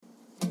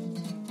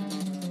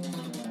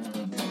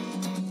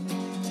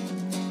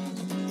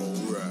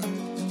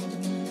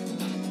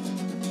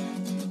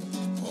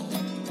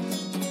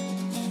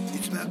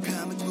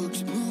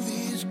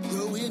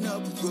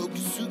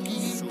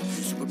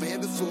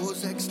before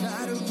Zack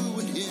Snyder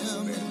ruined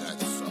him. Man, that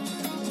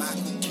sucked.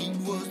 Michael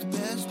Keaton was the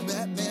best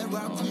Batman,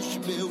 while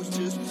Christian Bale was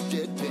just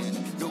deadpan.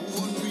 No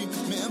one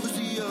remembers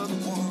the other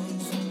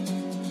ones.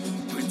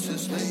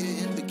 Princess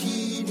Leia in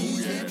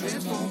bikinis and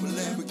Transformer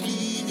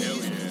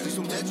Lamborghinis. Please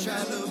don't let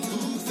Shia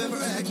LaBeouf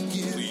ever act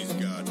again. Please,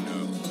 God,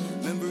 no.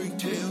 Remembering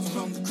Tales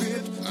from the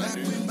Crypt, back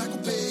when Michael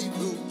Bay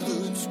wrote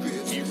good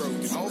scripts. He wrote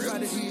And all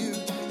scripts. right here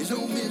is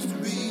no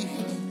mystery,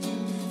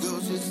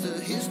 'cause it's the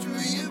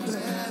history of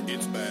bad.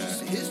 It's bad. It's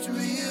the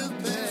history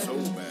of bad. So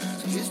bad.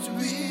 It's the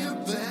history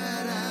of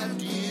bad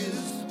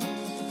ideas.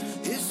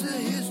 It's the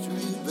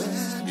history of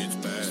bad. It's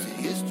bad. It's the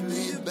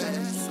history of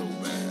bad. So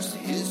bad. It's the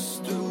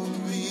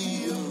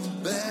history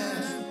of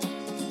bad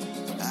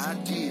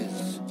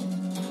ideas.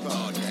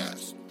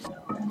 Podcast.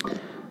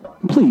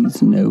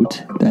 Please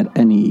note that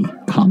any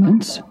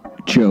comments,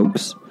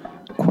 jokes,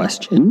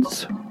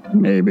 questions,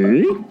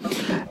 maybe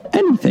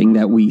anything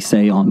that we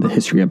say on the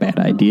history of bad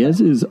ideas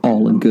is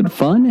all in good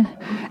fun.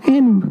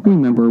 And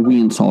remember, we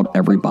insult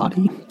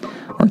everybody.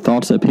 Our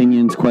thoughts,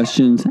 opinions,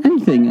 questions,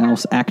 anything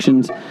else,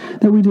 actions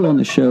that we do on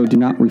the show do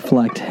not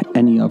reflect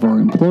any of our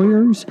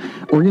employers,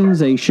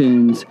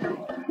 organizations,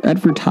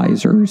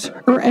 advertisers,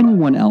 or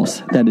anyone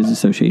else that is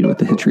associated with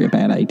the history of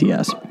bad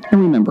ideas.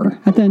 And remember,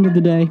 at the end of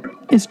the day,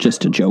 it's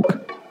just a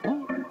joke.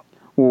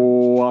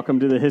 Welcome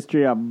to the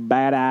History of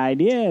Bad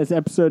Ideas,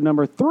 episode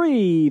number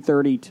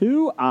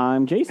 332.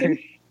 I'm Jason.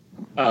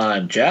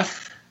 I'm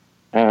Jeff.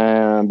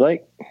 I'm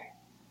Blake.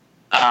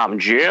 I'm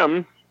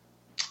Jim.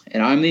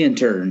 And I'm the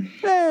intern.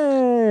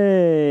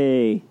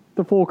 Hey!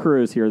 The full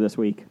crew is here this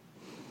week.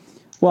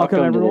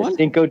 Welcome everyone. To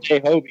Cinco de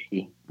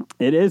Hobie.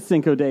 It is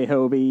Cinco de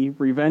Hobie,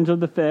 Revenge of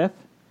the Fifth.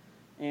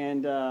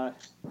 And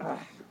there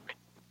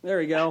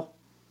we go.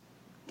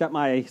 Got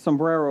my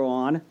sombrero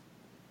on.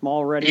 I'm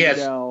all ready to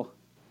go.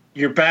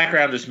 Your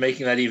background is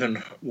making that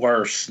even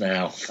worse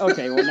now.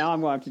 Okay, well, now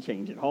I'm going to have to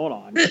change it. Hold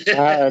on.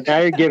 Now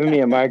you're giving me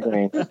a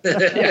migraine.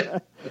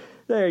 There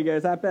you go.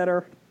 Is that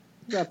better?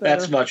 Is that better?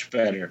 That's much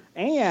better.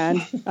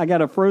 And I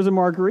got a frozen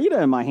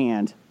margarita in my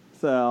hand.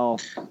 So,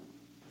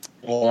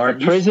 Well, aren't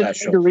you Prison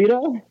special?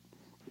 margarita?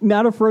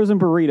 not a frozen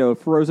burrito,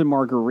 frozen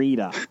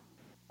margarita.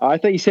 Oh, I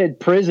thought you said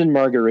prison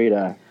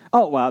margarita.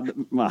 Oh, wow.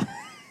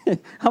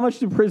 How much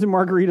do prison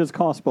margaritas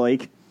cost,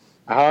 Blake?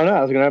 I don't know.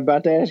 I was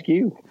about to ask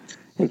you.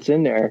 What's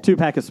in there?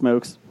 2-pack of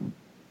smokes.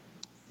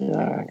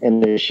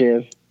 And the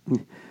shiv.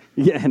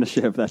 Yeah, and a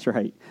shiv, that's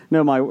right.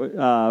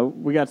 No,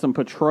 we got some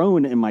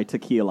Patron in my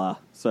tequila,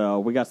 so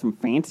we got some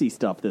fancy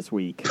stuff this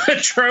week.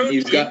 Patron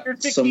You've got your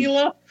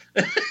tequila?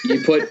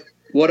 You put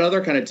what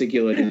other kind of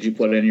tequila did you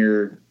put in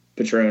your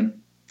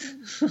Patron?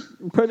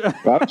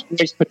 Why would you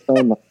waste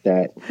Patron like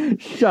that?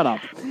 Shut up.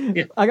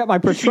 I got my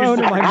Patron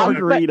in my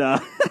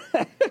margarita.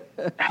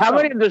 How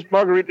many of those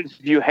margaritas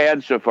have you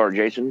had so far,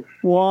 Jason?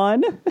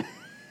 One.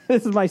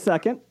 This is my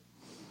second.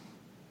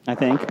 I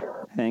think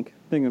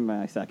it's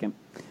my second.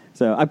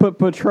 So I put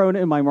Patron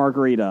in my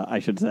margarita, I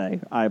should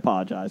say. I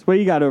apologize. What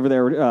you got over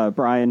there,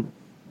 Brian?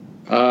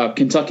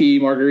 Kentucky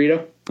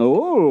margarita.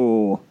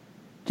 Oh.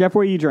 Jeff,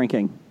 what are you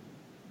drinking?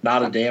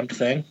 Not a damn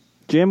thing.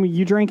 Jim,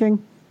 you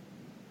drinking?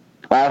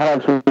 I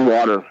have some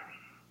water.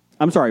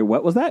 I'm sorry,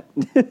 what was that?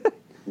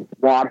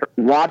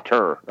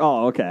 Water.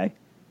 Oh, okay.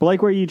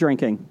 Blake, what are you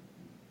drinking?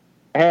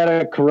 I had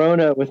a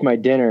Corona with my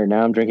dinner.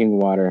 Now I'm drinking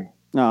water.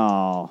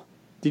 Oh.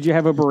 Did you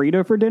have a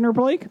burrito for dinner,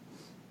 Blake?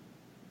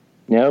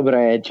 No, but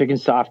I had chicken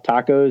soft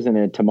tacos and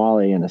a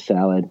tamale and a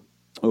salad.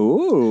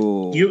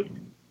 Ooh.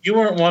 You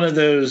weren't one of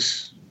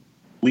those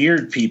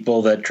weird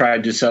people that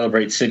tried to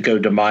celebrate Cinco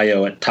de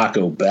Mayo at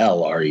Taco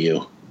Bell, are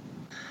you?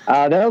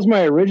 That was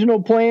my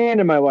original plan,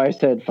 and my wife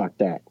said, fuck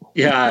that.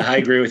 Yeah, I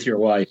agree with your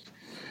wife.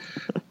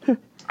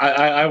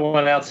 I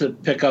went out to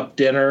pick up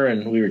dinner,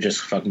 and we were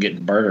just fucking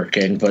getting Burger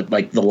King, but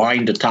like the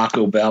line to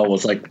Taco Bell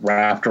was like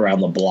wrapped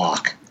around the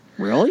block.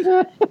 Really?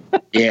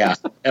 Yeah.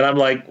 And I'm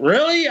like,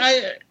 really?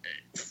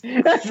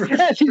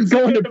 She's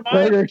going to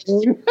Burger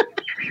King.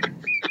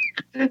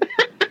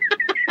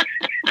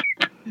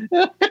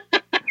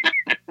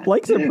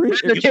 Blake's a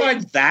You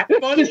find that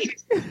funny?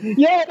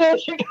 Yeah, no,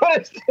 she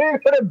goes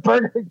to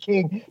Burger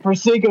King for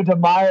Cinco de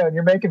Mayo, and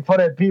you're making fun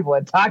of people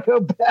at Taco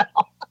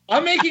Bell.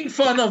 I'm making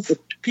fun of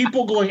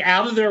people going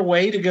out of their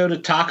way to go to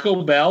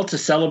Taco Bell to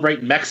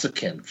celebrate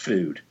Mexican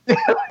food.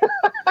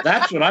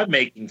 That's what I'm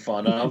making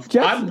fun of.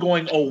 I'm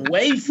going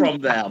away from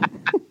them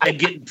and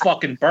getting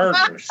fucking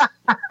burgers.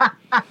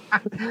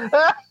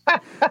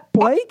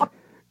 Blake,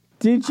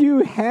 did you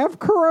have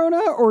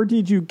Corona or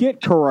did you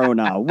get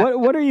Corona?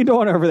 What are you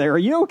doing over there? Are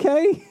you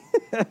okay?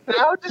 I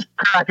was just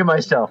cracking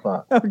myself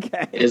up.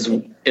 Okay.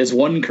 Is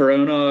one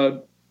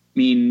Corona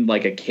mean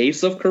like a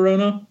case of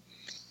Corona?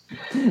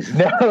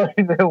 No,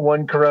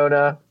 one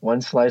Corona,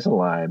 one slice of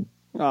lime.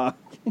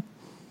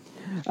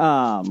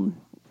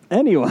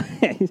 Anyway,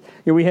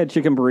 yeah, we had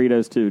chicken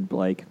burritos too,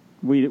 Blake.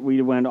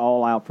 We went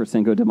all out for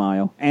Cinco de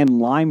Mayo and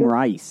lime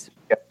rice,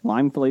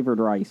 lime flavored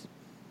rice.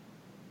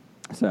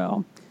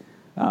 So,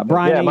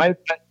 Brian, yeah,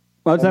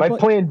 my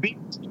plan B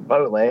is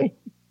Chipotle.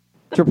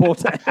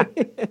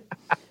 Chipotle.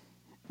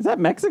 Is that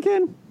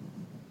Mexican?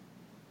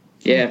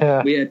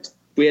 Yeah, we had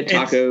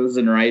tacos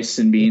and rice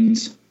and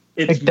beans.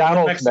 It's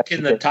McDonald's more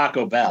Mexican than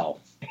Taco Bell.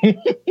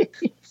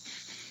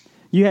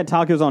 You had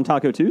tacos on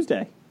Taco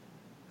Tuesday.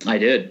 I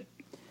did.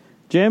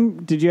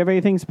 Jim, did you have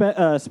anything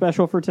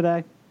special for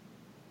today?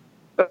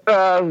 We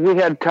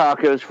had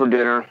tacos for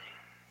dinner.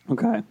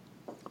 Okay.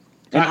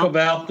 Taco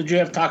Bell? Did you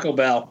have Taco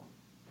Bell?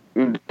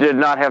 Did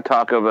not have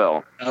Taco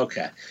Bell.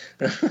 Okay.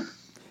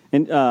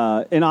 In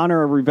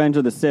honor of Revenge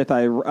of the Sith,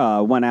 I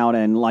went out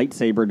and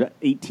lightsabered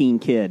 18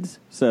 kids.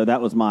 So that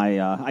was my...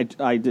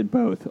 I did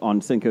both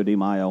on Cinco de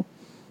Mayo.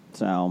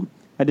 So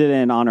I did it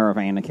in honor of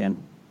Anakin.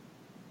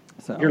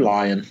 So You're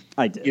lying.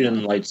 I did. You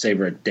didn't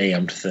lightsaber a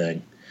damned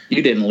thing.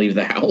 You didn't leave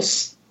the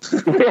house.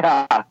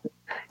 Yeah. You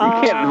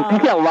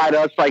can't lie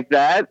to us like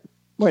that.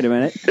 Wait a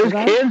minute. Those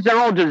kids, they're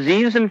all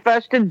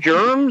disease-infested,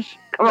 germs?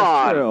 Come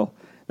on. True.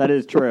 That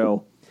is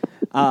true.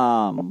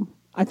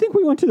 I think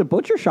we went to the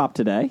butcher shop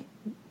today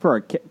for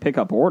a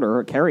pickup order,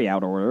 a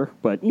carry-out order.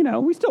 But,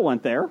 we still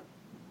went there.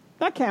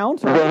 That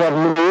counts. Do they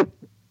have meat?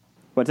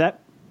 What's that?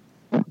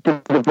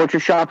 Does the butcher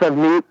shop have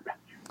meat?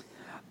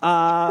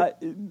 I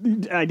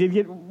did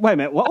get... Wait a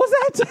minute. What was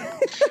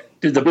that?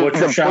 Did the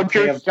butcher shop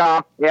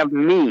have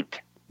meat?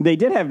 They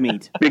did have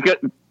meat.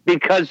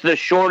 Because the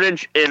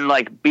shortage in,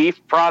 beef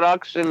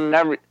products and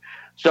everything.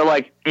 So,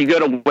 you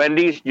go to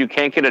Wendy's, you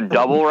can't get a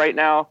double right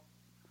now.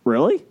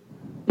 Really?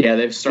 Yeah,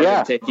 they've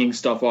started taking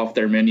stuff off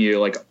their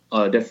menu, a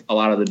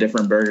lot of the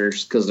different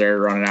burgers, because they're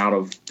running out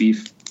of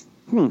beef.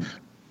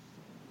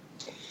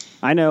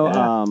 I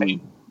know.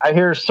 I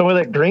hear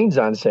Soylent Green's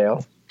on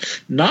sale.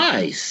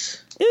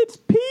 Nice. It's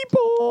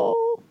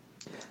people.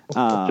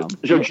 So,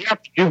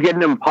 Jeff, did you get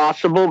an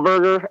Impossible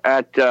Burger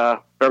at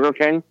Burger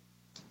King?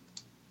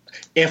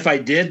 If I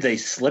did, they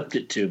slipped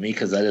it to me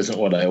because that isn't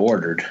what I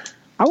ordered.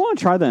 I want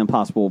to try the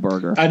Impossible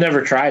Burger. I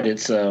never tried it,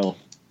 so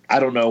I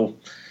don't know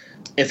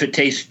if it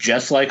tastes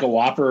just like a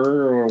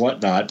Whopper or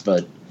whatnot.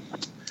 But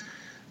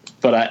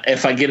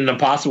if I get an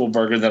Impossible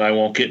Burger, then I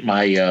won't get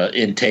my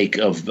intake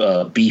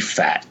of beef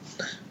fat.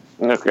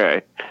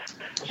 Okay.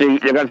 So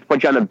you're going to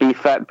put you on the beef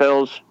fat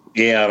pills?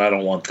 Yeah, and I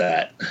don't want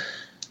that.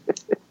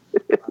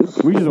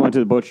 We just went to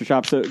the butcher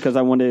shop because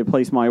I wanted to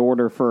place my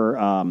order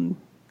for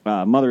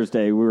Mother's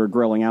Day. We were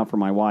grilling out for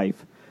my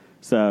wife,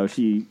 so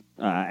she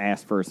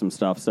asked for some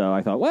stuff. So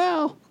I thought,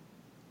 well,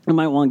 I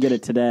might want to get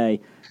it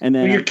today. And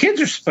then your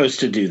kids are supposed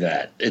to do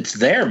that. It's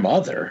their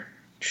mother.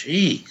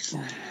 Jeez.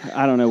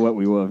 I don't know what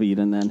we would have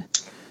eaten then.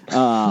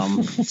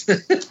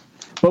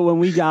 But when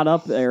we got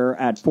up there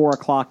at 4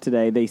 o'clock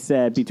today, they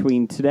said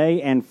between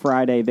today and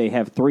Friday they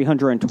have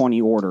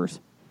 320 orders.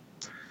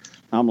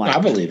 I'm like, I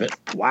believe it.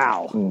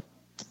 Wow,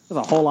 that's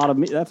a whole lot of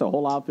meat. That's a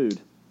whole lot of food.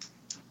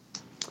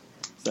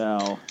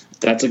 So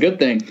that's a good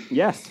thing.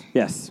 Yes.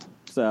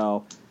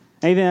 So,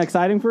 anything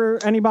exciting for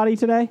anybody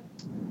today?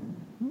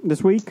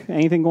 This week?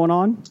 Anything going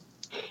on?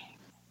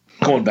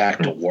 Going back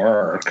to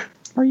work.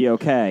 Are you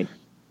okay?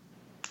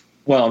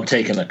 Well, I'm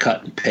taking a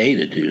cut in pay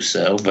to do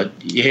so, but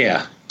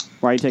yeah.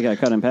 Why are you taking a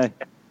cut in pay?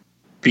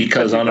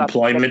 Because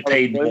unemployment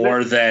paid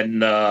more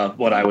than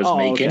what I was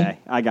making. Okay.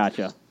 I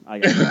gotcha.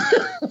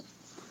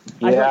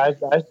 Yeah,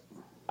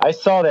 I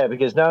saw that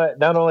because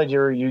not only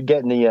are you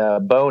getting the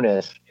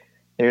bonus,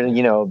 the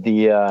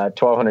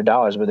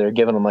 $1,200, but they're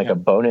giving them a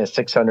bonus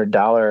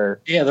 $600.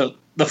 Yeah,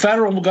 the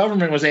federal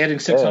government was adding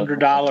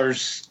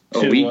 $600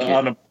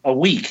 to a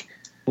week.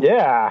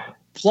 Yeah.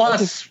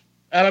 Plus,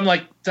 and I'm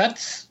like,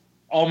 that's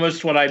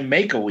almost what I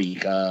make a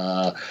week.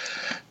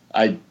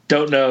 I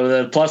don't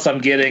know. Plus, I'm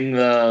getting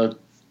the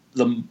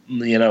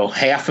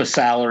half a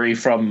salary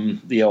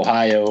from the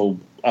Ohio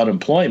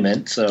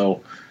unemployment.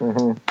 So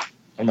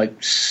I'm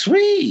like,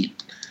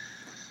 sweet.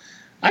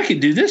 I could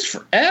do this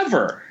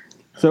forever.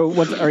 So,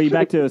 are you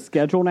back to a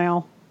schedule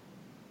now?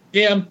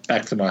 Yeah, I'm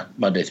back to my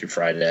Monday through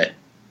Friday.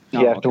 Do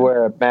you have to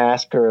wear a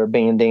mask or a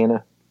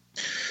bandana?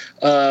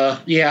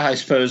 Yeah, I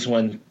suppose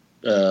when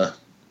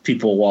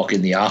people walk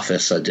in the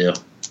office, I do.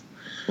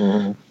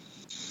 Mm-hmm.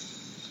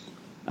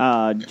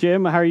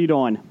 Jim, how are you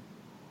doing?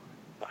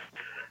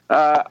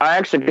 I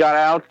actually got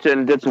out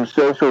and did some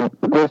social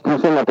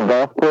distancing at the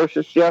golf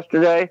courses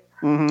yesterday.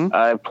 Mm-hmm.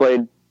 I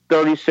played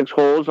 36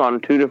 holes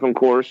on 2 different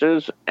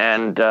courses,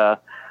 and then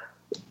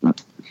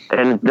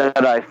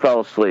I fell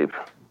asleep.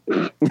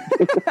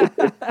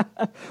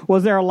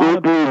 Was there a lot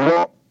of...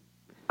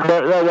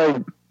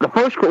 The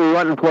first course we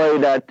went and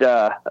played at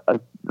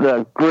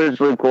the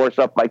Grizzly course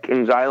up by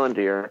Kings Island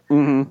here,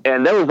 and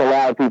there was a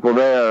lot of people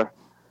there.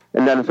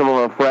 And then some of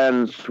our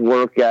friends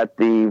work at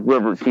the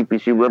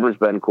TPC Rivers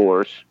Bend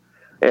course,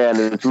 and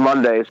it's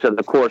Monday, so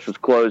the course was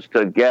closed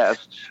to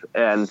guests,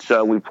 and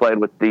so we played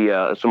with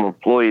the some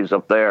employees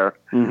up there,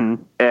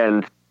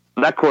 and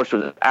that course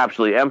was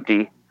absolutely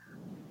empty,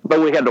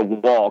 but we had to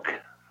walk.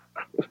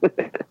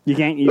 You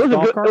can't use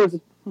golf carts?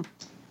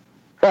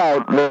 Well,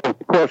 the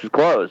course was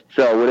closed,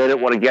 so we didn't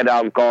want to get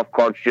out in golf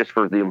carts just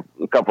for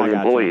a couple of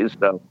employees.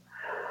 So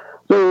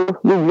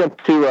we get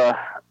to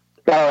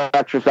got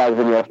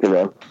exercising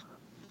yesterday.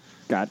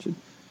 Gotcha.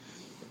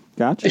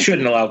 They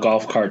shouldn't allow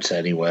golf carts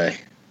anyway.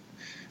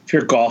 If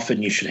you're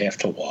golfing, you should have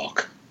to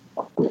walk.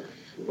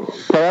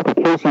 Start with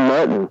Casey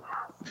Martin.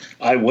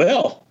 I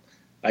will.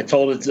 I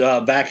told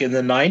it back in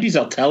the 90s.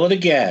 I'll tell it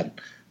again.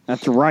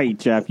 That's right,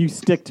 Jeff. You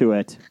stick to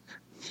it.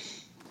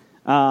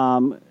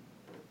 Nothing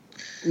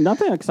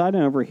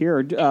exciting over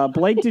here.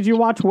 Blake, did you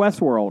watch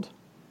Westworld?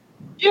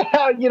 Yeah,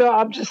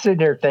 I'm just sitting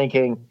there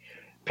thinking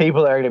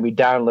people are going to be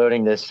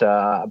downloading this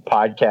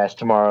podcast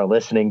tomorrow,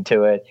 listening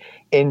to it,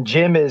 and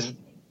Jim is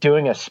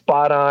doing a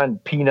spot-on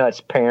Peanuts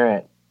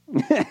parent.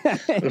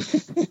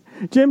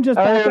 Jim just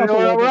backed up a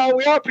little bit.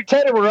 We all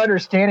pretending we're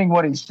understanding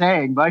what he's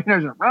saying, but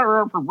there's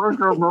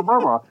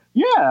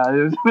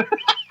yeah.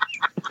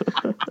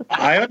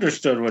 I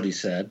understood what he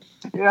said.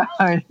 Yeah.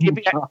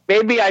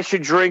 Maybe I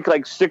should drink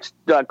like 6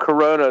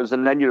 Coronas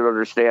and then you'd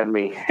understand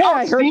me. Hey,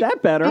 I heard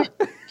that better.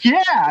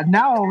 Yeah,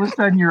 now all of a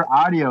sudden your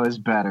audio is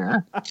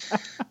better.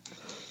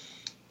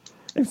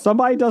 If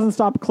somebody doesn't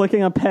stop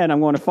clicking a pen,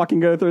 I'm going to fucking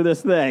go through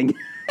this thing.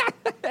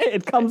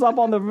 It comes up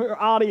on the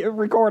audio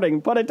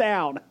recording. Put it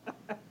down.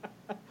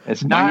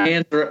 It's not.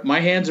 My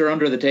hands are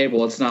under the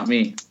table. It's not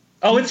me.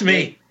 Oh, it's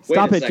me.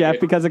 Stop it, Jeff,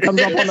 because it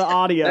comes up on the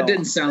audio. That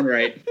didn't sound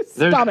right.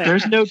 Stop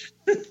it.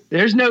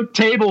 There's no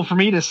table for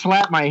me to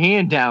slap my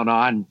hand down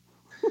on.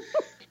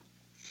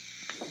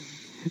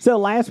 So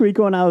last week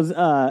when I was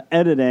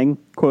editing,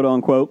 quote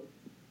unquote,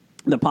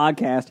 the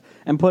podcast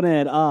and putting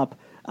it up,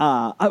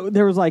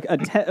 there was like a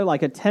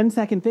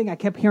 10-second thing. I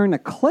kept hearing the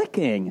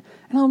clicking,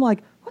 and I'm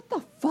like, "What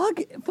the fuck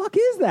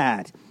is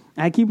that?"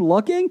 And I keep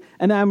looking,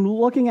 and I'm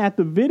looking at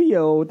the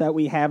video that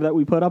we have that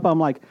we put up. I'm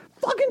like,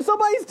 "Fucking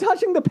somebody's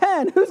touching the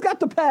pen. Who's got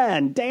the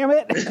pen? Damn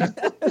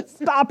it!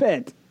 Stop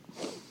it."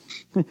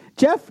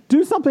 Jeff,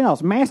 do something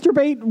else.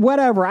 Masturbate,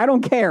 whatever. I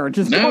don't care.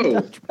 Just don't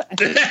touch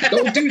pen.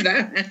 Don't do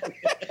that.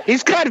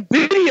 He's got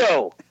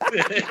video.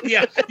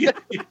 Yeah,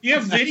 you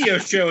have video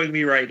showing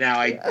me right now.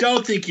 I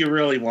don't think you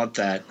really want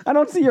that. I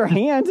don't see your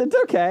hands. It's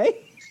okay.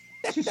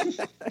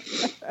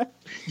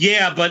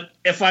 Yeah, but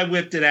if I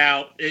whipped it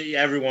out,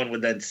 everyone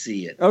would then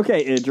see it.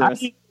 Okay,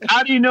 Idris.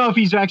 How do you know if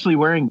he's actually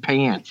wearing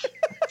pants?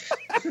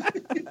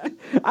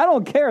 I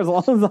don't care as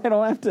long as I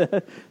don't have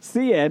to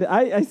see it.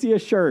 I see a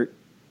shirt.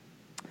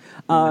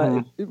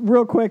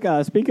 Real quick,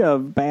 speaking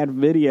of bad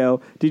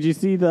video, did you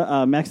see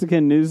the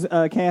Mexican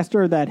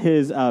newscaster that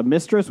his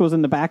mistress was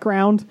in the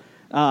background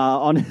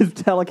on his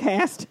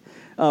telecast?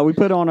 We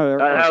put on our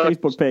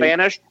Facebook page.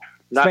 Spanish,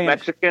 not Spanish.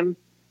 Mexican.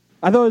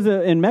 I thought it was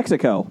in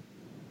Mexico.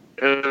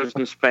 It was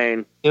in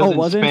Spain.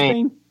 Was it in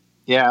Spain?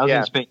 Yeah, it was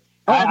in Spain.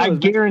 I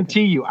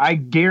guarantee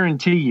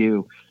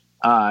you,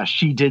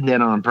 she did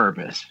that on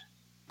purpose.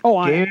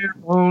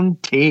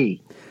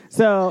 Guarantee.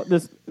 So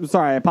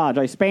I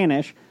apologize.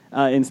 Spanish.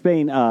 In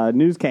Spain,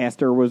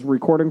 newscaster was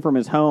recording from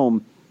his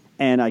home,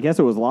 and I guess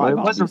it was live.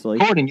 Well, it wasn't obviously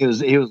recording;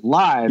 it was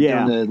live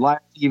on the live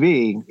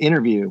TV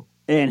interview.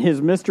 And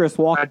his mistress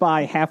walked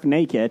by half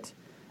naked,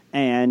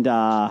 and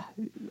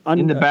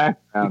in the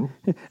background.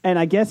 And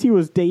I guess he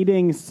was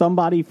dating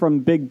somebody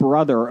from Big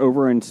Brother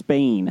over in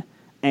Spain.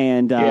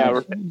 And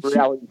reality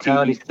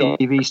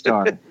TV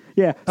star.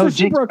 Yeah, so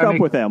she broke up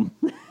with him.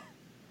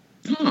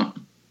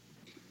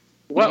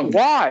 What?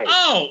 Why?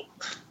 Oh.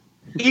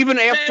 Even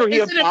after he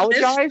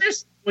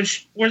apologized?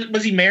 Was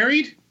he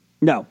married?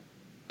 No.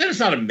 Then it's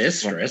not a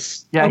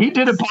mistress. Yeah, he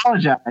did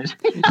apologize.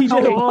 He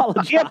did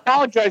apologize. He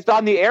apologized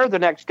on the air the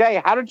next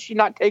day. How did she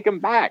not take him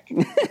back?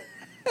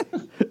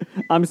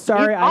 I'm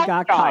sorry I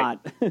got caught.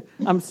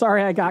 I'm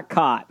sorry I got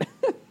caught.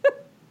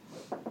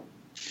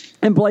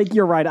 And Blake,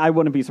 you're right. I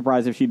wouldn't be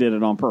surprised if she did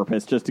it on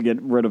purpose just to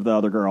get rid of the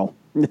other girl,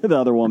 the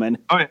other woman.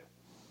 Oh, yeah.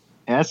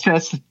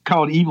 That's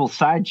called evil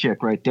side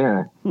chick right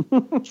there.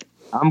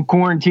 I'm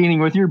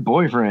quarantining with your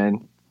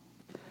boyfriend.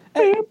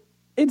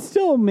 It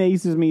still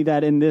amazes me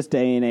that in this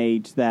day and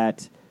age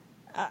that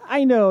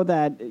I know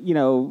that,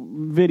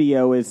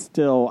 video is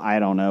still,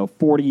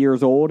 40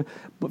 years old,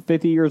 but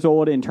 50 years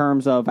old in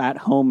terms of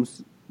at-home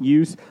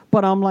use.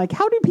 But I'm like,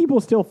 how do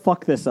people still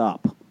fuck this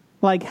up?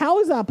 Like, how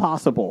is that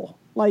possible?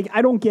 Like,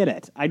 I don't get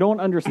it. I don't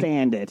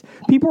understand it.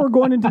 People are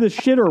going into the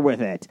shitter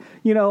with it,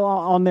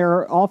 on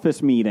their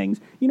office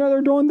meetings.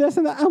 They're doing this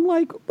and that. I'm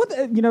like, what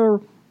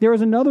the, there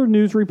was another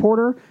news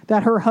reporter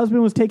that her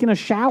husband was taking a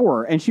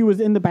shower and she was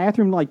in the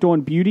bathroom, like,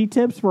 doing beauty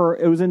tips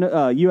it was in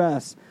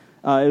U.S.,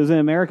 it was in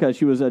America.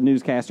 She was a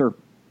newscaster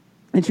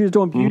and she was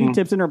doing beauty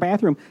tips in her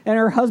bathroom and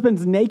her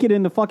husband's naked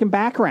in the fucking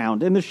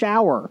background in the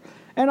shower.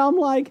 And I'm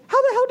like,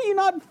 how the hell do you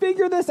not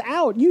figure this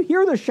out? You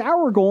hear the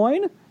shower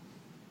going.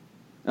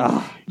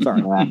 Oh,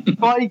 sorry.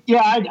 Well,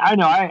 yeah, I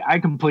know. I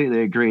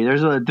completely agree.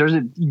 There's a.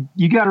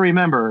 You got to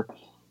remember,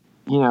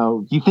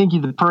 you think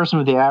you're the person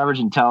with the average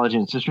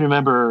intelligence. Just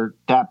remember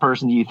that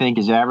person that you think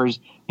is average.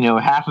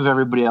 Half of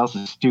everybody else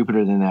is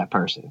stupider than that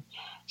person.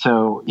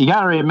 So you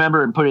got to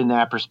remember and put it in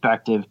that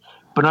perspective.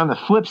 But on the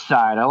flip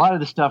side, a lot of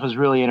the stuff is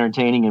really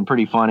entertaining and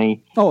pretty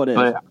funny. Oh, it is.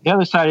 But the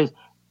other side is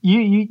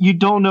you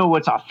don't know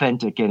what's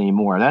authentic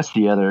anymore. That's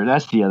the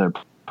other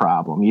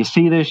problem. You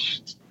see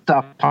this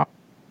stuff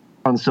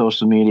on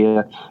social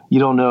media. You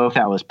don't know if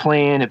that was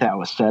planned, if that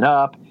was set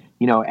up.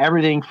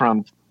 Everything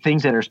from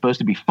things that are supposed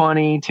to be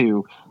funny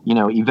to,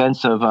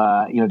 events of,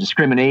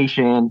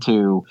 discrimination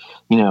to,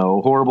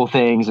 horrible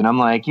things. And I'm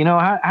like,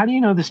 how do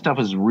you know this stuff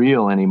is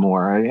real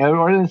anymore?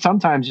 Or then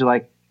sometimes you're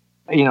like,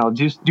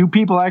 do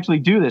people actually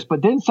do this?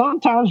 But then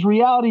sometimes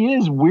reality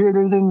is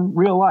weirder than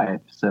real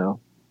life. So,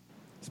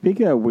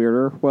 speaking of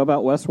weirder, what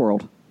about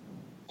Westworld?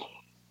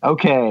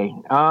 Okay.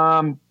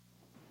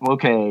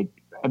 Okay.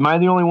 Am I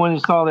the only one who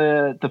saw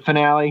the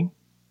finale?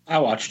 I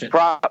watched it.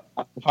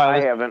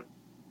 I haven't.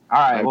 All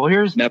right. Well,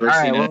 here's never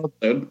seen an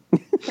episode.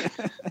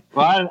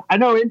 Well, I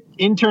know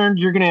intern,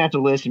 you're going to have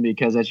to listen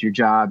because that's your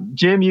job.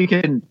 Jim, you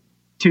can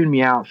tune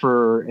me out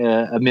for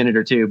a minute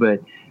or two, but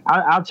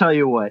I'll tell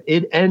you what.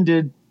 It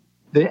ended.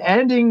 The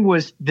ending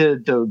was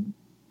the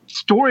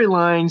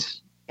storylines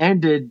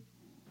ended.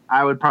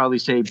 I would probably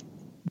say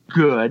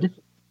good,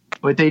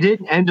 but they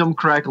didn't end them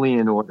correctly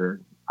in order.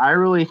 I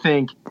really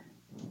think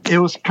it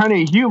was kind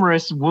of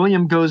humorous.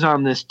 William goes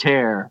on this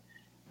tear,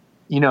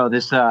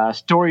 this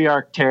story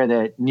arc tear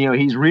that,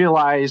 he's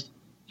realized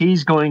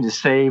he's going to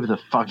save the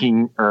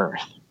fucking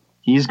earth.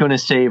 He's going to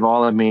save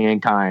all of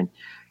mankind.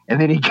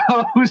 And then he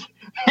goes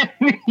and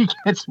he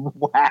gets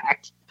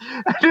whacked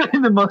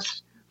in the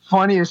most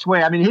funniest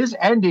way. I mean, his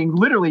ending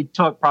literally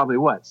took probably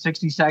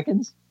 60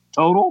 seconds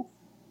total?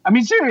 I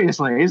mean,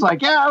 seriously. He's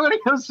like, yeah, I'm going to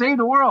go save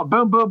the world.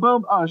 Boom, boom,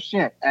 boom. Oh,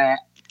 shit.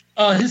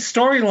 His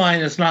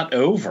storyline is not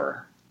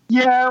over.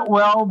 Yeah,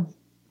 well,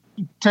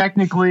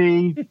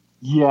 technically,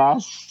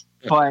 yes,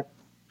 but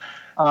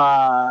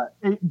that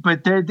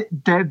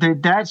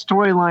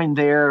storyline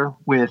there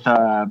with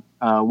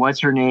what's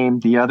her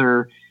name, the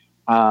other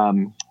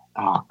the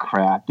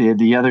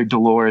other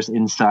Dolores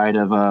inside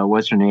of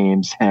what's her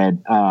name's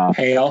head,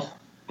 Hale,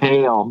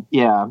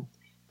 yeah.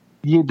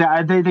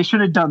 They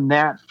should have done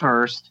that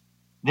first.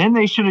 Then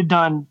they should have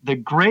done the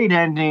great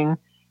ending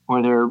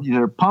where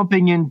they're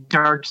pumping in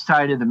Dark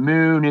Side of the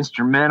Moon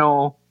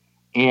instrumental.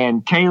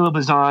 And Caleb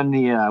is on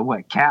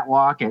the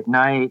catwalk at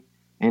night,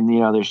 and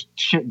there's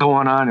shit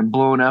going on and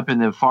blowing up in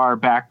the far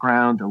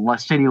background, the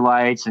city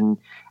lights. And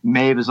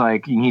Maeve is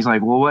like, he's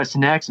like, well, what's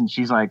next? And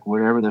she's like,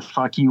 whatever the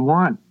fuck you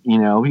want,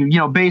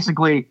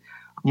 Basically,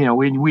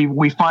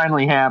 we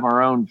finally have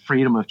our own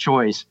freedom of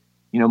choice,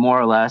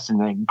 more or less, and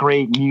the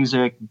great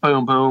music,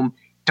 boom, boom,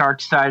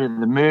 Dark Side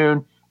of the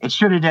Moon. It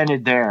should have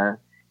ended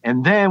there,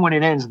 and then when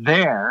it ends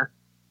there.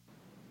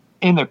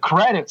 In the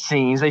credit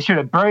scenes, they should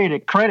have buried a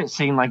credit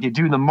scene like they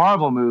do in the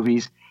Marvel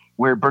movies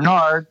where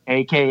Bernard,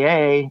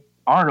 a.k.a.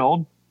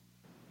 Arnold,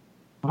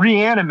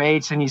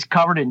 reanimates and he's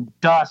covered in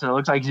dust. And it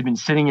looks like he's been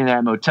sitting in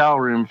that motel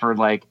room for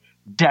like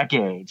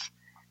decades.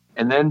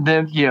 And then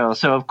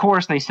so of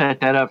course they set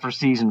that up for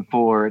season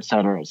 4, et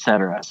cetera, et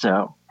cetera.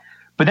 So,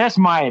 but that's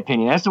my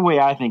opinion. That's the way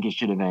I think it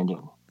should have ended.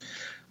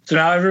 So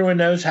now everyone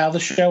knows how the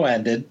show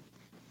ended.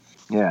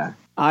 Yeah.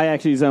 I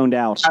actually zoned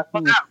out.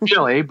 Well, not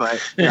really,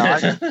 but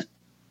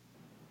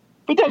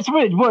But that's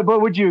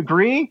what would you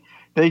agree?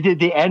 They did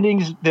the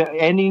ending of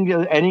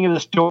the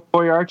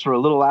story arcs were a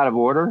little out of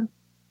order.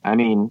 I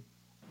mean,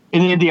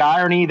 and the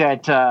irony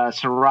that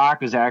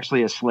Sirach was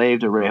actually a slave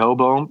to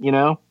Rehoboam, he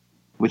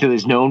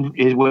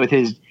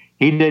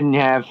didn't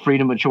have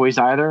freedom of choice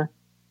either.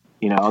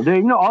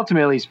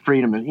 Ultimately it's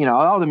freedom.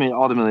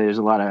 Ultimately there's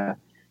a lot of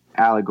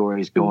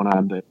allegories going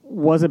on. But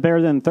was it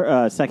better than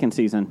second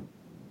season?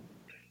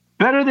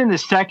 Better than the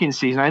second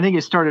season. I think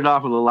it started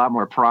off with a lot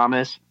more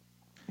promise.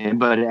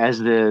 But as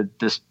the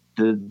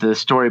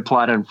story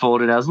plot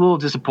unfolded, I was a little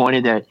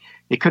disappointed that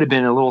it could have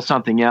been a little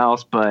something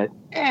else, but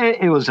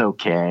it was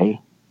okay.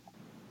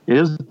 It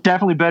was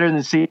definitely better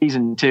than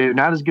season 2.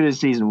 Not as good as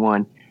season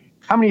 1.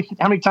 How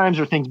many times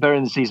are things better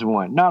than season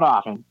 1? Not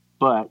often,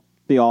 but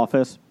The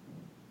Office.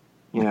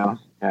 Yeah.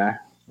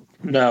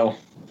 No.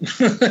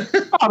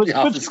 The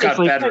Office got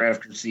better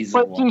after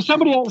season 1. But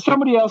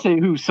somebody else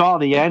who saw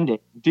the ending.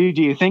 Do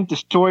you think the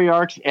story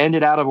arcs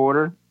ended out of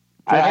order?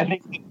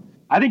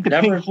 I think the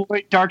Pink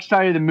Floyd Dark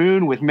Side of the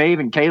Moon with Maeve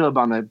and Caleb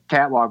on the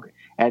catwalk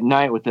at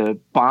night with the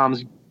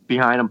bombs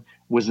behind them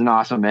was an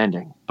awesome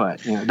ending.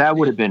 But that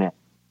would have been it.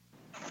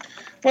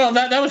 Well,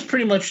 that was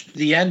pretty much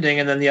the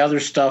ending, and then the other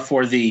stuff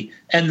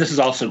and this is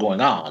also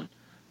going on.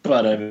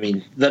 But I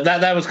mean,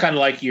 that was kind of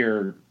like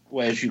your,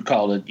 as you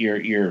called it,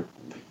 your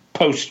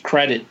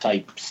post-credit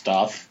type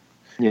stuff.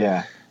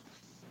 Yeah.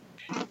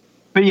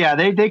 But yeah,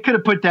 they could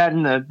have put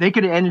that they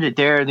could have ended it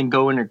there and then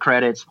go into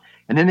credits.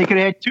 And then they could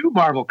have had 2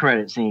 Marvel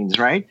credit scenes,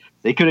 right?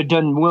 They could have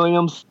done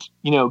Williams,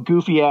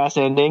 goofy ass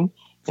ending,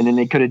 and then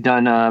they could have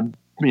done,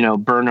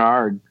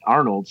 Bernard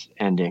Arnold's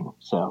ending.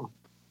 So,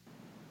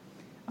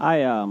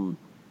 I'm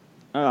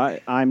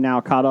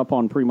now caught up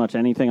on pretty much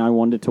anything I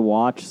wanted to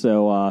watch.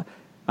 So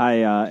I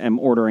am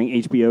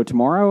ordering HBO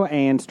tomorrow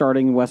and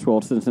starting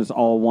Westworld since it's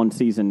all one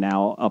season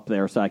now up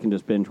there, so I can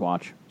just binge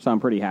watch. So I'm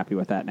pretty happy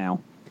with that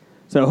now.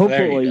 So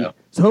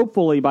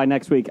hopefully by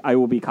next week I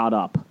will be caught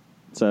up.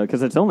 So,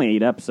 because it's only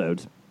 8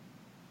 episodes.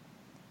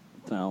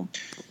 So,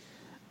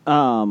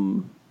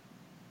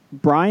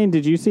 Brian,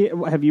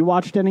 have you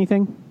watched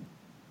anything?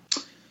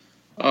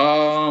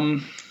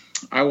 I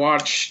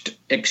watched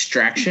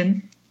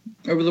Extraction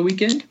over the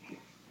weekend.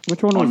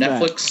 Which one was on that?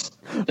 Netflix?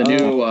 The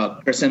new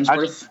Chris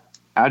Hemsworth.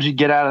 How'd you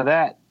get out of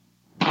that?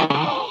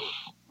 How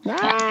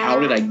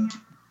did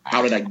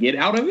I get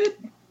out of it?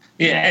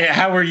 Yeah,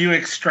 how were you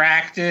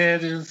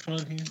extracted?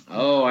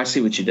 Oh, I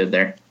see what you did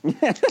there.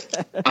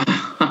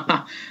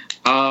 I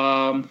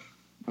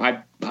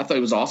thought it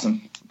was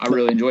awesome. I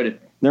really enjoyed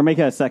it. They're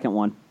making a second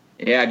one.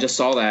 Yeah, I just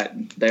saw that.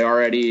 They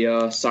already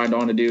signed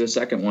on to do a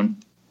second one.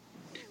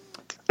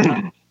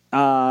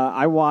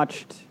 I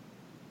watched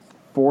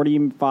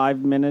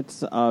 45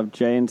 minutes of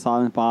Jay and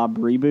Silent Bob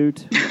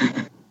reboot.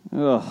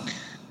 Ugh.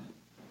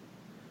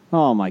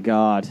 Oh my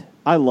god.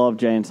 I love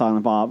Jay and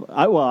Silent Bob.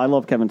 I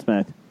love Kevin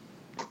Smith.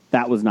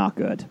 That was not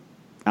good.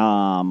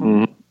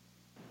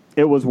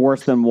 It was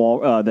worse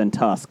than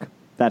Tusk.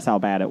 That's how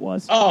bad it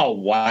was. Oh,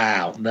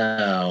 wow.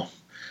 No.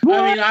 What?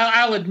 I mean,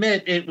 I'll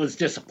admit it was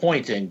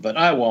disappointing, but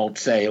I won't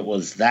say it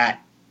was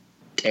that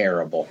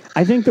terrible.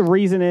 I think the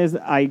reason is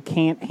I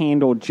can't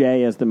handle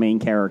Jay as the main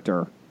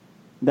character.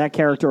 That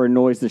character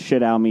annoys the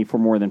shit out of me for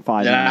more than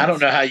 5 minutes. I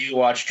don't know how you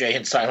watch Jay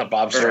and Silent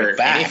Bob Strike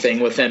Back. Anything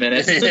with him in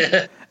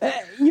it.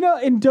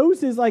 In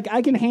doses, like,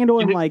 I can handle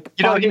in,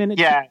 5 minutes.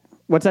 Yeah.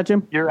 What's that,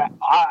 Jim?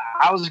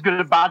 I was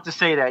about to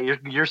say that.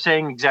 You're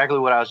saying exactly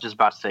what I was just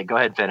about to say. Go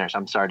ahead, finish.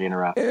 I'm sorry to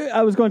interrupt.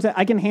 I was going to say,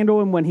 I can handle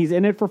him when he's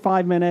in it for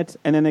 5 minutes,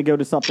 and then they go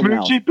to something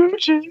else.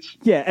 Boochies.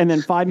 Yeah, and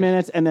then 5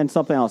 minutes, and then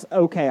something else.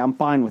 Okay, I'm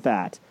fine with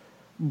that.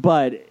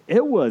 But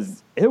it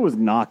was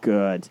not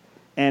good.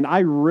 And I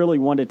really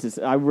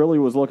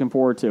was looking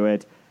forward to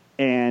it,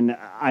 and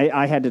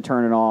I had to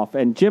turn it off.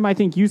 And Jim, I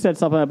think you said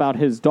something about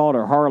his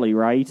daughter, Harley,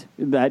 right?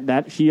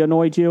 That she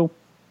annoyed you?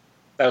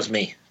 That was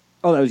me.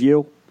 Oh, that was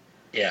you?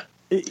 Yeah.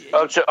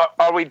 So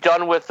are we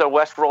done with the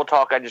Westworld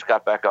talk? I just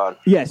got back on.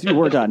 Yes,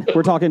 we're done.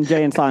 We're talking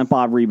Jay and Silent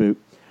Bob reboot.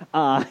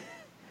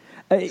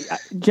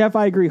 Jeff,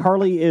 I agree.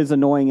 Harley is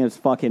annoying as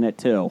fuck in it,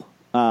 too.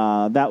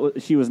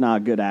 She was not a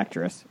good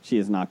actress. She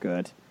is not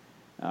good.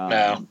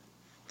 No.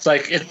 It's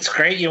like, it's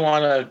great you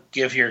want to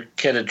give your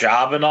kid a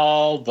job and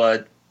all,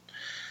 but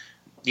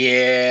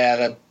yeah,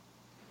 that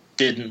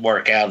didn't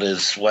work out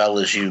as well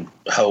as you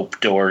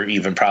hoped or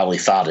even probably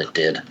thought it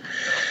did.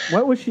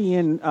 What was she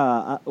in?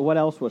 What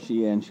else was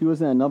she in? She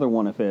was in another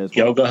one of his.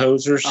 Yoga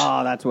Hosers?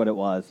 Oh, that's what it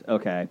was.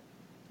 Okay.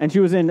 And she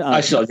was in...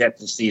 I still get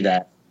to see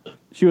that.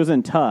 She was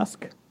in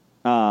Tusk.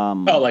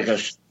 Like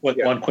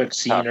one quick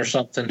scene or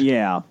something?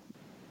 Yeah.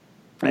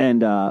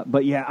 And,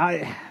 but yeah,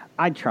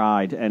 I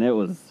tried, and it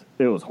was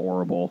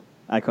horrible.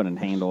 I couldn't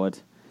handle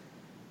it.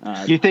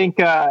 Do you think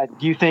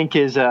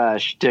his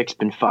shtick's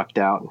been fucked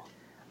out?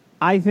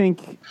 I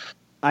think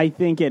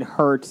it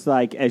hurts.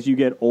 Like as you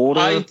get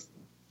older,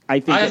 I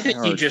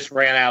think he just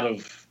ran out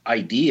of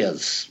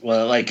ideas.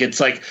 Well, like it's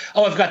like,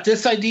 oh, I've got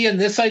this idea,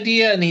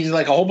 and he's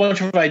like a whole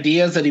bunch of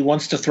ideas that he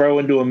wants to throw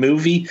into a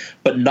movie,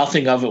 but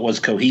nothing of it was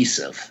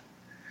cohesive.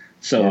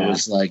 So It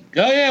was like,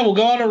 oh yeah, we'll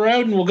go on a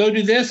road and we'll go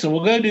do this and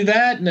we'll go do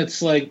that, and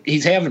it's like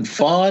he's having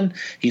fun,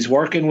 he's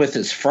working with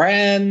his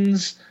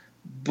friends,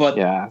 but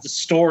the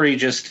story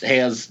just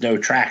has no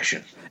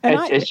traction. And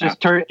it's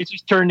just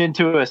turned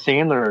into a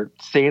Sandler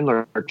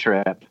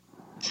trip,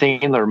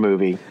 Sandler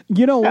movie.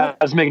 You know what?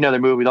 Let's make another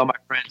movie with all my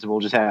friends and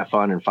we'll just have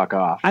fun and fuck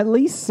off. At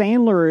least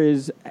Sandler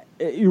is,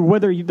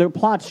 whether the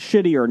plot's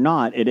shitty or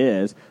not, it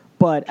is.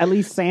 But at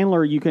least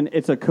Sandler,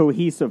 it's a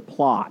cohesive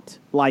plot.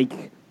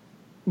 Like,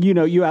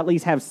 you at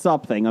least have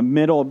something, a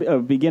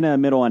beginning, a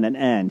middle, and an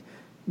end.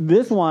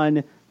 This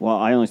one, well,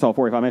 I only saw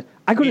 45 minutes.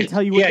 I couldn't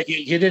tell you.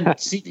 You didn't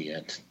see the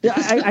end.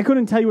 I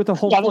couldn't tell you what the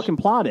whole fucking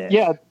plot is.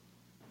 Yeah.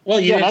 Well,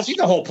 you didn't see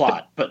the whole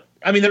plot, but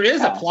I mean, there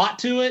is a plot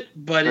to it,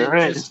 but it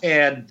just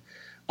had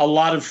a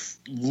lot of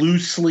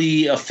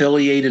loosely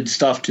affiliated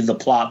stuff to the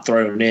plot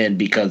thrown in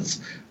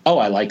because,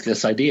 I like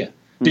this idea.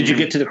 Mm-hmm. Did you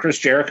get to the Chris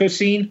Jericho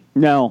scene?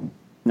 No.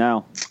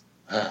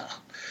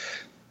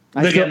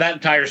 Again, that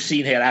entire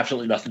scene had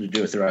absolutely nothing to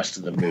do with the rest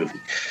of the movie.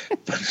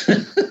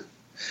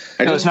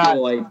 I just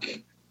feel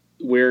like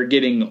we're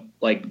getting,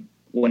 like,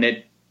 when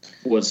it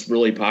was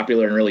really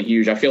popular and really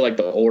huge, I feel like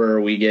the older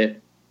we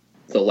get,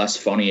 the less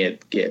funny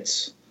it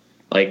gets.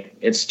 Like,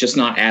 it's just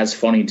not as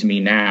funny to me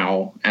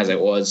now as it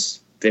was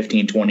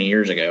 15, 20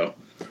 years ago.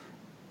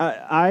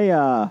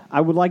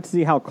 I would like to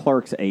see how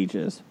Clerks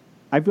ages.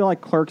 I feel like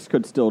Clerks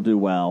could still do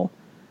well.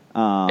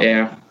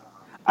 Yeah.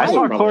 I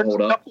saw Clerks a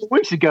couple of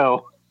weeks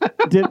ago.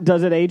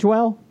 Does it age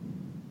well?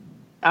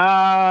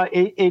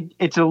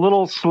 It's a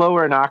little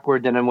slower and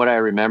awkward than what I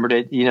remembered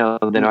it,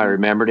 than I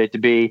remembered it to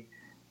be.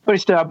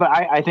 But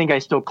I think I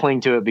still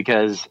cling to it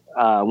because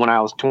when I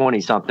was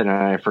 20-something and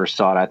I first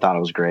saw it, I thought it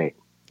was great.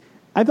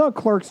 I thought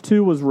Clerks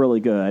 2 was really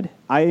good.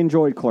 I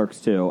enjoyed Clerks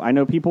 2. I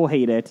know people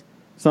hate it.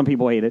 Some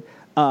people hate it.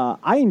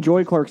 I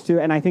enjoy Clerks 2,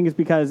 and I think it's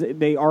because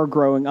they are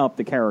growing up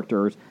the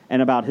characters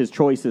and about his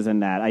choices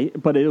and that.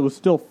 But it was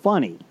still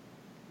funny.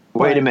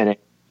 Wait a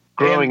minute.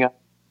 Growing up.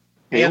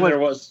 They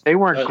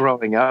weren't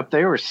growing up.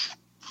 They were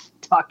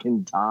stuck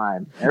in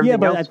time.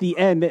 Everything else, at the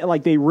end,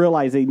 they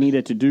realized they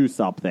needed to do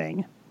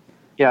something.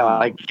 Yeah,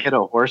 like get a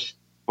horse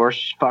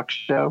fuck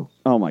show.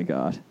 Oh my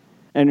god!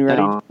 And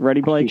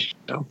ready, Blake?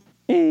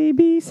 A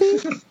B C,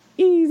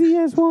 easy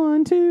as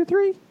 1, 2,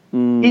 3.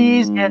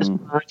 He's just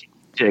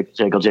jiggle,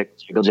 jiggle, jiggle,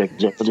 jiggle, jiggle,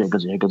 jiggle, jiggle,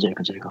 jiggle,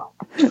 jiggle, jiggle.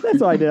 That's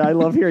what I did. I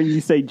love hearing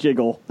you say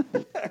jiggle.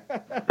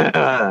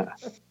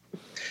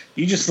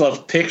 You just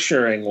love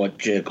picturing what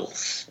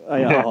jiggles.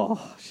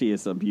 She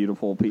is a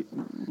beautiful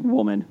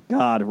woman.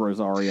 God,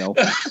 Rosario.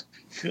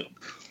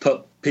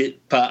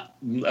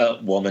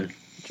 Woman.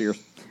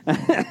 Cheers.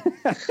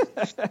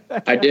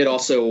 I did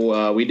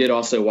also. We did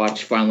also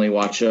finally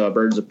watch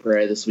Birds of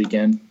Prey this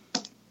weekend.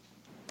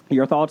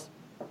 Your thoughts?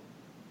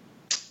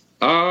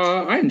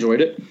 I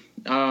enjoyed it.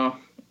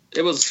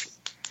 It was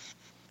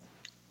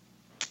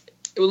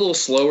a little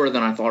slower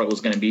than I thought it was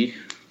going to be.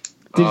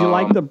 Did you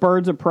like the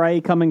Birds of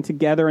Prey coming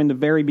together in the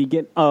very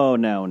beginning? Oh,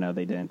 no,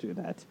 they didn't do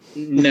that.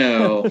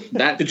 No.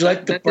 Did you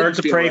like the Birds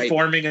of Prey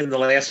forming in the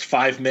last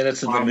 5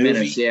 minutes of the movie?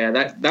 Minutes,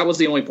 yeah. That was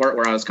the only part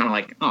where I was kind of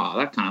like, oh,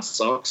 that kind of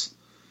sucks.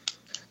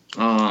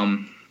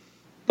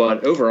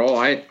 But overall,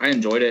 I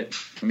enjoyed it.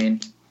 I mean,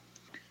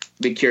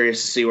 be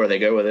curious to see where they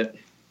go with it.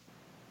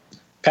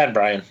 Pen,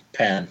 Brian.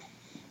 Pen.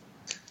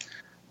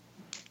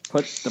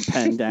 Put the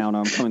pen down.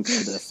 I'm coming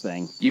through this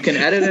thing. You can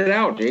edit it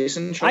out,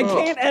 Jason. I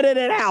can't edit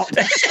it out.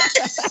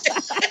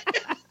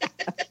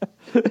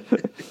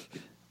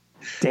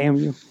 Damn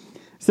you.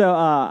 So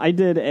I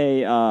did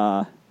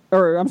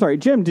I'm sorry,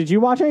 Jim, did you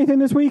watch anything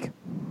this week?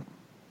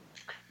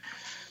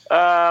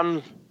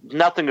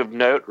 Nothing of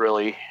note,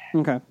 really.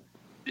 Okay.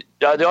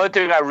 The only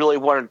thing I really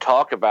want to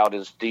talk about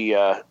is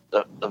the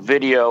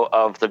video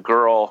of the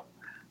girl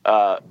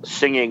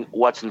singing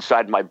 "What's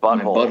Inside My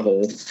Butthole." My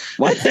butthole.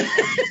 What?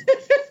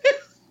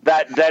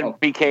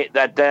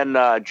 That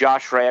then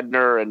Josh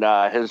Radnor and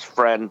his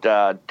friend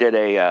did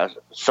a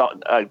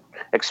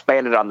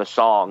expanded on the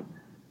song.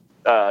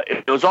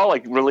 It was all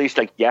released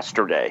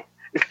yesterday.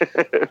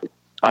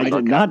 I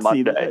did not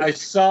see that. I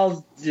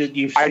saw that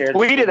you shared. I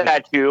tweeted it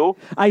at you.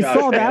 I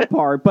saw that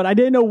part, but I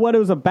didn't know what it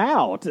was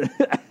about.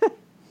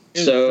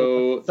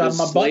 So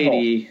this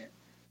lady,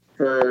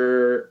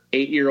 her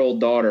 8-year-old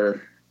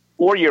daughter,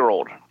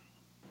 4-year-old.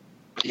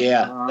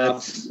 Yeah,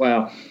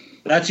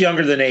 that's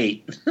younger than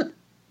 8.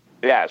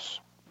 Yes.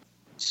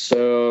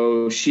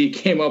 So she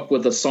came up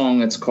with a song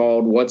that's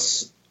called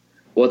 "What's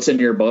in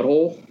Your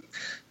Butthole."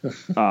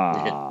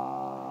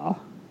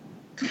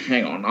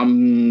 Hang on,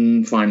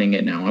 I'm finding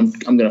it now. I'm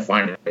going to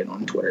find it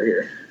on Twitter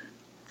here.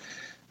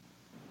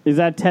 Is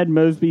that Ted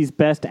Mosby's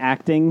best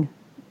acting?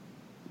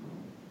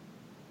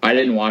 I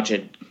didn't watch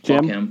it. Jim?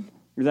 Fuck him.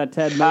 Is that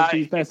Ted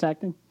Mosby's best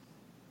acting?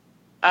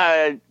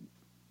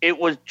 It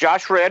was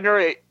Josh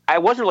Radnor. I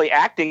wasn't really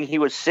acting; he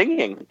was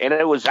singing, and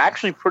it was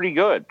actually pretty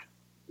good.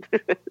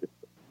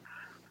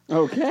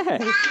 Okay. I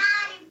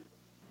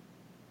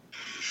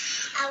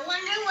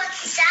wonder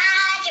what's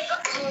inside your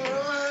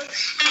butthole.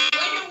 I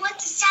wonder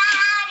what's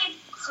inside your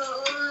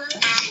butthole.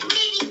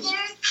 Maybe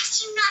there's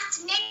astronauts,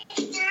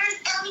 maybe there's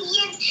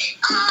aliens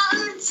all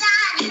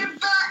inside your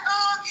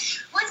butthole.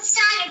 What's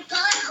inside your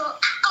butthole?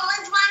 I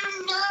always want to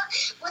know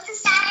what's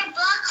inside your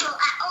butthole.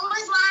 I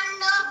always want to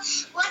know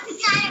what's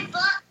inside your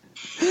butthole.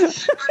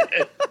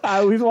 I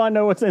always want to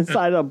know what's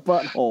inside a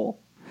butthole.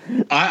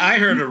 I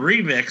heard a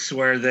remix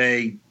where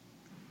they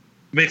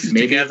mixed it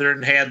together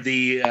and had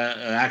the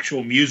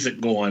actual music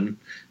going.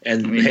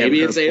 And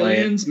maybe it's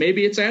aliens,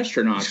 maybe it's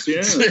astronauts.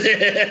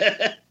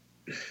 Yeah.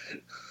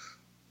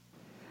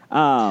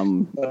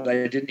 But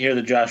I didn't hear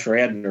the Josh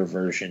Radnor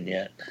version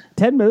yet.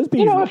 Ted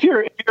Mosby. If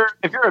you're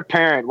a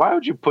parent, why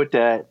would you put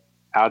that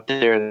out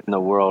there in the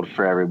world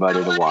for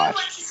everybody to watch?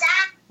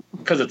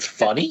 Because it's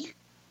funny.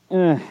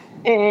 Eh.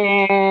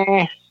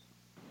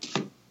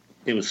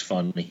 It was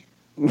funny.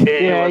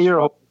 Yeah, you're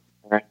a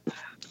parent.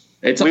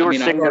 I've already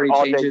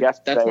changed it.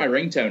 That's my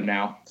ringtone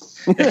now.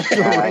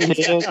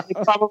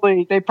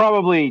 They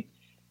probably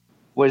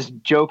was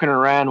joking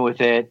around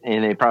with it,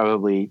 and I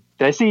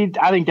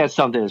think that's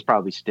something that's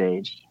probably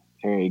staged.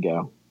 There you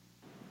go.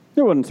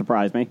 It wouldn't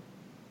surprise me.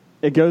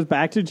 It goes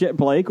back to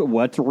Blake,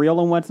 what's real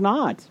and what's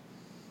not.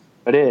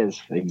 It is.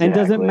 Exactly. And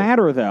does it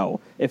matter, though?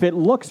 If it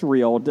looks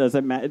real, does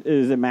it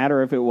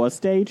matter if it was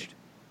staged?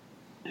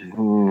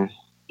 And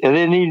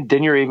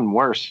then you're even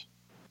worse.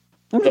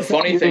 The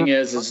funny thing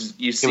is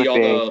you see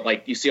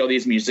all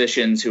these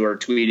musicians who are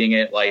tweeting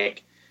it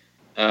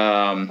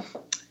Tom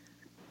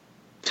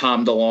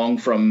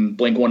DeLonge from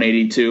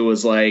Blink-182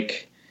 was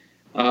like,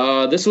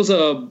 this was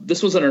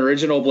an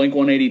original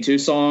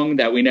Blink-182 song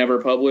that we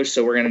never published,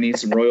 so we're going to need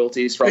some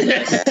royalties from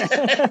this.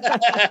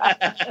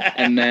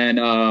 And then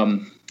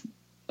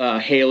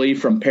Haley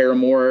from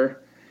Paramore,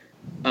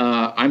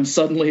 I'm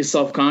suddenly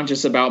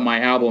self-conscious about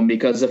my album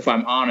because if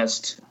I'm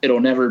honest, it'll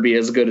never be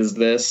as good as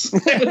this.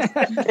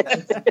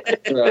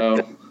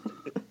 So.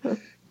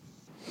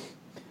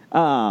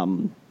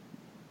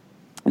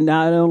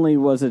 Not only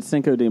was it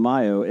Cinco de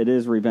Mayo, it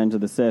is Revenge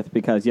of the Sith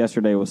because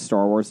yesterday was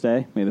Star Wars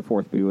Day. May the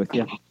 4th be with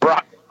you.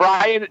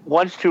 Brian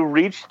wants to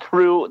reach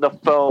through the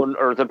phone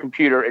or the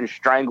computer and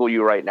strangle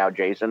you right now,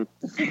 Jason.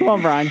 Come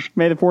on, Brian.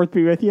 May the 4th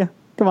be with you.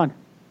 Come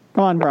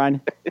on, Brian.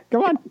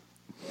 Come on.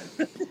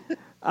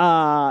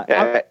 Now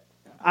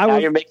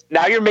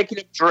you're making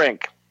him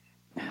drink.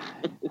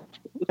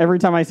 Every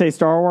time I say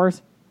Star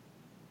Wars?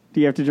 Do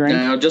you have to drink?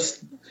 No,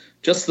 just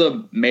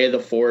the May the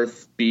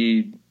 4th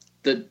be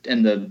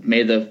and the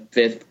May the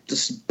 5th.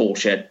 Just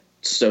bullshit.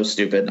 So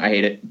stupid. I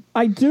hate it.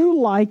 I do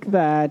like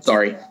that.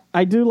 Sorry.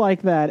 I do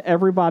like that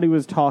everybody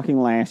was talking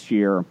last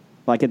year,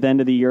 like at the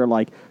end of the year,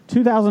 like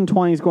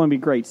 2020 is going to be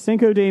great.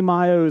 Cinco de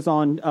Mayo is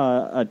on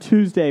a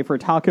Tuesday for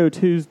Taco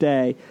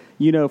Tuesday.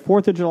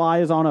 4th of July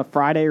is on a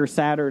Friday or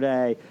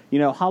Saturday.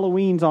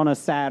 Halloween's on a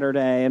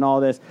Saturday and all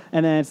this.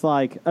 And then it's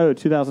like,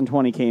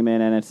 2020 came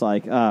in and it's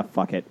like,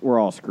 fuck it. We're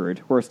all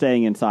screwed. We're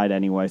staying inside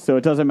anyway. So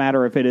it doesn't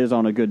matter if it is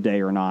on a good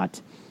day or not.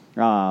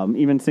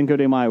 Even Cinco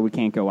de Mayo, we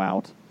can't go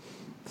out.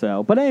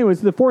 So, but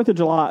anyways, the 4th of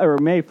July, or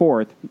May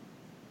 4th,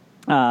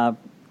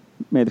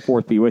 may the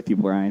 4th be with you,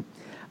 Brian.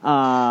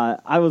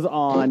 I was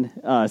on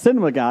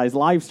Cinema Guys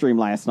live stream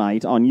last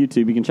night on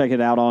YouTube. You can check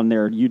it out on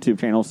their YouTube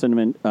channel,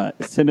 Cinnamon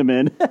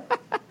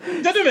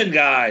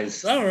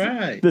Guys. All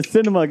right. The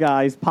Cinema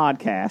Guys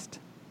podcast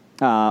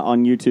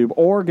on YouTube,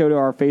 or go to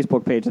our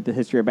Facebook page at the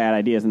History of Bad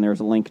Ideas, and there's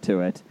a link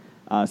to it.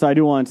 So I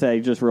do want to say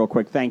just real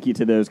quick, thank you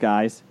to those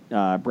guys,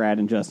 Brad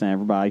and Justin,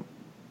 everybody,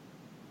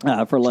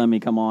 for letting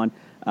me come on.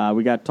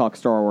 We got to talk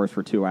Star Wars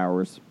for 2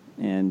 hours,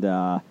 and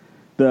the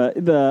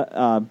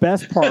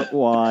best part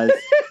was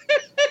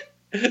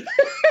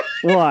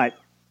what?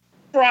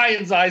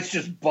 Brian's eyes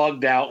just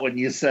bugged out when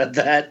you said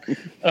that.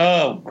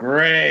 Oh,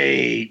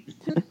 great!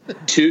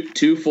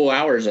 Two full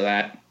hours of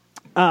that.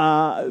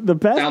 The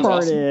best Sounds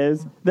part awesome.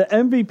 is the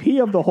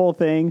MVP of the whole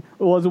thing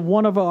was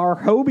one of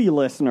our Hobie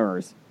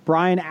listeners,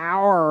 Brian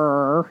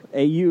Auer,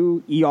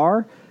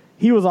 A-U-E-R.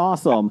 He was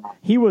awesome.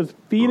 He was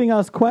feeding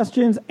us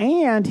questions,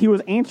 and he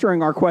was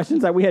answering our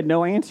questions that we had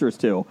no answers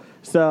to.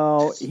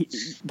 So,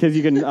 because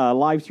you can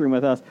live stream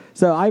with us.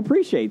 So I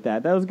appreciate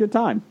that. That was a good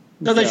time.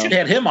 No, they should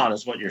have him on,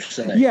 is what you're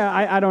saying. Yeah,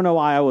 I don't know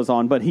why I was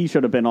on, but he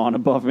should have been on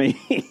above me.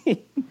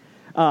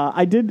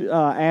 I did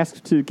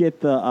ask to get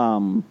the...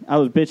 I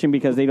was bitching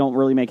because they don't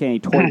really make any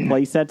toy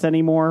play sets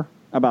anymore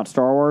about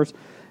Star Wars.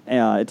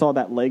 It's all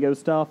that Lego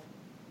stuff.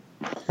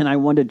 And I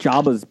wanted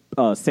Jabba's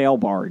sail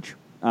barge.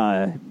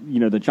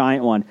 The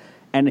giant one,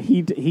 and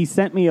he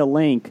sent me a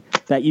link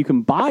that you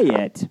can buy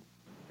it.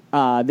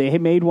 They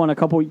had made one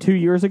 2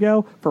 years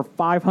ago for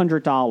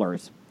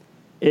 $500.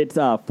 It's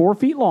 4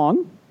 feet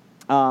long.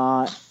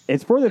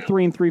 It's for the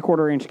 3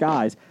 3/4 inch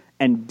guys,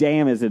 and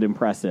damn, is it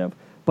impressive!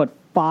 But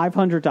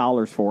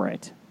 $500 for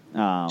it.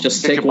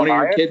 Just take one of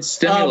your kids'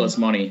 stimulus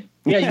money.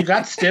 Yeah, you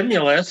got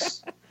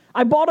stimulus.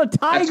 I bought a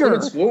tiger. That's what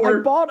it's for.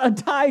 I bought a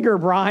tiger,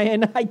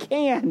 Brian. I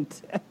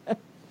can't.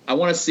 I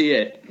want to see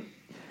it.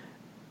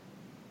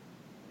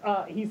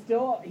 He's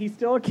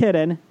still a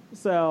kitten,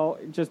 so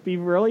just be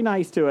really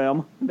nice to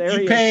him.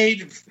 There You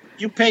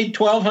paid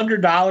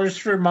 $1,200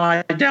 for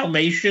my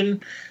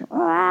Dalmatian.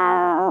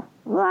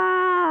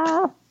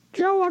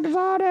 Joe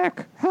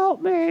Exotic,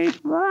 help me!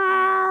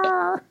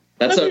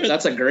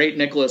 That's a great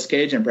Nicolas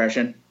Cage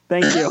impression.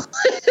 Thank you.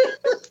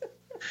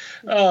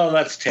 Oh,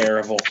 that's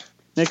terrible.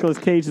 Nicolas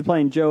Cage is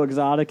playing Joe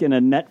Exotic in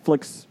a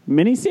Netflix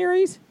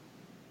miniseries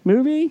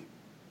movie.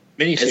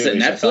 Miniseries. Is it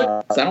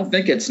Netflix? I don't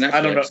think it's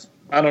Netflix.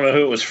 I don't know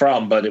who it was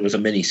from, but it was a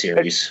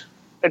miniseries.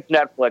 It's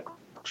Netflix.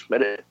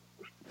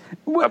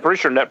 I'm pretty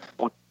sure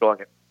Netflix is doing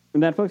it.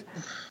 Netflix?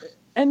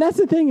 And that's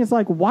the thing, is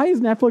like, why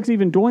is Netflix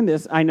even doing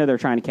this? I know they're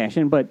trying to cash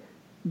in, but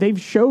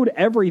they've showed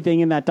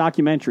everything in that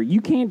documentary.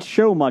 You can't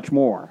show much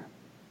more.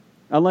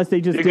 Unless they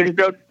just You can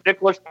show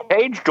Nicolas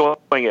Cage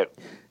doing it.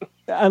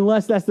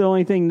 Unless that's the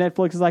only thing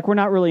Netflix is like, we're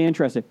not really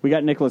interested. We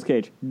got Nicolas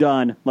Cage.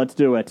 Done. Let's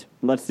do it.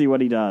 Let's see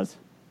what he does.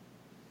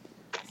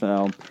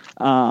 So,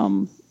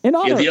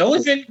 the only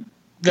thing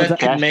that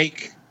can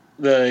make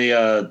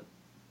the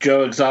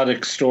Joe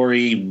Exotic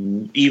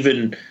story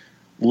even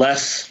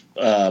less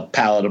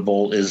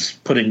palatable is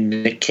putting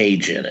Nick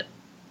Cage in it.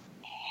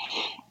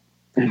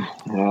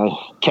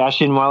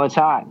 Cash in while it's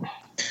hot.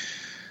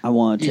 I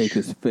want to take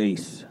his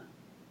face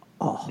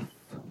off.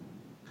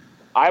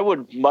 I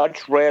would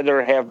much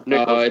rather have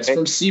Nicolas It's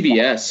from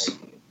CBS.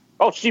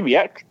 Oh,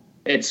 CBS.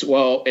 It's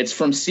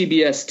from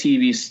CBS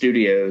TV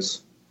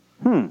Studios.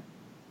 Don't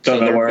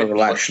know where it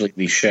will actually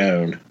be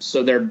shown.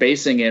 So they're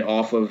basing it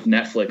off of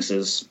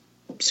Netflix's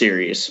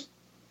series.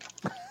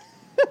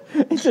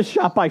 It's a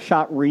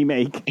shot-by-shot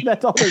remake.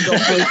 That's all they're going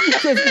for.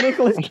 Just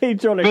Nicolas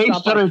Cage on a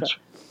shot-by-shot.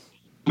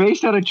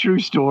 Based on a true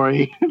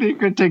story. They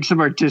could take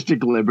some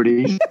artistic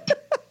liberties.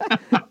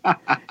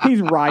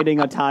 He's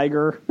riding a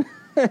tiger.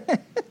 Or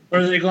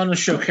are they going to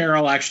show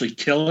Carol actually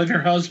killing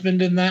her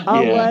husband in that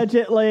one?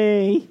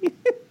 Allegedly.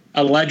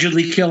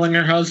 Allegedly killing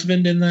her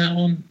husband in that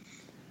one?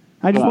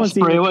 I just want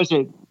to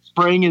see...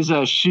 Spraying his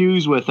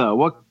shoes with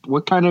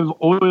what kind of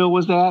oil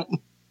was that?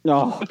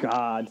 Oh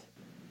God!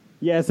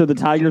 Yeah, so the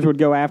tigers would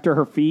go after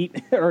her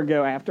feet or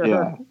go after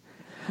her.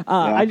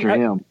 After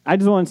him. I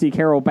just want to see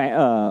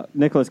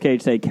Nicolas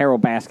Cage say Carol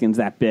Baskin's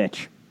that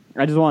bitch.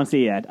 I just want to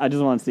see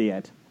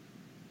it.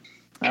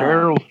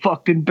 Carol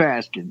fucking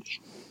Baskins.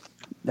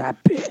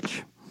 That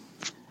bitch.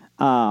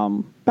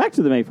 Back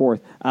to the May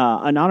 4th.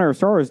 In honor of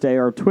Star Wars Day,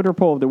 our Twitter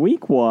poll of the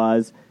week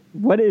was,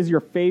 what is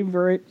your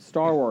favorite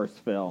Star Wars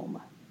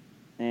film?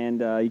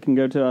 And you can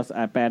go to us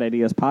at Bad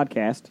Ideas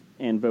Podcast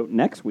and vote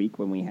next week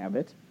when we have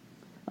it.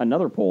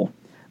 Another poll.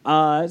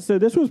 So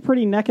this was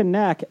pretty neck and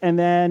neck. And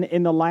then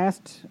in the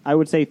last, I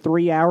would say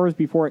 3 hours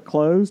before it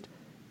closed,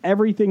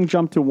 everything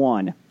jumped to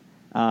one.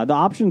 The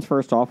options,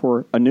 first off,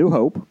 were A New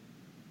Hope,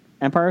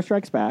 Empire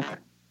Strikes Back,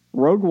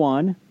 Rogue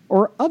One,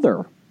 or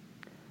Other.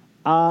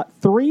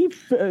 Three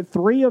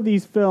of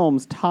these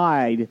films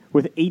tied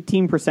with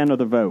 18% of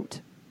the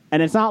vote.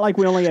 And it's not like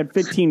we only had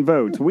 15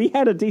 votes. We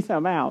had a decent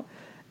amount.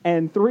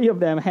 And 3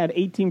 of them had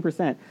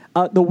 18%.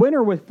 The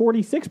winner with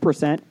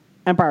 46%,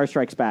 Empire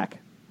Strikes Back.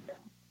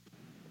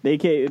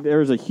 There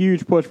was a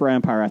huge push for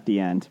Empire at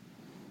the end.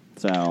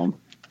 So,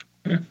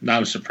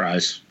 not a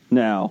surprise.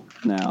 No.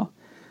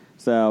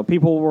 So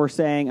people were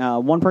saying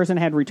one person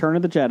had Return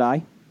of the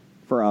Jedi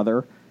for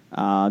Other.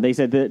 They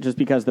said that just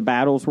because the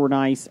battles were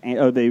nice,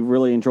 and they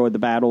really enjoyed the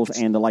battles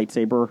and the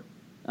lightsaber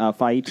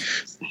fight.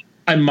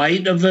 I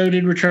might have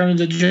voted Return of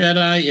the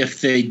Jedi if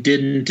they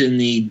didn't, in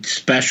the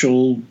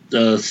special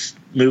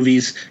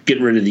movies, get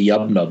rid of the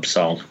Yub Nub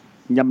song.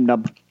 Yub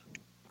Nub.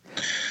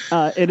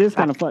 It is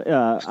kind of fun.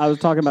 I was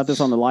talking about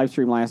this on the live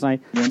stream last night.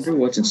 Wonder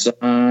what's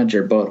inside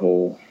your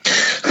butthole.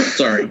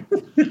 Sorry.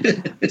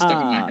 It's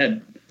stuck in my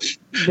head.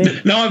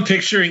 Now I'm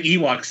picturing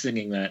Ewoks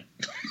singing that.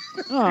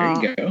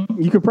 There you go.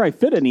 You could probably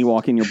fit an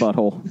Ewok in your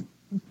butthole.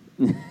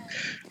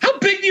 How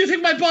big do you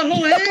think my butthole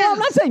is? Well, I'm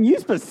not saying you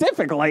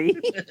specifically.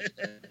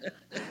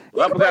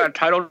 Well, we got a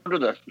title to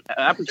the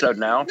episode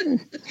now.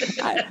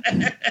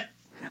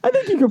 I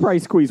think you could probably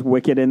squeeze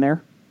Wicked in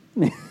there.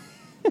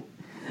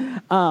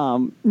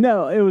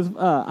 No, it was.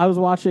 I was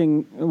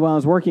watching when I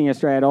was working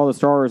yesterday. I had all the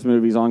Star Wars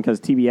movies on because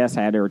TBS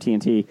had it, or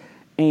TNT,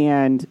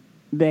 and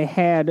they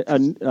had a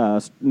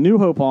New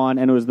Hope on,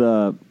 and it was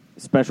the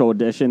special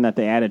edition that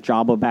they added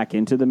Jabba back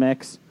into the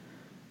mix.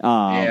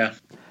 Yeah.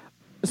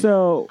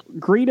 So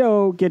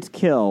Greedo gets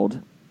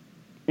killed,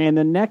 and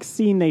the next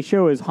scene they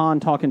show is Han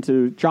talking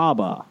to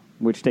Jabba,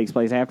 which takes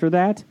place after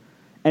that.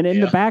 And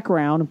in the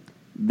background,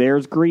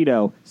 there's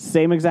Greedo,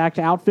 same exact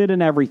outfit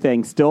and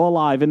everything, still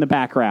alive in the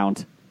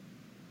background.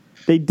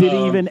 They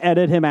didn't even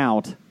edit him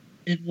out.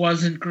 It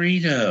wasn't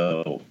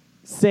Greedo.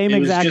 Same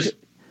exact.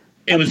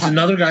 It was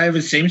another guy of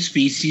the same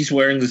species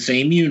wearing the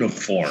same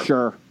uniform.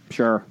 Sure.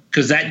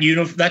 Because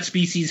that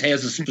species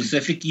has a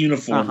specific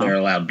uniform they're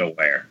allowed to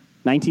wear.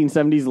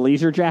 1970s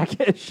leisure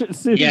jacket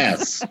suits.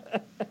 Yes.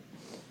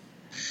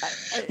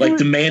 Like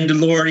the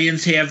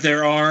Mandalorians have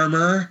their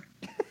armor.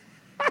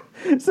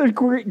 So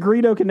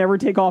Greedo can never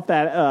take off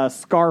that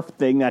scarf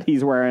thing that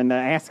he's wearing, the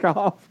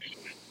ascot.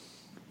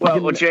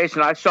 Well,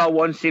 Jason, I saw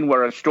one scene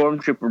where a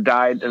stormtrooper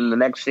died, and the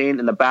nenext scene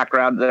in the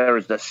background there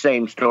is the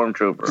same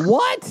stormtrooper.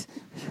 What?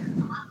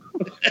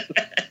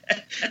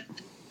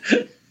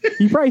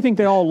 You probably think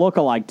they all look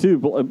alike,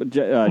 too,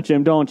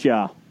 Jim, don't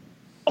ya?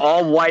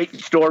 All white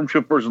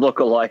stormtroopers look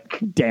alike.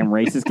 Damn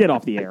racist. Get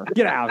off the air.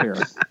 Get out here.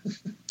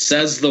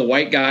 Says the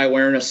white guy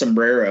wearing a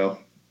sombrero.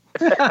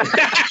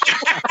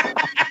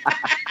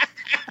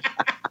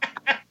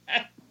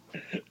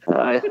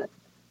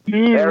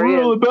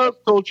 We're all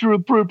about cultural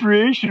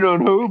appropriation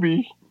on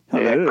Hobie.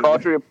 Yeah,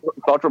 culture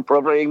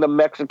appropriating the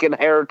Mexican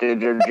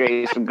heritage,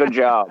 Jason. Good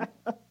job.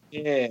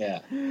 Yeah.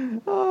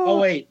 Oh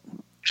wait.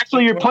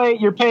 Actually,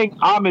 you're paying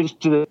homage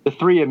to the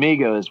Three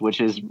Amigos, which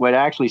is what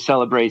actually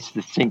celebrates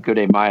the Cinco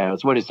de Mayo.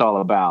 It's what it's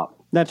all about.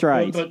 That's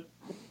right. But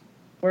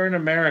we're in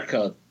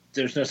America.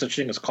 There's no such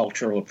thing as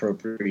cultural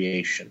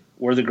appropriation.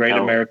 We're the great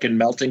American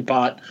melting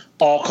pot.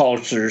 All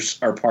cultures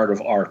are part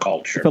of our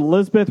culture. If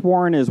Elizabeth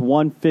Warren is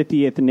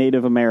 1/50th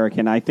Native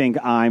American, I think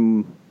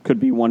could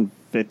be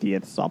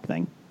 1/50th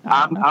something.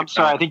 I'm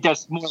sorry. I think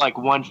that's more like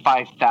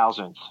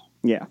 1/5000th.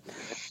 Yeah.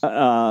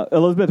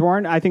 Elizabeth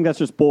Warren, I think that's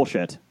just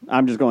bullshit.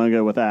 I'm just going to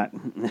go with that.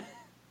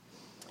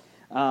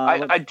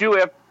 I do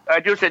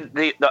say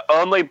the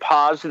only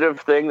positive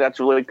thing that's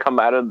really come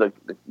out of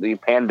the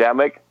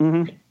pandemic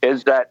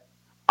is that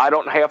I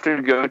don't have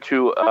to go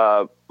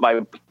to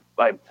my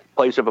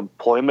place of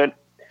employment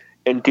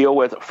and deal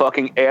with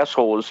fucking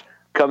assholes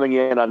coming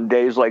in on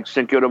days like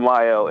Cinco de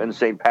Mayo and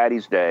St.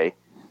 Paddy's Day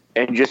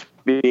and just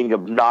being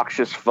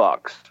obnoxious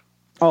fucks.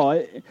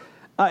 Oh,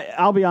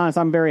 I'll be honest.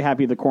 I'm very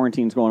happy the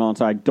quarantine's going on,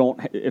 so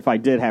if I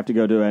did have to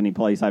go to any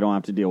place, I don't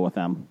have to deal with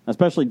them.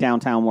 Especially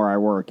downtown where I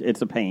work,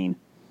 it's a pain.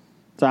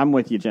 So I'm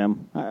with you,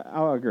 Jim.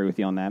 I'll agree with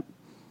you on that.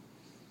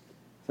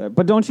 So,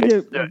 but don't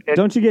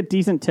you get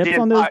decent tips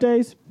on those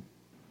days?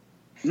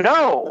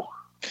 No.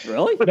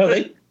 Really?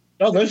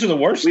 No, those are the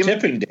worst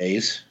tipping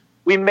days.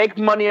 We make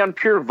money on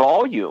pure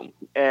volume,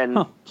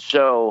 and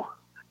so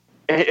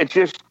it's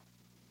just.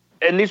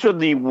 And these are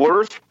the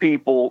worst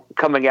people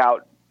coming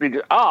out.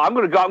 I'm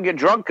going to go out and get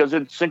drunk because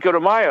it's Cinco de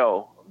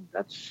Mayo.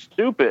 That's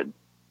stupid.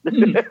 It's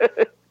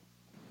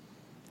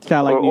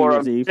kind of like New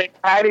Year's Eve.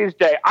 St. Paddy's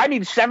Day. I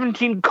need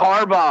 17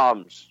 car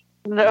bombs.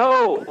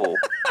 No.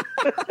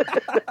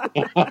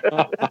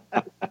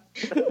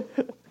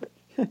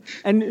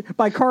 And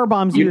by car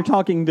bombs, you're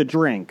talking the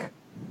drink,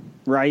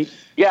 right?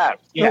 Yeah.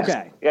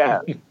 Okay. Yeah.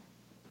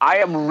 I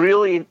am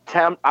really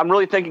I'm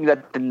really thinking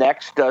that the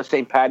next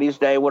St. Patty's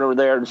Day, when we're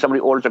there and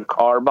somebody orders a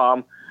car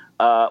bomb,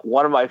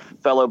 one of my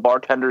fellow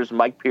bartenders,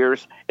 Mike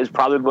Pierce, is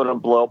probably going to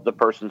blow up the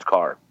person's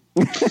car.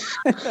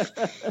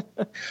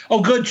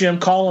 Oh, good, Jim.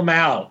 Call him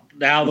out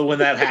now that when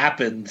that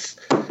happens.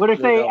 What if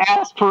they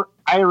ask for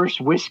Irish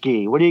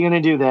whiskey? What are you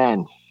going to do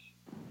then?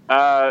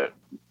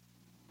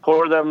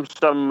 Pour them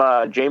some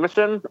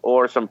Jameson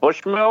or some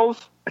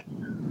Bushmills.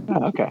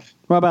 Oh, okay.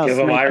 What about Give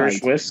them snake Irish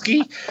bites?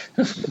 whiskey?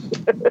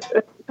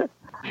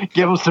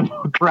 Give them some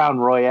Crown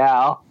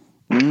Royale.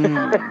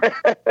 Make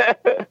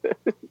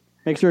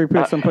sure you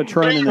put some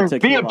Patron in the Be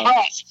tequila.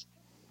 impressed.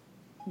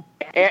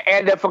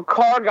 And if a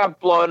car got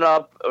blown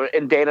up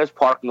in Dana's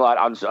parking lot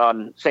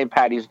on St.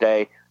 Patty's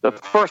Day, the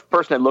first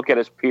person to look at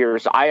is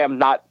Pierce. I am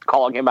not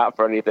calling him out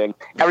for anything.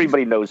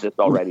 Everybody knows this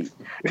already.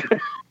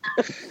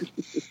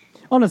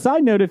 On a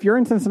side note, if you're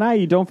in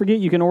Cincinnati, don't forget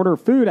you can order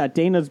food at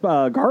Dana's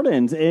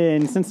Gardens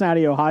in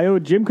Cincinnati, Ohio.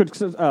 Jim could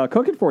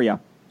cook it for you.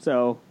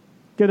 So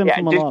give them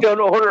some just love. don't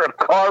order a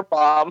car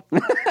bomb.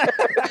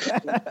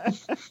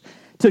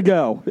 To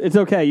go. It's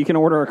okay. You can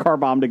order a car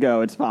bomb to go.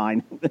 It's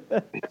fine.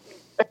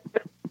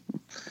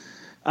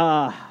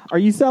 Are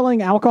you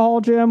selling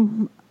alcohol,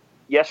 Jim?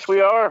 Yes,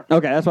 we are.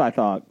 Okay, that's what I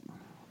thought.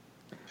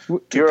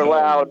 You're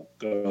allowed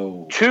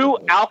Go. two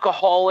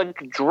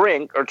alcoholic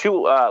drink or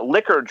two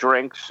liquor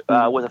drinks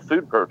with a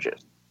food purchase.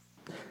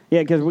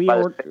 Yeah, because we By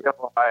the state of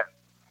Ohio.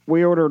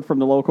 ordered from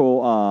the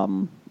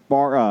local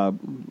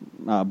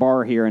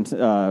bar here in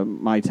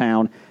my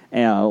town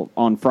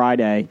on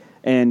Friday,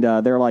 and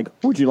they're like,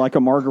 "Would you like a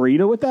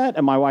margarita with that?"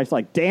 And my wife's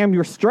like, "Damn,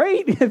 you're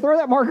straight! Throw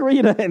that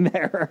margarita in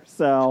there."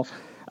 So,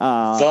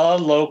 The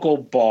local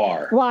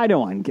bar. well, I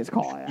don't want to get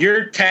called out.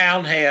 Your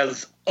town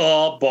has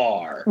a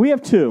bar. We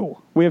have two.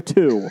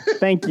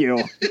 Thank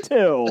you.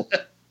 2.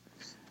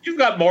 You've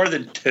got more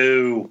than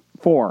 2.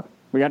 4.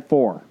 We got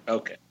 4.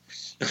 Okay.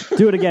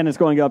 Do it again. It's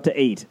going to go up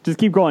to 8. Just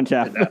keep going,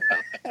 Jeff.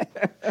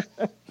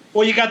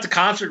 Well, you got the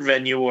concert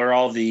venue where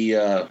all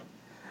the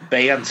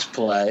bands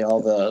play,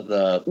 all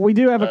the We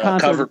do have a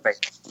concert. cover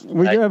bands.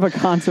 We do have a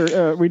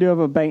concert. We do have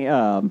a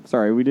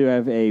we do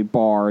have a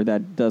bar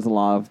that does a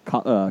lot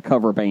of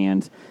cover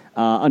bands.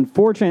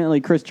 Unfortunately,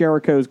 Chris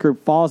Jericho's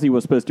group Fozzy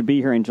was supposed to be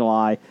here in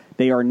July.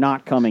 They are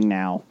not coming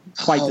now.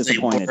 Quite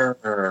disappointed.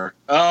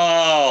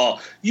 Oh,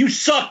 you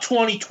suck,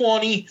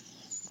 2020.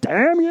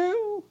 Damn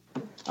you!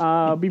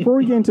 Before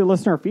we get into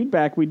listener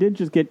feedback, we did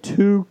just get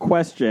 2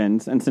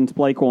 questions, and since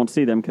Blake won't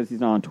see them because he's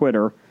not on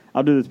Twitter,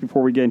 I'll do this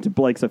before we get into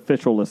Blake's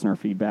official listener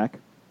feedback.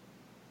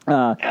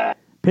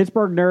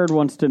 Pittsburgh Nerd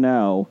wants to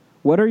know,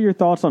 what are your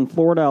thoughts on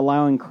Florida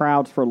allowing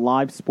crowds for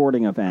live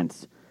sporting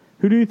events?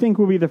 Who do you think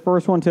will be the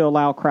first one to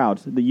allow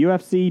crowds? The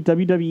UFC,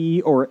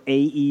 WWE, or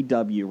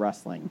AEW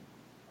wrestling?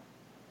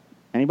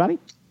 Anybody?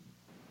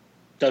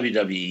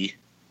 WWE.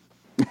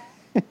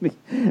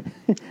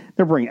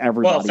 They'll bring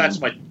everybody. Well,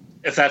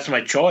 if that's my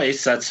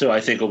choice, that's who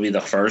I think will be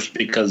the first,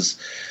 because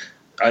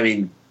I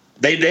mean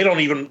they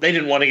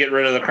didn't want to get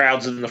rid of the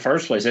crowds in the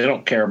first place. They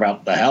don't care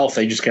about the health;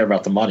 they just care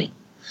about the money.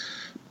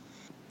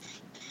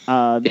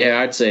 Yeah,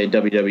 I'd say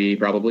WWE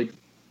probably.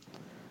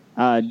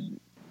 Dana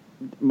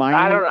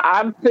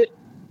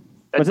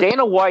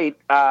White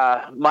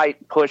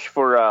might push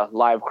for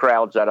live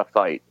crowds at a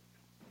fight.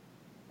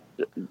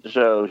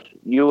 So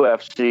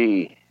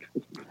UFC.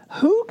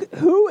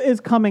 Who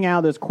is coming out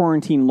of this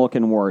quarantine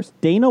looking worse,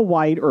 Dana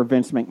White or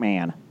Vince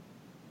McMahon?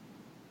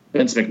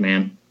 Vince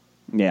McMahon.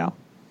 Yeah.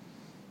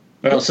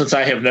 Well, since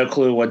I have no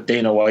clue what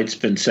Dana White's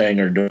been saying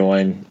or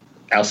doing,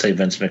 I'll say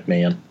Vince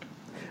McMahon.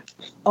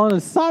 On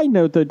a side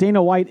note, though,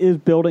 Dana White is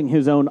building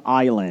his own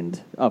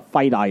island, a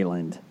fight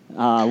island,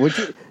 which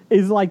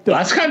is like Well,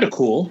 that's kind of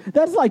cool.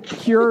 That's like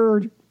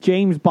pure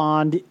James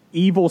Bond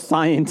evil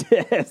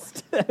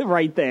scientist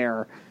right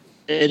there.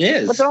 It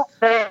is. But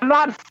they're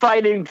not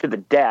fighting to the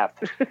death.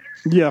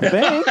 You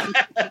think?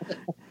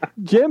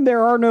 Jim,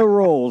 there are no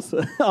rules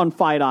on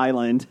Fight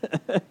Island.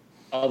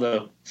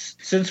 Although,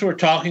 since we're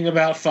talking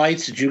about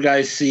fights, did you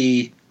guys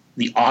see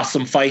the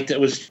awesome fight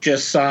that was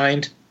just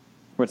signed?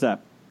 What's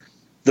that?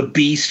 The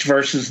Beast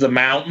versus the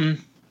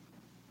Mountain.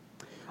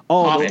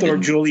 Oh,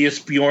 Hafthor Julius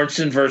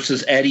Bjornsson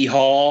versus Eddie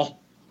Hall.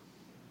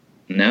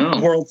 No.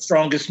 World's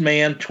Strongest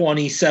Man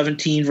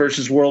 2017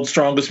 versus World's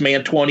Strongest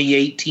Man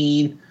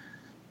 2018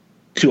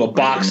 to a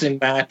boxing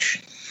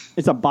match.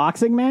 it's a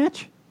boxing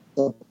match?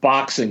 A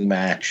boxing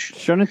match.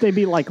 Shouldn't they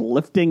be like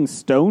lifting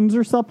stones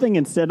or something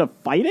instead of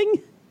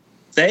fighting?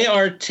 They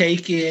are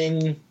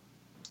taking.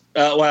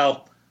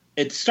 Well,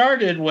 it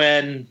started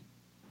when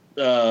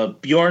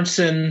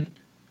Bjornsson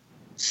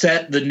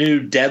set the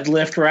new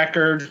deadlift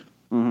record,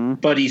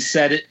 but he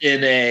set it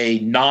in a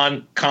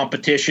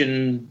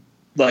non-competition,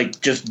 like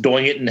just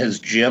doing it in his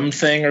gym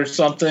thing or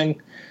something.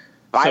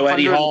 So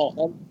Eddie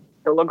Hall,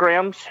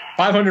 kilograms,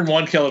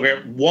 501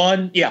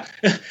 kilogram. Yeah,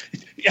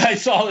 I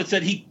saw it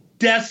said he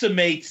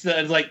decimates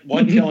the like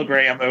 1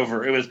 kilogram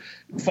over. It was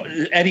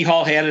Eddie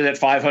Hall had it at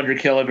 500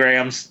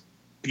 kilograms.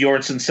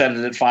 Bjornsson set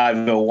it at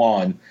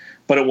 501,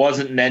 but it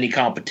wasn't in any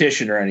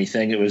competition or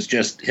anything. It was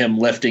just him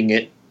lifting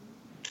it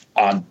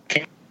on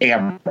camera.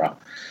 camera.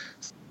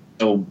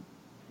 So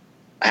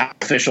how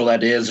official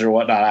that is or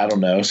whatnot, I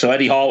don't know. So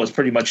Eddie Hall was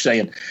pretty much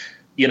saying,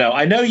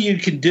 I know you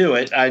can do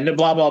it. I know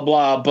blah, blah,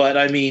 blah. But,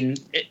 I mean,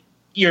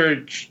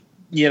 you're,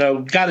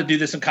 got to do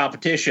this in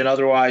competition.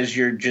 Otherwise,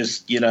 you're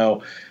just, being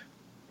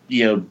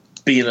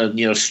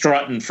a,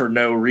 strutting for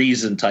no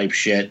reason type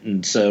shit.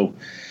 And so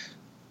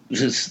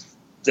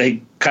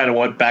they kind of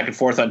went back and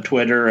forth on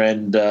Twitter,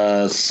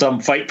 and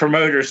some fight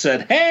promoter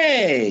said,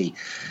 hey,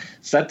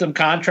 sent them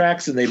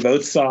contracts, and they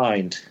both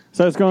signed.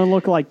 So it's going to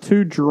look like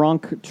two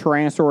drunk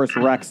Tyrannosaurus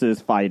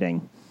Rexes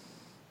fighting.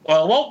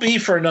 Well, it won't be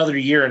for another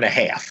year and a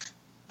half.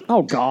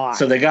 Oh, God.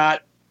 So they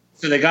got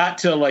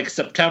to like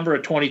September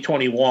of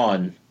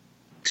 2021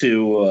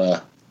 to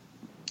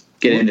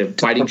get into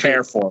fighting,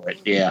 prepare for it.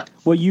 Yeah.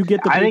 Well, you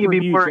get the. I think it'd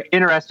be more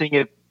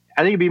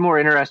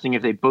interesting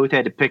if they both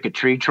had to pick a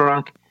tree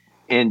trunk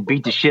and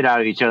beat the shit out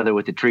of each other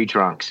with the tree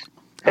trunks.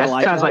 That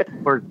sounds like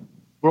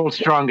World's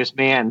Strongest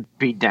Man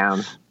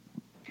beatdowns.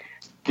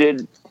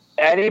 Did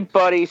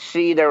anybody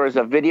see there was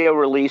a video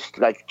released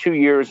like 2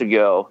 years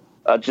ago,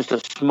 just a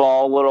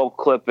small little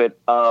clip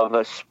of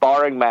a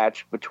sparring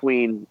match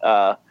between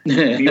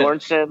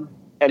Bjornsson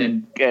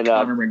and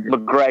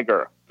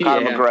McGregor.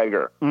 Conor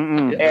McGregor.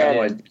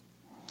 And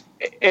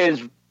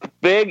is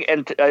big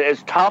and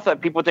as tough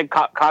that people think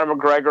Conor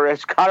McGregor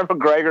is. Conor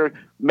McGregor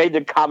made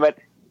the comment,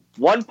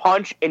 one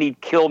punch and he'd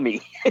kill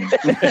me.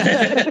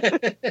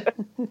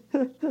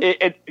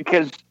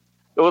 Because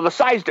the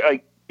size,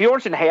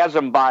 Bjornsson has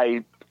him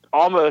by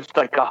almost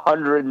like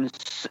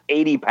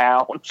 180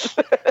 pounds.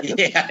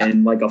 Yeah.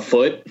 And like a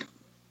foot.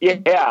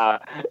 Yeah.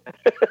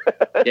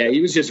 Yeah,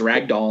 he was just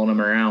ragdolling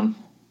him around.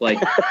 Like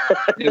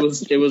it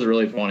was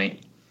really funny.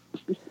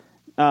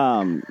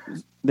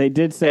 They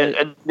did say.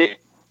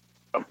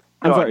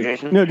 I'm sorry.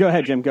 Jason. No, go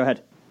ahead, Jim. Go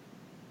ahead.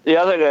 The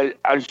other guy,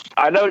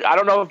 I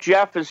don't know if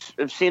Jeff has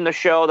seen the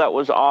show that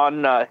was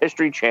on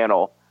History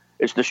Channel.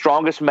 It's The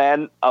Strongest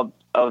Men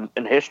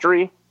in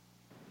History.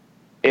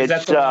 Is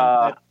that the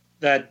one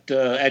that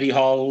Eddie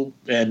Hall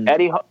and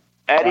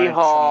Eddie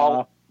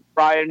Hall,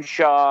 Brian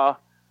Shaw,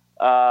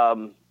 who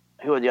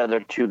are the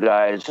other two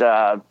guys?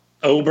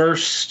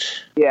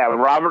 Oberst. Yeah,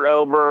 Robert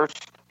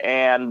Oberst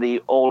and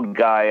the old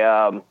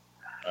guy,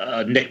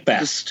 Nick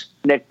Best.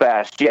 Nick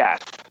Best, yes.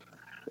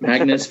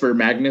 Magnus for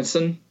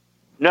Magnuson?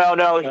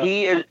 No,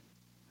 he is.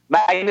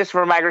 Magnus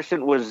for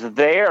Magnuson was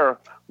there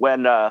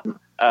when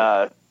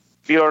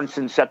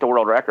Bjornsson set the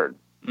world record.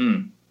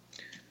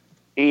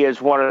 He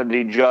is one of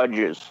the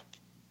judges.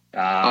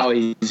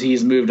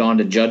 He's moved on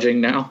to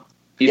judging now?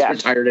 He's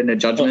retired into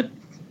judgment?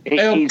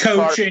 He's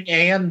coaching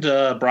and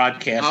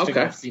broadcasting.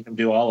 Okay. I've seen him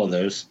do all of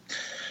those.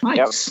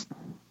 Nice. Yep.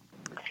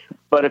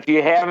 But if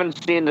you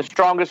haven't seen The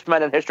Strongest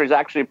Men in History, was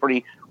actually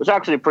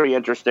pretty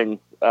interesting.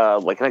 I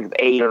think it's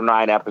 8 or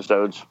 9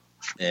 episodes.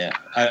 Yeah,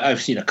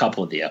 I've seen a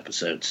couple of the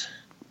episodes.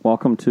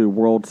 Welcome to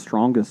World's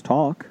Strongest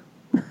Talk.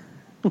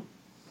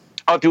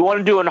 If you want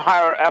to do an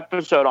entire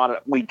episode on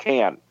it, we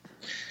can.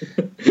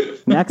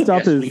 Next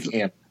up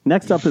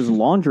is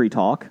laundry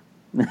talk.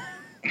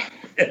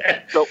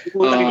 So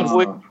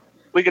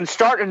we can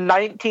start in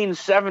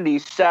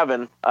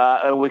 1977,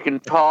 and we can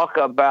talk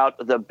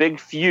about the big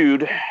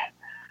feud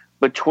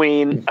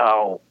between.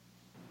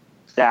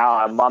 Now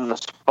I'm on the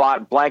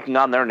spot, blanking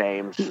on their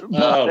names.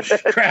 Oh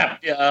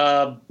crap!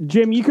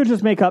 Jim, you could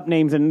just make up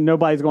names, and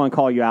nobody's going to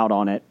call you out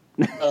on it.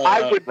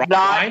 I would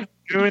not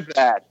do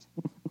that.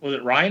 Was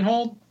it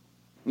Reinhold?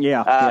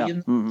 Yeah.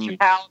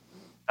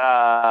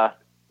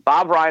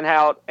 Bob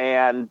Reinhold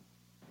and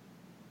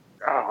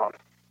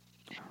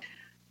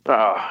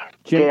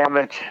damn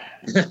it,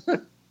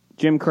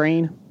 Jim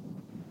Crane.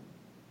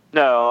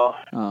 No.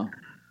 Oh.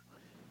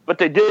 But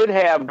they did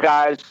have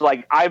guys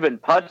like Ivan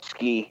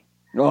Putski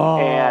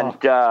and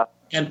Patera.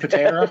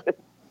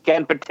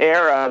 Ken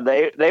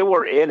Patera. They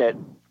were in it.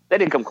 They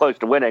didn't come close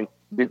to winning.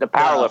 The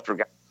powerlifter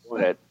guy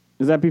won it.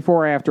 Is that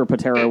before or after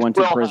Patera went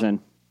to prison?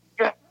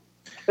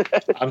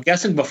 I'm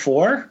guessing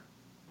before,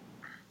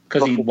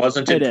 because he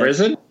wasn't in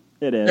prison.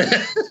 It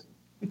is.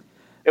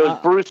 It was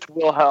Bruce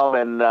Wilhelm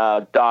and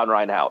Don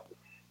Reinhardt.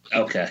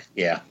 Okay,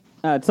 yeah.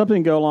 It's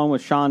something to go along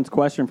with Sean's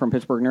question from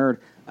Pittsburgh Nerd.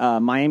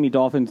 Miami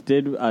Dolphins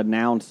did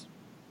announce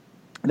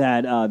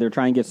that they're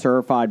trying to get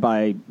certified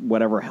by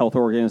whatever health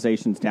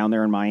organizations down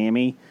there in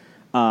Miami,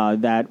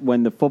 that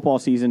when the football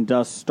season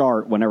does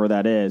start, whenever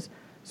that is,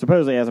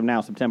 supposedly as of now,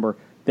 September,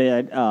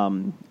 that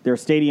their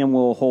stadium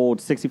will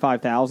hold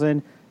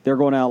 65,000. They're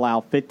going to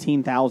allow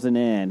 15,000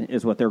 in,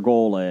 is what their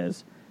goal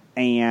is.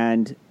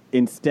 And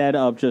instead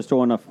of just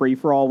doing a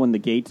free-for-all when the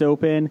gates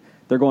open,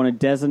 they're going to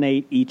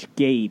designate each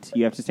gate.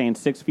 You have to stand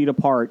 6 feet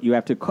apart. You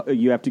have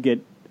to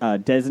get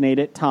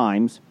designated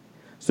times.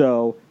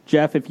 So,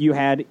 Jeff, if you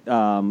had,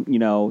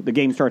 the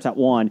game starts at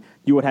 1,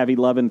 you would have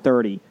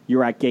 11:30.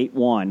 You're at gate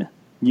 1,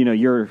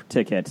 your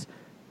tickets.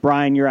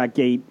 Brian, you're at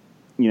gate,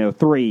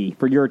 3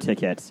 for your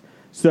tickets.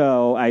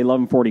 So, at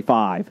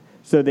 11:45.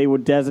 So they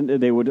would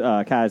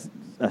kind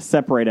of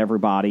separate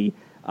everybody.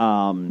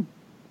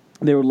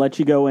 They would let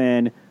you go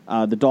in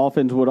The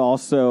Dolphins would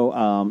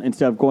also,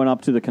 instead of going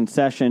up to the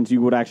concessions,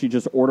 you would actually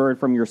just order it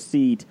from your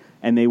seat,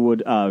 and they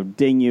would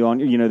ding you on.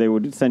 They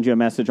would send you a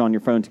message on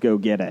your phone to go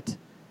get it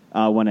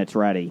when it's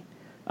ready.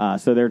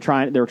 So they're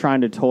trying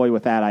to toy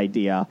with that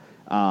idea.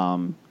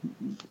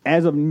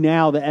 As of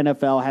now, the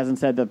NFL hasn't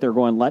said that they're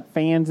going to let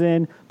fans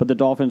in, but the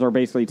Dolphins are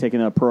basically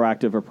taking a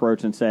proactive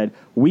approach and said,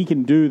 we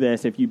can do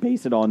this if you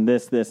base it on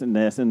this, this, and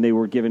this, and they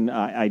were given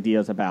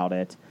ideas about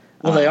it.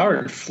 Well, they are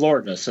in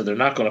Florida, so they're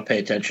not going to pay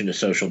attention to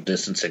social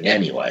distancing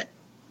anyway.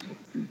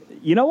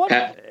 You know what?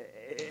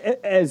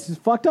 As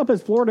fucked up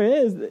as Florida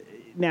is,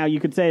 now you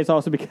could say it's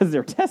also because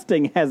their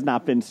testing has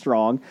not been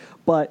strong,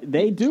 but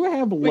they do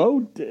have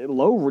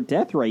low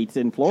death rates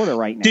in Florida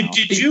right now.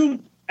 Did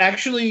you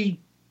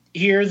actually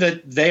hear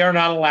that they are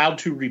not allowed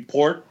to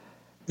report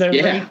their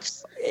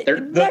rates?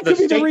 That could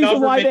be the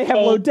reason why they have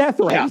low death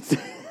rates.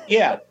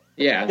 Yeah.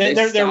 Yeah, they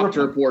stopped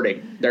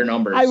reporting their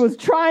numbers. I was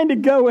trying to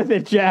go with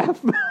it,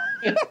 Jeff.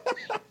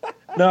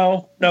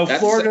 No,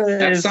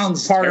 Florida is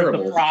sounds part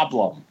terrible. of the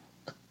problem.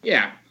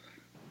 Yeah.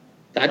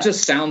 That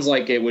just sounds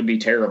like it would be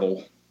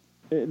terrible.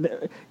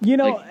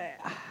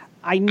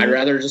 I'd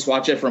rather just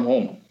watch it from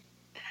home.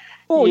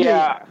 Oh,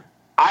 yeah.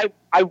 I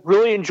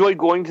really enjoyed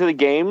going to the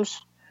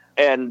games,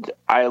 and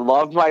I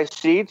love my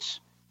seats.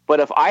 But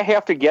if I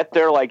have to get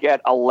there like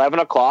at 11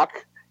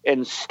 o'clock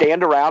and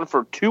stand around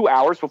for 2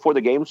 hours before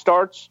the game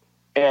starts,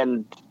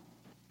 and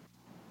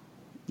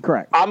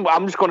correct,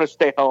 I'm just going to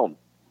stay home.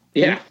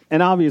 Yeah.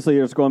 And obviously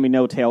there's going to be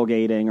no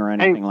tailgating or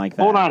anything like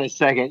that. Hold on a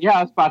second. Yeah,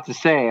 I was about to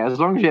say, as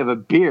long as you have a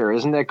beer,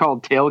 isn't that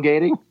called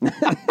tailgating?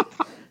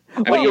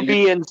 Well, you'll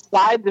be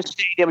inside the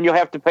stadium and you'll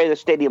have to pay the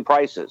stadium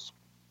prices.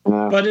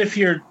 But if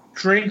you're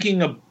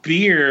drinking a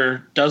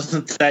beer,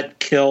 doesn't that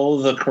kill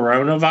the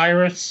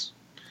coronavirus?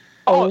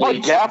 Oh,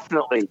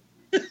 definitely.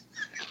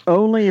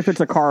 Only if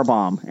it's a car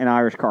bomb, an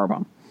Irish car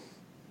bomb.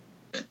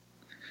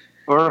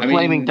 Or a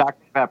flaming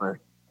Dr. Pepper.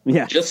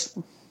 Yeah. Just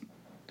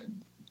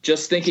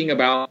thinking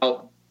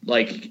about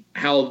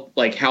how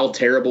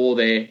terrible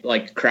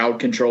crowd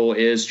control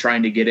is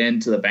trying to get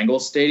into the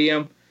Bengals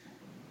stadium.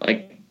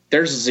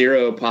 There's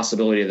zero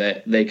possibility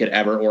that they could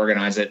ever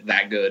organize it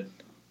that good.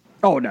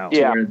 Oh no.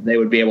 Yeah. They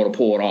would be able to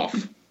pull it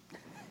off.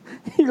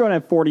 You're going to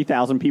have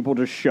 40,000 people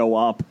just show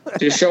up.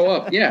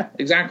 Yeah,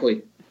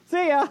 exactly.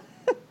 See ya.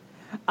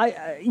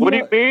 What do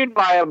you mean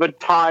I have a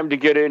time to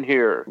get in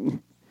here?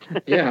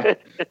 Yeah.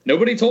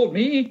 Nobody told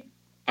me.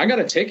 I got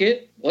a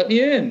ticket. Let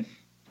me in.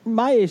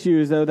 My issue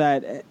is, though,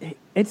 that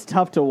it's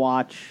tough to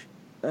watch.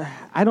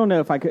 I don't know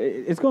if I could.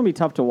 It's going to be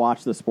tough to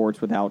watch the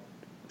sports without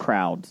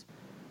crowds.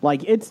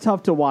 It's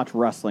tough to watch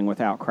wrestling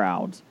without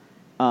crowds.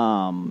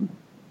 I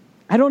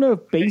don't know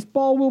if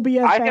baseball will be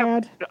as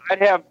bad.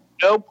 I'd have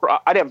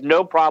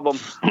no problem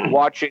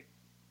watching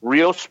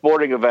real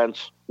sporting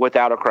events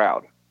without a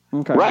crowd.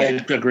 Okay.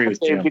 Right. I agree with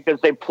you.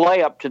 Because they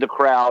play up to the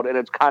crowd and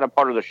it's kind of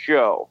part of the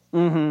show.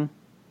 Mm-hmm.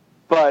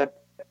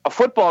 But a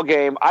football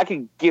game, I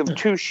could give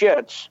two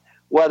shits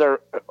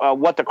whether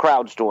what the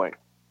crowd's doing.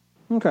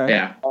 Okay.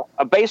 Yeah.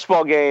 A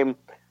baseball game,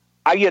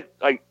 I get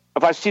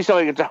if I see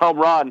somebody gets a home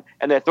run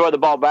and they throw the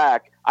ball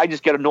back, I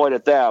just get annoyed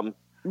at them.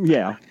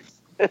 Yeah.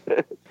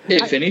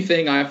 If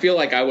anything, I feel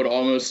like I would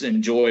almost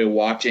enjoy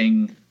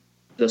watching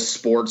the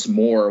sports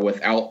more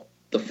without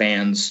the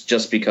fans,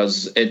 just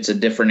because it's a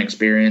different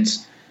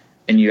experience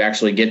and you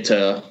actually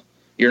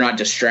you're not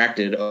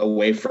distracted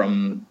away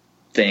from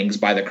things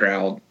by the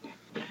crowd.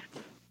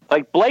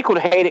 Blake would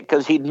hate it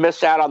because he'd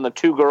miss out on the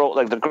two girls,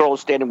 the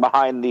girls standing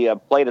behind the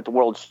plate at the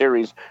World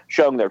Series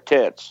showing their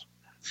tits.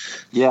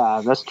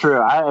 Yeah, that's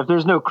true. If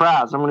there's no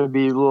crowds, I'm going to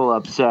be a little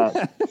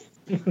upset.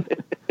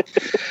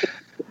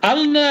 I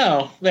don't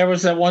know. There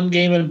was that one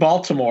game in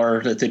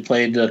Baltimore that they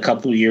played a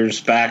couple of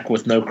years back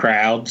with no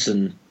crowds,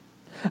 and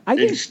I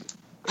think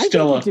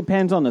it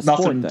depends on the sport,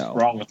 though. Nothing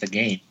wrong with the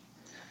game.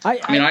 I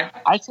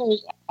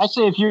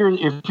say if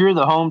you're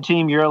the home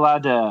team, you're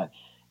allowed to.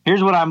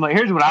 Here's what I'm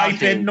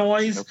Pipe in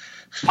noise.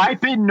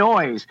 Pipe in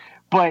noise,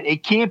 but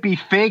it can't be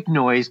fake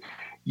noise.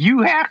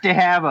 You have to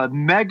have a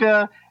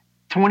mega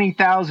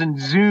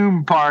 20,000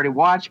 Zoom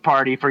watch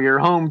party for your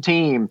home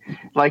team,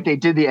 like they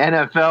did the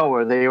NFL,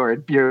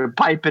 where you're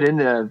piping in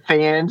the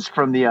fans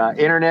from the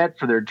internet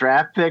for their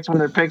draft picks when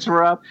their picks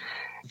were up,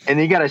 and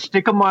you got to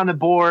stick them on the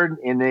board,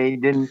 and they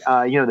didn't,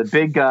 the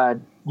big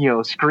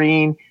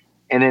screen,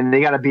 and then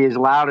they got to be as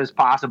loud as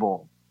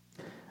possible.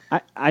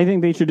 I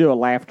think they should do a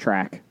laugh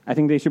track. I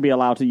think they should be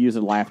allowed to use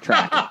a laugh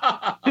track.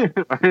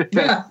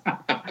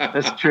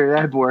 That's true.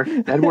 That'd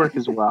work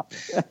as well.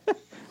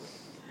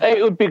 Hey,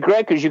 it would be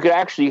great because you could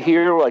actually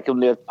hear when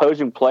the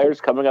opposing players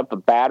coming up to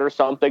bat or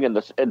something,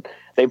 and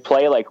they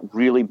play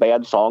really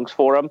bad songs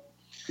for them.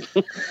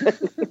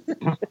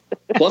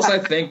 Plus, I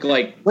think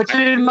what's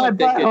in my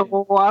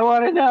butthole? I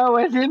want to know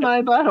what's in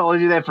my butthole.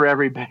 Do that for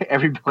every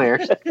player.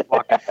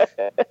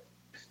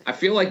 I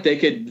feel like they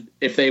could,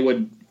 if they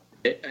would.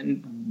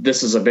 And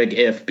this is a big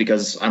if,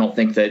 because I don't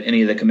think that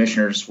any of the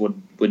commissioners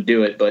would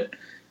do it, but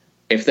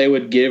if they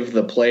would give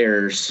the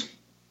players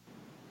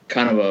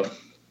kind of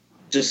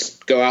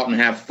just go out and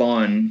have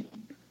fun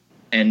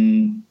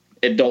and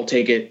don't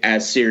take it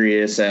as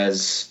serious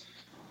as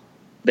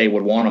they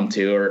would want them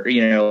to, or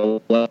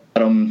let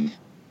them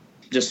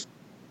do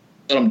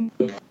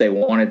what they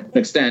want to an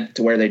extent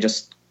to where they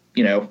just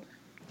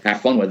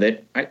have fun with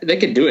it. They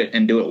could do it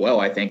and do it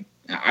well. I think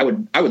I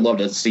would love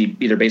to see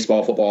either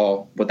baseball,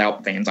 football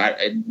without fans.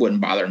 It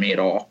wouldn't bother me at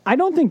all. I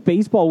don't think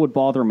baseball would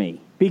bother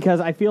me because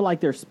I feel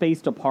like they're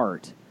spaced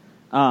apart.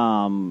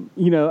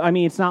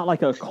 It's not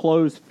like a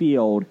closed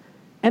field.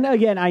 And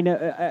again, I know,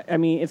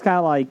 it's kind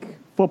of like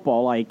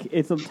football. Like,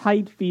 it's a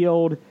tight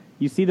field.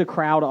 You see the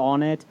crowd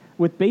on it.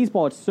 With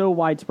baseball, it's so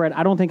widespread.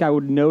 I don't think I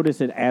would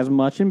notice it as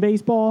much in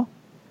baseball.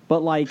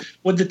 But, like...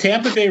 Would the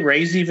Tampa Bay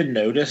Rays even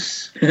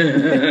notice?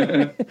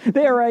 They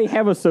already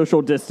have a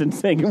social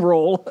distancing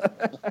rule.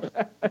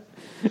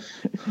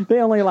 They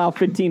only allow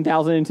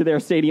 15,000 into their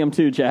stadium,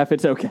 too, Jeff.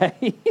 It's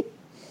okay.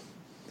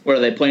 What, are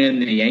they playing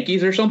the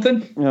Yankees or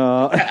something?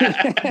 Or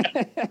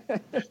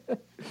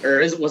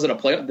was it a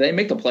play? Did they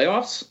make the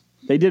playoffs?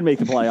 They did make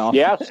the playoffs.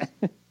 Yes.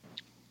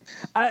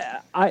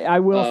 I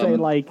will say,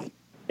 like,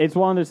 it's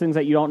one of those things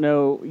that you don't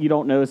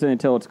notice it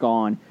until it's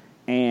gone.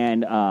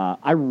 And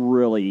I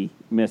really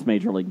miss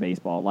Major League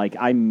Baseball. Like,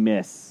 I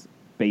miss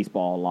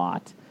baseball a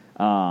lot.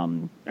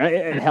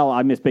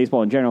 I miss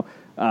baseball in general.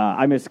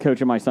 I miss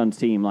coaching my son's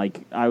team.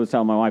 Like, I was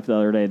telling my wife the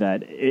other day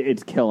that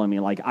it's killing me.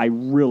 Like, I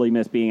really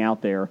miss being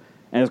out there.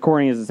 And as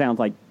corny as it sounds,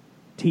 like,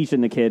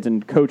 teaching the kids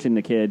and coaching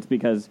the kids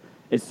because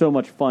it's so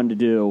much fun to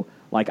do.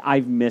 Like,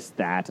 I've missed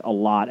that a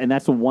lot. And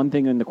that's the one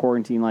thing in the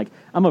quarantine. Like,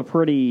 I'm a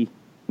pretty,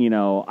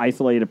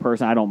 isolated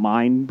person. I don't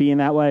mind being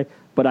that way.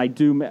 But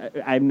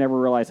I've never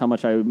realized how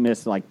much I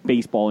miss, like,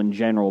 baseball in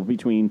general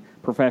between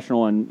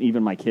professional and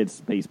even my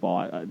kids'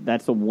 baseball.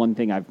 That's the one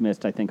thing I've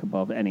missed, I think,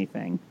 above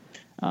anything.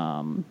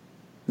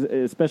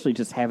 Especially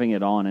just having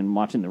it on and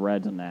watching the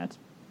Reds and that.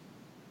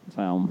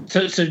 So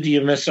do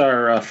you miss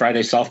our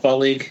Friday softball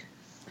league?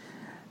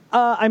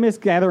 I miss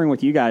gathering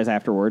with you guys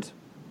afterwards.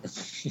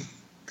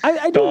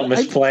 I don't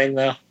miss playing,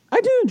 though? I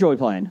do enjoy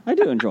playing. I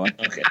do enjoy.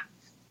 Okay.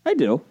 I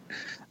do.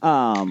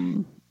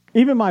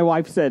 Even my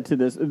wife said to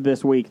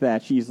this week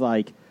that she's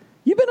like,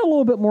 you've been a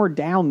little bit more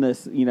down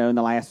this, in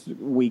the last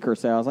week or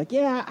so. I was like,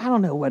 yeah, I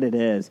don't know what it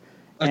is.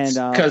 It's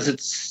because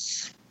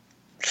it's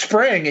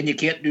spring and you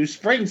can't do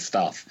spring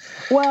stuff.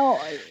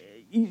 Well,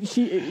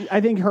 she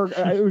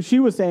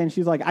was saying,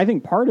 she's like, I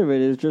think part of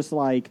it is just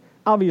like,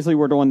 obviously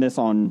we're doing this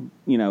on,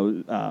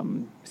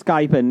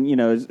 Skype and,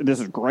 this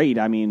is great.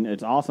 I mean,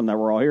 it's awesome that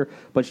we're all here.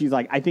 But she's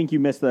like, I think you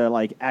miss the,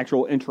 like,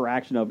 actual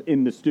interaction of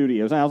in the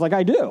studios. And I was like,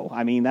 I do.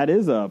 I mean, that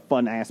is a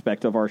fun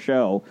aspect of our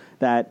show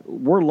that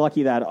we're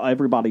lucky that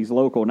everybody's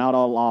local. Not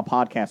all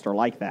podcasts are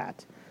like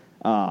that.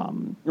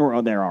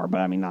 Or there are,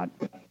 but I mean, not,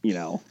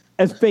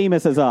 as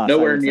famous as us.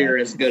 Nowhere near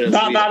as good as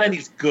not any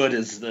as good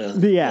as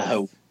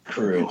the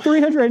crew.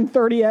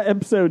 330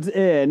 episodes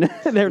in,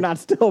 they're not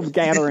still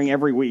gathering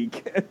every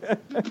week.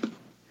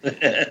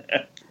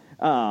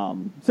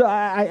 So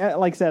I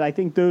like I said, I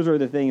think those are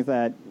the things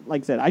that,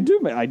 like I said, I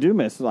do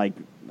miss. Like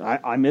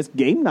I miss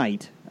game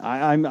night.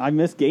 I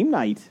miss game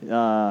night.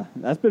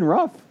 That's been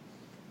rough.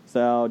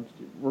 So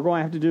we're going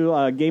to have to do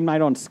a game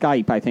night on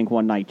Skype, I think,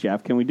 one night,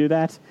 Jeff. Can we do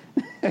that?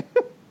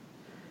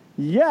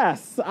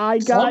 Yes, I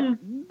got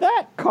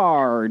that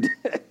card.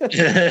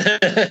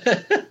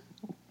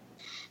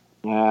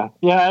 Yeah,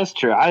 that's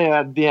true.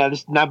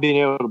 Just not being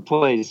able to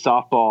play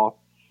softball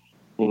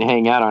and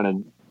hang out on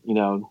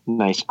a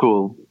nice,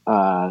 cool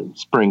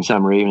spring,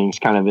 summer evening is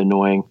kind of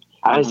annoying.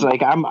 I was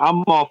like, I'm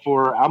all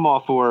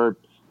for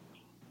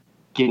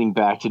getting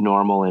back to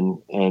normal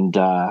and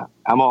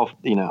I'm all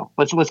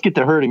let's get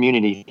the herd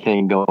immunity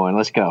thing going.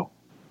 Let's go.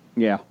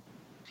 Yeah.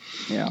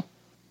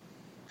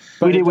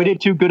 But we did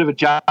too good of a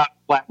job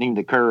flattening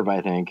the curve,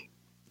 I think.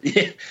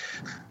 Yeah.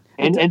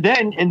 And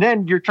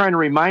then you're trying to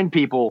remind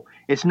people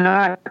it's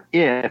not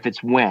if,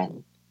 it's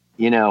when.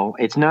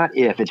 It's not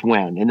if, it's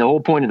when. And the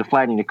whole point of the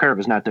flattening the curve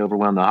is not to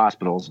overwhelm the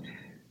hospitals.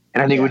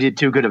 And I think we did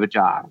too good of a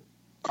job.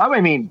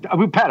 I mean,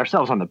 we pat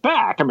ourselves on the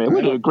back. I mean,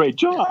 we did a great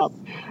job.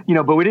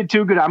 But we did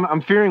too good.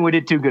 I'm fearing we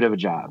did too good of a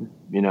job.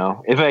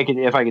 If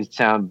I could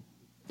sound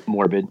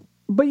morbid.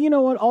 But you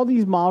know what? All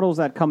these models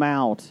that come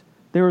out,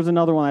 there was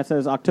another one that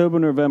says October,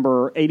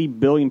 November, 80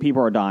 billion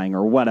people are dying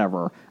or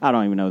whatever. I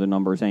don't even know the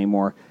numbers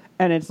anymore.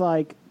 And it's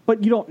like,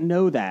 but you don't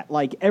know that.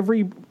 Like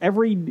every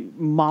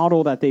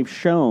model that they've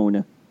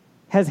shown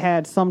has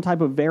had some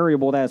type of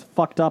variable that has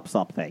fucked up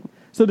something.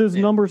 So those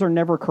numbers are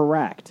never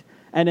correct.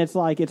 And it's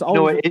like, it's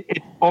always... No,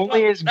 it's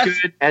only as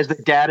good as the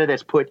data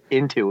that's put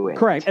into it.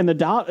 Correct. And the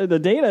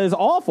data is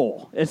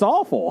awful. It's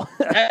awful.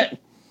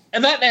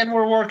 And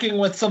we're working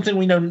with something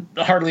we know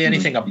hardly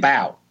anything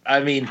about. I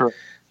mean,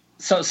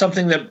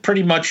 something that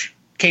pretty much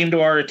came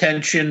to our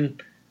attention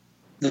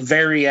the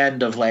very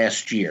end of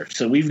last year.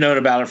 So we've known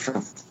about it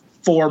for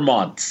 4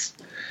 months.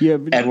 Yeah,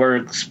 and we're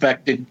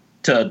expected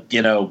to,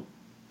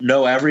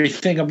 know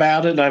everything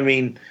about it. I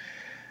mean,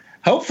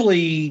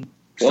 hopefully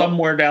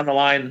somewhere down the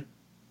line,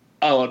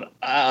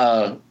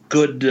 a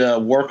good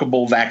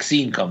workable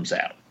vaccine comes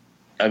out.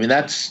 I mean,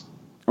 that's,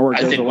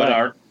 I think,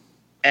 what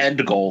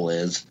end goal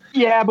is.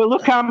 Yeah, but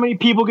look how many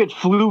people get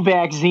flu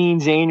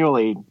vaccines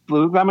annually.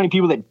 Look how many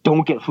people that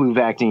don't get flu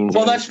vaccines.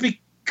 Well, annually. that's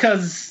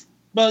because,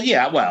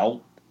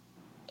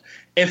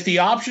 if the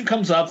option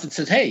comes up that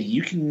says, "Hey,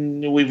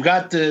 we've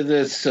got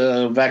this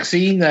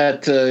vaccine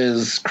that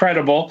is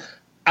credible,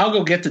 I'll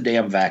go get the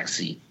damn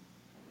vaccine."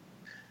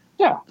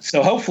 Yeah.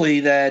 So hopefully,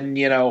 then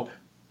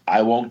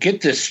I won't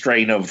get this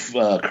strain of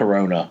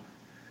Corona.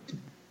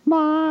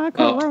 My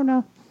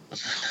Corona.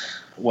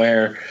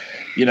 Where,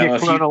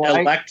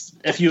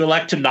 if you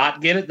elect to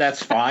not get it,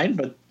 that's fine.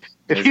 But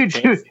if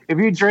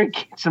you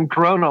drink some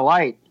Corona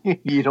Light,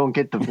 you don't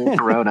get the full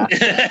Corona.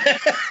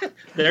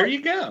 There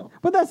you go.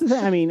 But that's the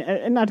thing. I mean,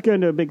 and not to go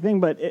into a big thing,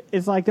 but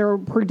it's like they're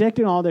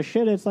predicting all this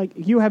shit. It's like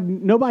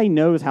nobody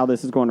knows how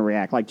this is going to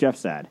react. Like Jeff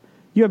said,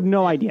 you have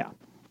no idea.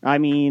 I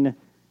mean,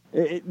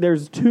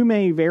 there's too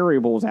many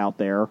variables out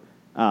there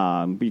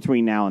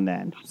between now and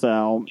then.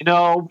 So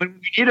when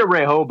we need a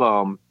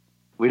Rehoboam,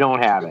 we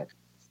don't have it.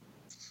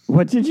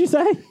 What did you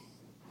say?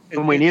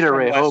 When we need a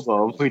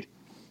Rehoboam,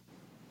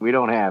 we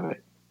don't have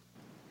it.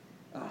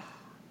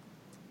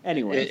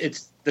 Anyway,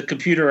 it's the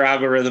computer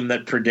algorithm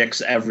that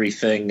predicts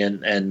everything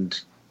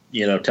and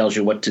tells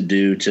you what to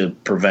do to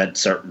prevent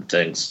certain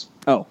things.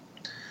 Oh,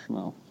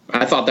 well,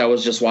 I thought that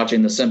was just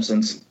watching The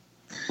Simpsons.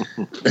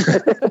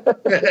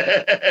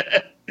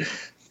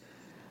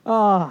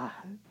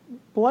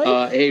 Blake?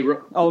 Hey,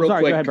 real sorry,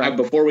 quick, go ahead, Brian.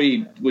 before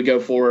we go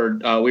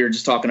forward, we were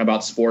just talking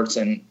about sports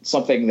and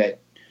something that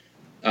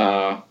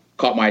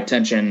caught my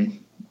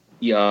attention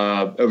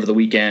over the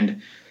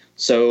weekend.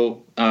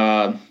 So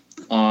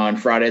on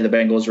Friday, the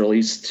Bengals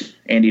released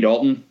Andy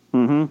Dalton.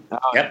 Mm-hmm.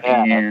 Yep.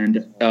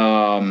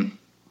 And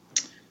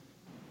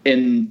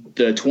in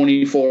the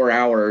 24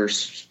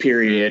 hours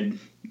period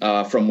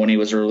from when he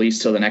was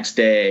released till the next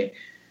day,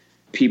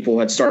 people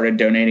had started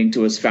donating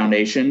to his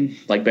foundation,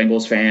 like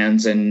Bengals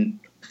fans and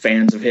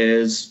fans of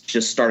his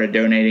just started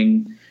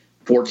donating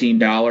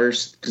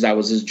 $14 because that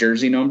was his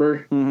jersey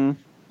number. Mm-hmm.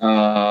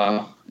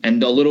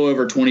 And a little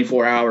over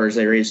 24 hours,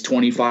 they raised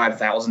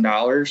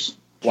 $25,000.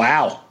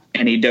 Wow.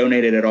 And he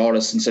donated it all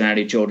to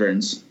Cincinnati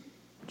Children's.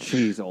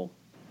 Jeez.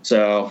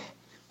 So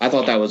I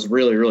thought that was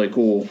really, really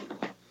cool.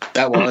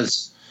 That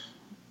was.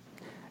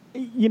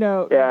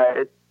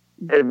 Yeah,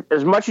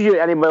 as much as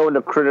anybody want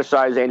to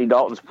criticize Andy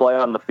Dalton's play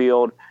on the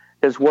field,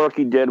 his work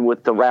he did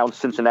with around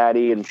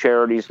Cincinnati and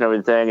charities and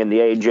everything, and the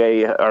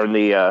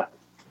the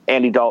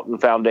Andy Dalton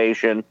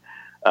Foundation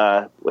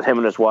with him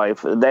and his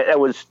wife, that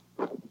was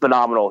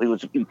phenomenal.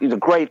 He's a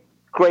great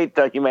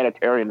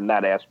humanitarian in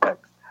that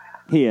aspect.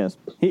 He is.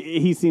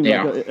 He seems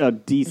like a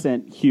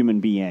decent human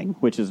being,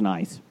 which is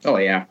nice. Oh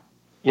yeah.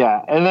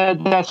 Yeah,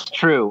 and that's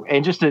true.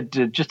 And just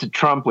to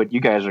trump what you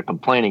guys are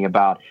complaining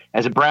about,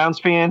 as a Browns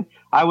fan,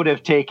 I would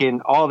have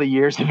taken all the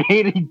years of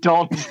Andy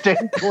Dalton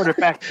staying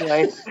quarterback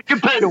play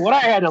compared to what I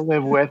had to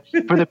live with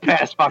for the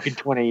past fucking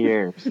 20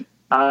 years.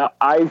 I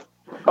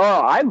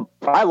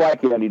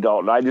like Andy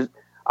Dalton. I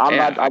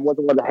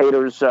wasn't one of the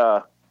haters,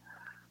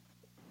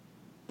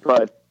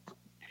 but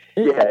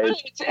yeah,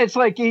 it's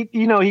like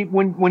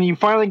when you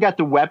finally got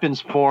the weapons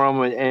for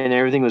him and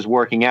everything was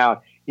working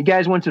out. You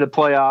guys went to the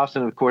playoffs,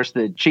 and of course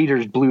the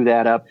cheaters blew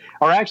that up.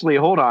 Or actually,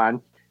 hold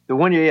on,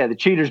 the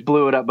cheaters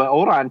blew it up. But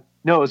hold on,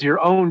 no, it was your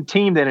own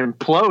team that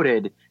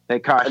imploded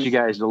that caused you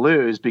guys to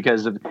lose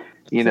because of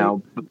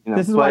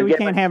This is why we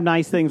can't have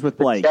nice things with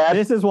Blake.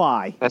 This is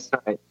why. That's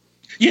right.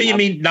 Yeah, you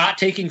mean not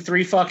taking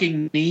 3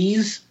 fucking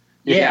knees?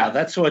 Yeah,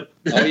 that's what.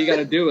 All you got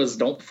to do is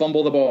don't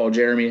fumble the ball,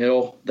 Jeremy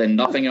Hill. Then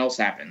nothing else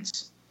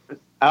happens.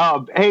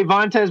 Oh, hey,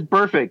 Vontez,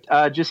 perfect.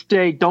 Just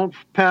stay. Don't.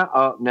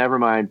 Oh, never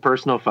mind.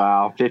 Personal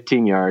foul.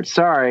 15 yards.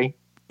 Sorry.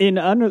 In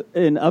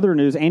other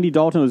news, Andy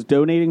Dalton was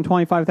donating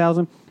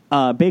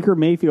 $25,000. Baker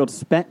Mayfield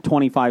spent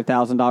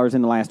 $25,000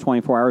 in the last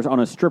 24 hours on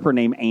a stripper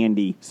named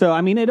Andy. So I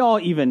mean, it all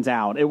evens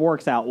out. It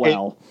works out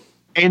well.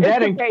 And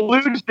that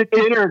includes the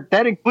dinner.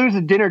 That includes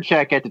the dinner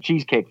check at the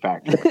Cheesecake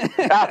Factory.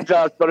 That's what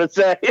I was going to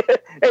say.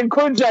 It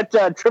includes that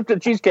trip to the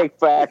Cheesecake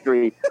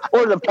Factory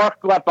or the park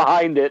lot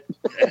behind it.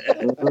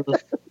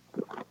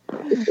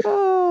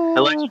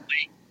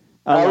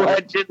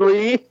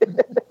 Allegedly.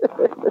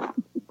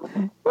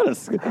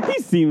 He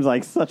seems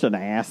like such an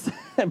ass,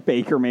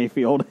 Baker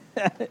Mayfield.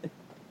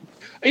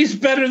 He's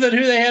better than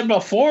who they had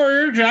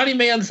before, Johnny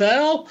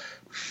Manziel.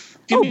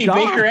 Give me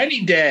Baker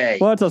any day.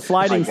 Well, it's a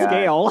sliding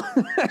scale.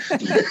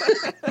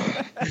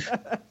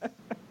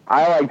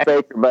 I like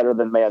Baker better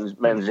than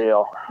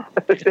Manziel.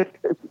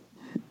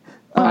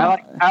 I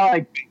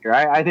like Baker.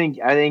 I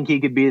think he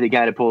could be the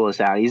guy to pull us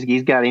out.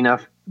 He's got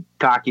enough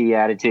cocky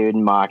attitude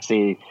and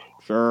moxie.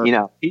 Sure.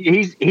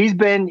 He's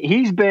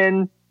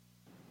been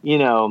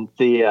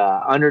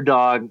the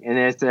underdog,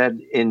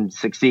 and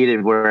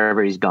succeeded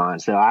wherever he's gone.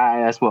 So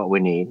that's what we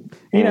need.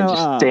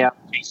 Just stay out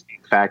of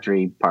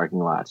factory parking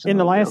lots. In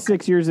the last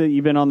 6 years that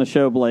you've been on the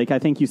show, Blake, I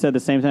think you said the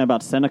same thing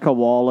about Seneca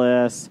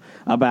Wallace,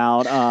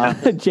 about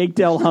Jake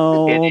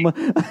Delhomme.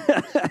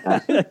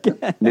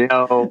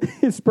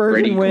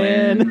 Spurgeon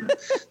Wynn.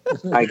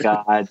 My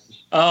God.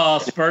 Oh,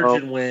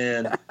 Spurgeon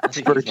Wynn. I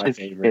think he's my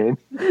favorite.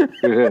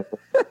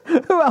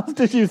 Who else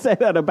did you say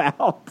that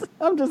about?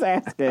 I'm just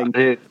asking.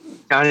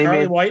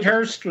 Charlie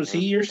Whitehurst, was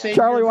he your savior?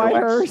 Charlie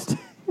Whitehurst.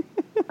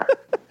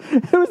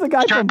 Who's the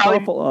guy from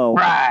Buffalo?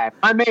 Fry,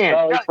 my man.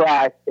 Charlie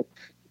Fry.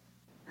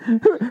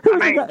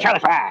 Charlie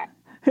Fry.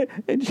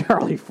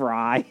 Charlie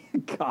Fry.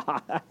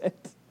 God.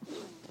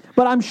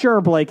 But I'm sure,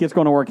 Blake, it's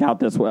going to work out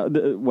this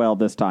well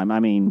this time.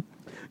 I mean,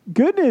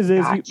 good news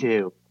is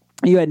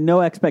you had no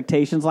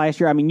expectations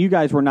last year. I mean, you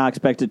guys were not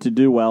expected to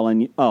do well.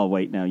 And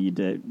you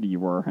did. You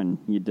were, and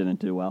you didn't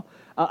do well.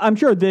 I'm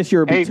sure this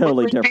year will be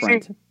totally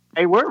different.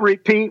 Hey, we're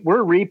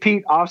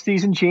repeat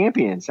off-season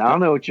champions. I don't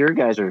know what you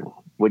guys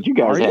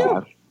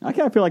have. I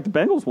kind of feel like the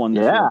Bengals won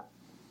this year.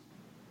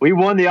 We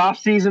won the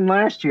off-season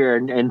last year,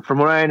 and from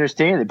what I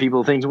understand, that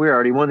people think we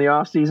already won the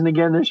off-season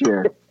again this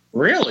year.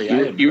 Really?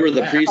 You were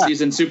the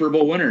preseason Super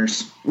Bowl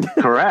winners.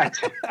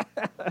 Correct.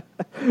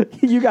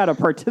 You got a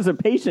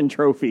participation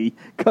trophy.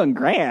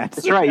 Congrats.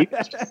 That's right.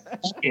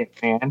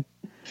 Man.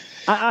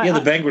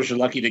 The Bengals are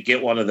lucky to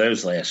get one of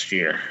those last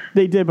year.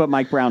 They did, but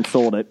Mike Brown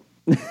sold it.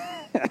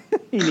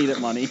 He needed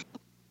money.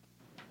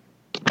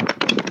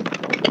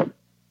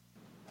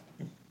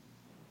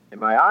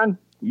 Am I on?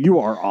 You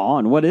are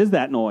on. What is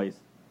that noise?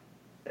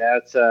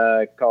 That's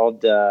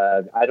called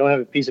I don't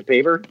have a piece of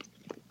paper.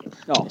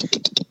 Oh.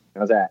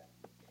 How's that?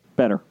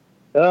 Better.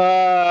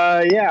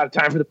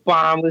 Time for the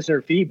bomb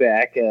listener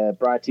feedback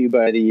brought to you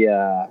by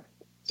the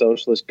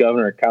Socialist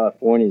Governor of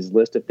California's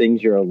list of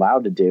things you're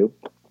allowed to do.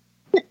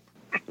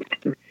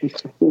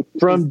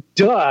 From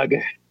Doug.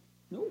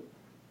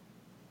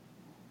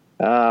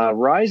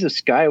 Rise of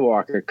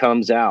Skywalker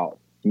comes out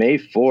May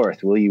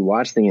 4th. Will you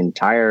watch the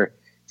entire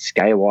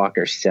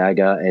Skywalker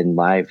saga and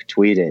live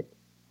tweet it?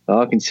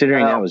 Well,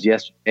 considering that was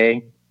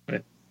yesterday.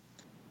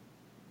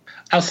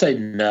 I'll say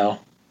no.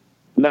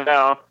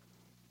 No.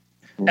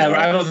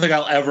 I don't think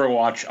I'll ever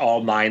watch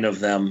all 9 of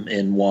them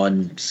in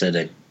one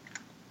sitting.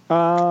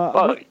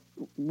 I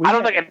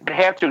don't think I'd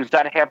have to because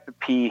I'd have to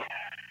pee.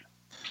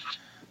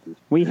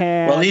 We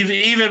had... Well,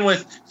 even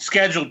with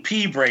scheduled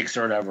pee breaks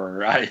or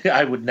whatever,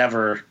 I would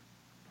never...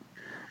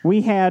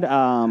 We had,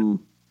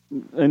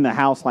 in the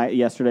house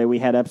yesterday, we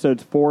had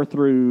episodes 4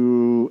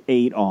 through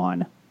 8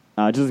 on,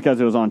 just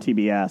because it was on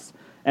TBS.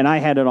 And I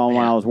had it on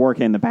while I was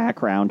working in the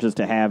background just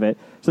to have it.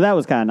 So that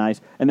was kind of nice.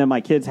 And then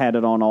my kids had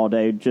it on all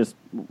day just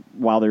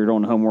while they were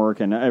doing homework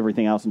and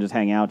everything else and just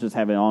hang out, just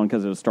have it on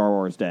because it was Star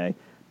Wars Day.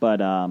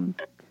 But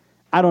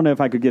I don't know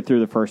if I could get through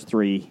the first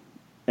 3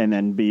 and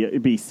then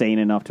be sane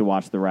enough to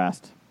watch the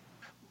rest.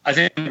 I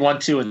think 1,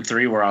 2, and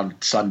 3 were on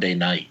Sunday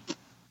night.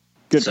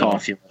 Good call.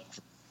 If you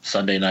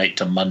Sunday night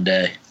to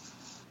Monday.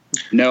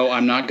 No,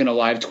 I'm not going to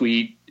live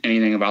tweet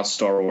anything about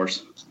Star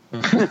Wars.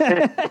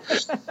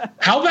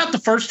 How about the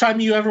first time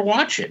you ever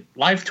watch it?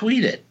 Live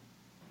tweet it.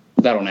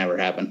 That'll never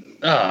happen.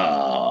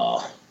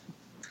 Oh.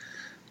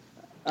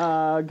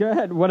 Go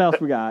ahead. What else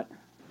we got?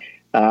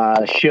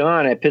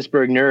 Sean at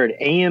Pittsburgh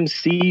Nerd.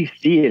 AMC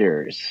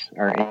theaters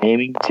are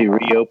aiming to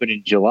reopen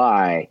in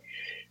July.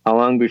 How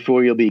long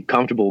before you'll be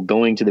comfortable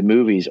going to the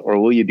movies, or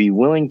will you be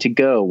willing to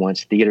go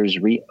once theaters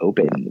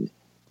reopen?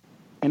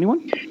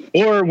 Anyone?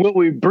 Or will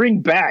we bring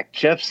back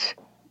Jeff's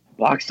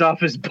box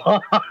office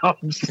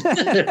bombs?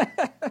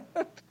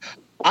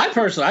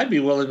 I'd be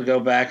willing to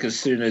go back as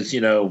soon as,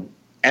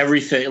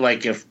 everything,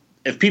 like if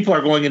people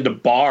are going into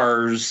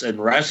bars and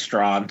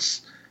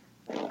restaurants,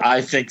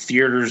 I think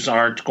theaters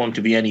aren't going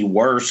to be any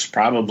worse,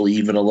 probably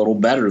even a little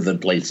better than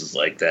places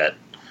like that.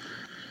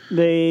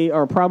 They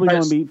are probably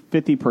going to be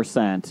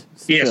 50%.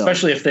 Yeah,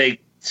 especially if they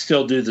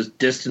still do the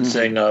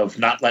distancing of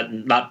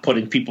not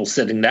putting people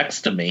sitting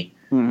next to me.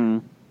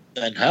 Mm-hmm.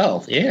 Then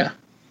hell, yeah.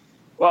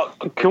 Well,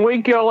 can we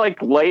go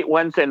late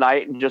Wednesday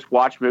night and just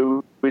watch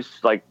movies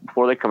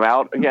before they come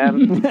out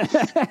again?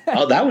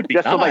 Oh, that would be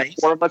just nice.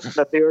 So 4 of us in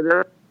the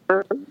theater.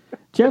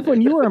 Jeff,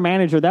 when you were a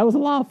manager, that was a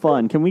lot of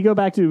fun. Can we go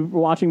back to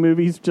watching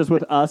movies just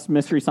with us,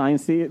 Mystery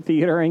Science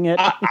Theatering it?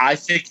 I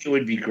think it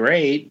would be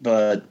great,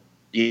 but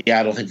yeah,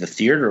 I don't think the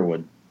theater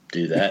would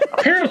do that.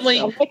 Apparently,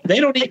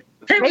 they don't even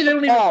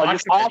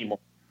watch them anymore.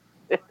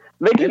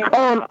 They can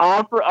call and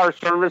offer our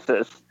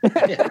services.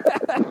 Yeah.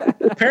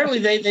 Apparently,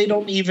 they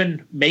don't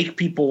even make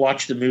people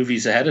watch the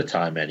movies ahead of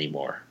time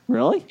anymore.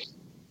 Really?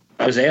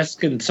 I was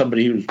asking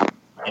somebody who,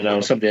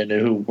 somebody I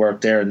knew who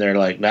worked there, and they're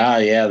like,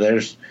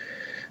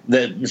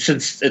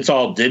 since it's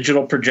all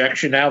digital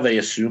projection now, they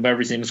assume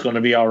everything's going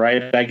to be all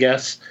right, I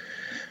guess.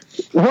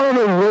 One of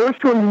the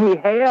worst ones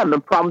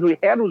the problems we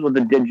had was with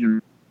the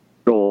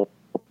digital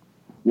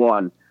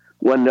one.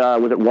 When,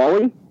 was it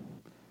Wall-E?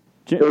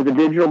 It was a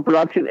digital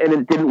production, and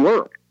it didn't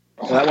work.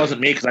 Well, that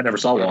wasn't me because I never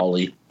saw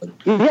WALL-E.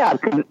 Yeah,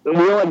 because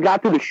we only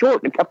got through the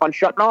short and it kept on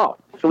shutting off,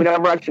 so we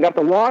never actually got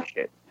to watch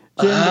it.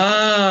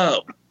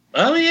 Oh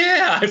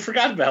yeah, I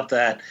forgot about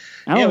that.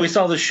 Yeah, we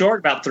saw the short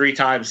about 3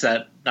 times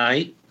that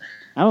night.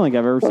 I don't think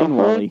I've ever seen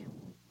WALL-E.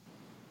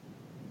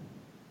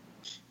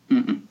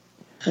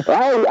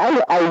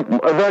 I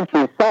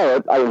eventually saw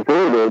it. I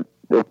enjoyed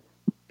it.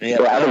 Yeah,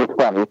 I think it's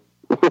funny.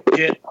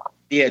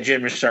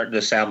 Jim is starting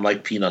to sound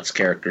like Peanuts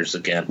characters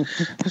again.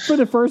 For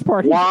the first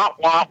part, wah,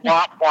 wah,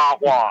 wah, wah,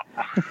 wah.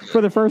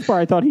 For the first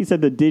part, I thought he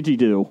said the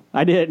didgeridoo.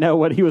 I didn't know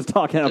what he was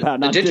talking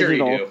about. Not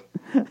digital.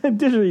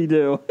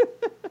 Didgeridoo.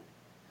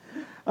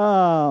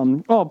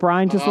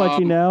 Brian, just to let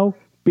you know,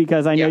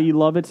 because I know you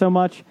love it so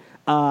much,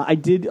 I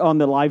did on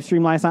the live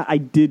stream last night. I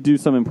did do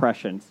some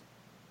impressions.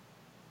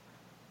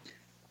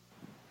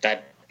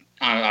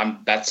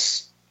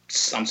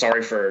 I'm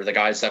sorry for the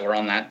guys that were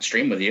on that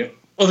stream with you.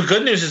 Well, the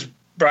good news is,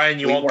 Brian,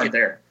 you won't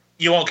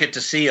get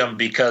to see them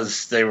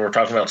because they were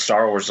talking about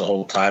Star Wars the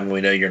whole time. And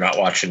we know you're not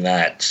watching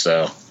that,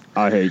 so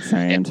I hate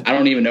sand. I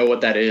don't even know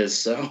what that is.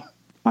 So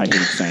I hate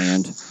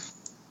sand.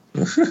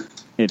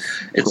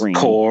 It's green.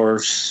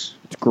 Coarse.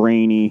 It's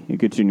grainy. It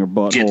gets in your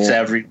butthole. Gets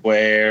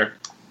everywhere.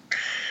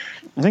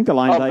 I think the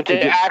lines. But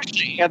to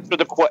actually answer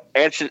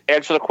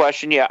the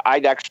question, yeah,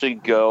 I'd actually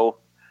go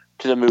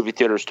to the movie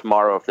theaters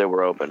tomorrow if they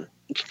were open.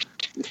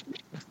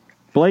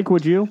 Blake,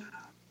 would you?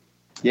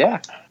 Yeah.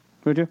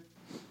 Would you?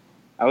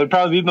 I would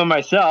probably be by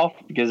myself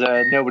because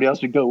nobody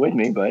else would go with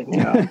me. But you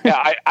know,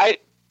 yeah,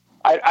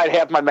 I'd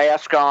have my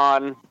mask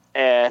on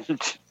and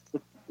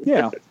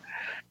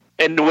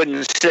and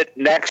wouldn't sit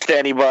next to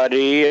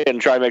anybody and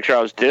try to make sure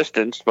I was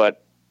distanced.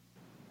 But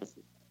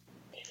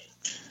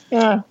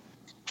yeah,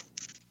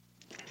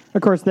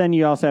 of course, then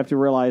you also have to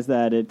realize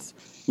that it's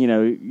you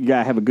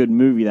gotta have a good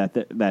movie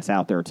that's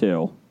out there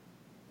too.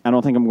 I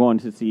don't think I'm going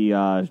to see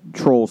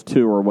Trolls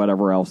 2 or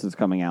whatever else is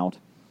coming out.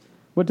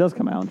 What does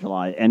come out in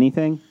July?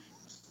 Anything?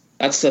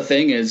 That's the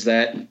thing is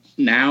that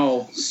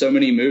now so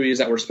many movies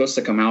that were supposed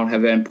to come out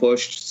have been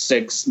pushed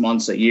 6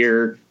 months, a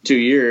year, 2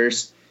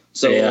 years.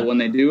 So when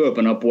they do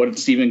open up,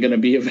 what's even going to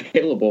be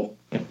available?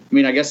 I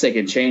mean, I guess they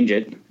could change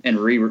it and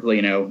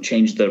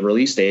change the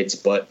release dates,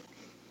 but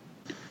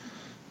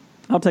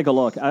I'll take a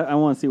look. I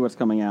want to see what's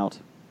coming out.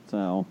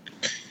 So,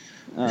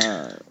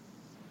 I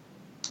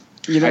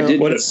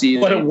didn't see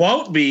what it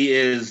won't be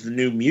is the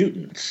New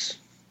Mutants.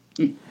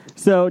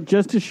 So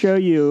just to show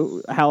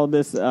you how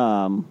this,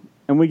 and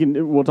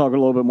we'll talk a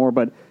little bit more,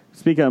 but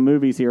speaking of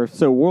movies here,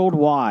 so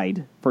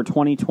worldwide for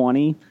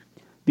 2020,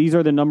 these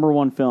are the number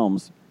 1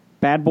 films.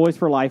 Bad Boys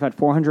for Life at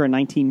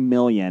 $419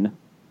 million.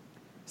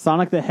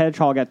 Sonic the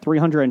Hedgehog at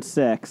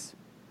 $306.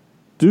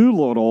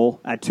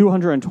 Dolittle at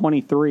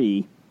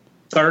 $223.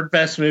 Third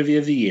best movie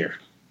of the year.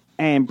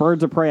 And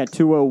Birds of Prey at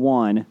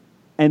 $201.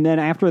 And then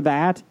after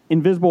that,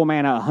 Invisible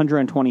Man at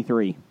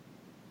 $123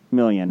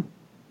 million.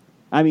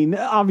 I mean,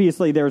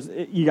 obviously,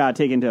 you got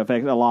to take into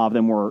effect a lot of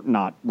them were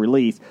not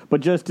released, but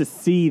just to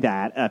see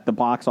that at the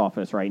box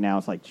office right now,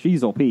 it's like,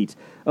 jeez, oh Pete,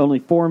 only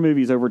 4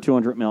 movies over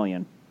 $200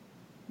 million,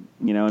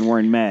 and we're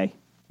in May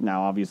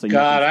now. Obviously,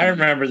 God, I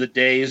remember the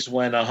days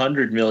when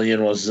 $100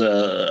 million was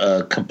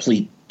a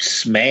complete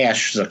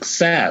smash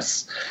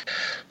success.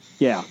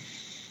 Yeah.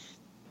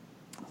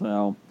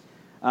 So,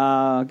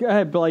 go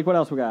ahead, Blake. What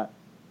else we got?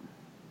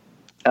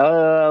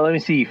 Let me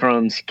see.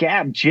 From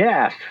Scab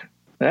Jeff.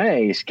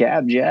 Hey,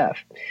 Scab Jeff.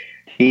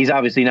 He's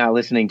obviously not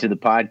listening to the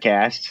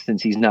podcast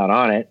since he's not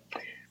on it.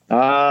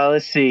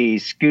 Let's see.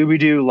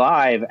 Scooby-Doo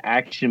live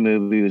action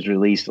movie was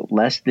released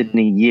less than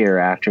a year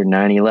after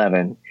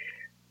 9/11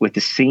 with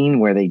the scene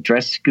where they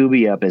dress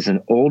Scooby up as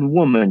an old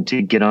woman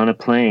to get on a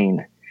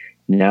plane.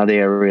 Now they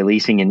are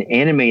releasing an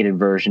animated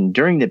version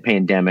during the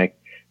pandemic.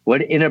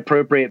 What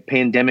inappropriate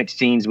pandemic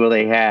scenes will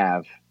they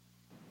have?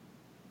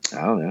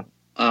 I don't know.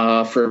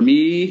 For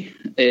me,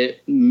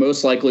 it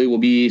most likely will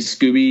be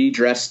Scooby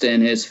dressed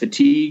in his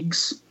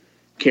fatigues,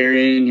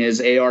 carrying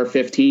his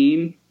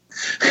AR-15,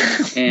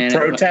 and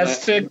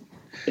protesting.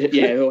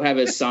 He'll have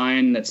his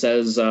sign that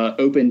says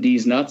 "Open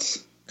D's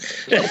nuts."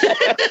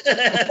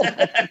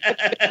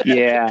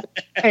 Yeah.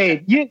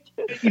 Hey,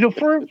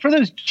 for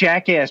those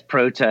jackass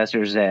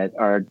protesters that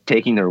are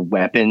taking their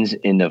weapons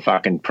in the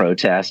fucking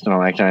protest and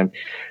all that time,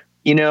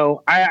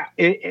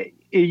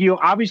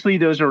 obviously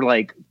those are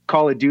like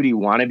Call of Duty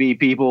wannabe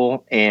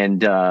people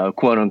and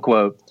quote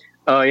unquote,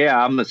 oh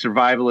yeah, I'm a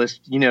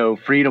survivalist,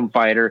 freedom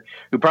fighter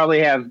who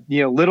probably have,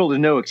 little to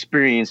no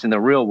experience in the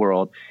real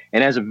world.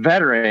 And as a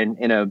veteran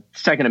and a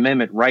Second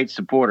Amendment rights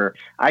supporter,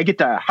 I get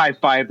to high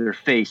five their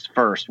face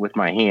first with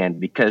my hand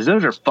because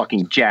those are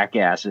fucking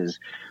jackasses.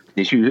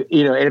 They should,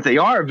 and if they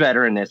are a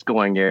veteran that's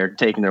going there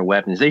taking their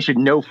weapons, they should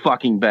know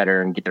fucking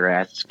better and get their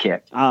asses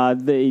kicked.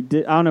 They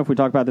did. I don't know if we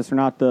talked about this or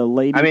not. The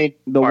lady,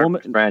 the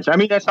woman. French. I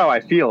mean, that's how I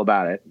feel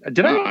about it.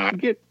 Did I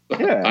get?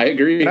 Yeah, I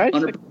agree,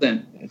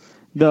 100%.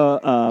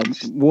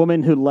 The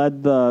woman who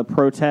led the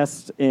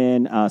protests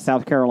in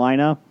South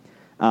Carolina,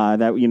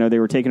 that they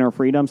were taking her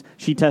freedoms.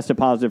 She tested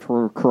positive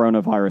for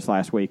coronavirus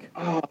last week.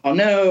 Oh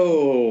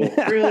no!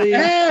 Really?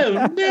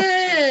 Oh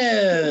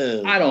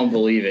no! I don't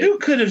believe it. Who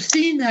could have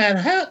seen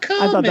that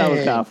coming? I thought that was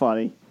kind of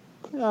funny.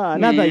 Not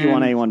that you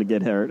want anyone to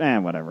get hurt.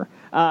 Whatever.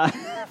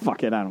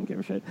 Fuck it. I don't give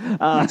a shit.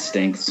 That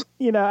stinks.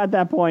 At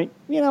that point,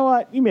 you know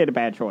what? You made a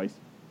bad choice.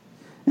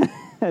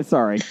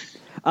 Sorry.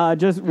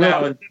 Just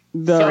no,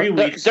 3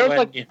 weeks. There's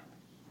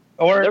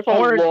a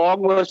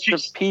long list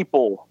of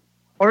people.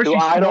 Or she's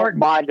I smart don't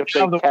mind if they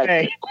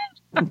catch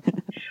it.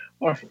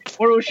 or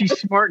was she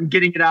smart in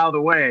getting it out of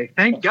the way?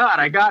 Thank God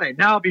I got it.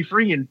 Now I'll be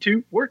free in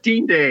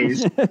 14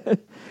 days.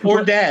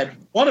 Or dead.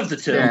 One of the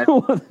two. Dead.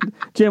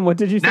 Jim, what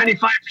did you say?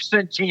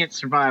 95% chance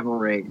survival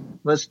rate.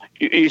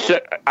 You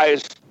said I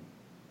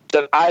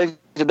said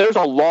there's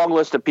a long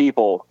list of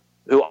people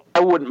who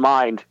I wouldn't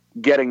mind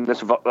getting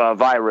this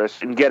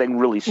virus and getting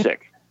really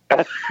sick.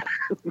 I'm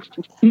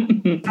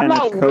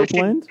not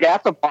wishing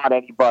death upon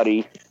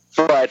anybody,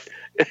 but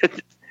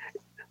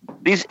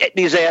these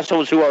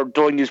assholes who are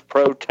doing these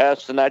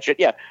protests and that shit.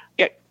 Yeah.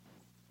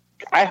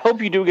 I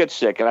hope you do get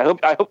sick, and I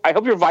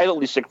hope you're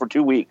violently sick for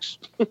 2 weeks,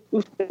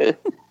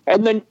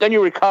 and then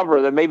you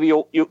recover. Then maybe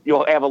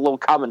you'll have a little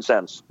common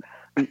sense.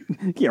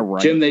 Yeah,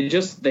 right. Jim,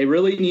 they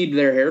really need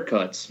their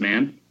haircuts,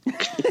 man.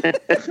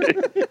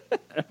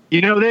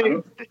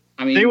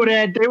 They would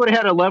have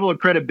had a level of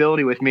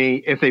credibility with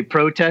me if they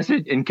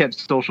protested and kept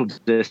social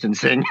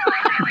distancing.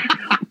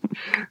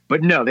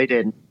 But no, they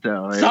didn't.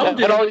 So Some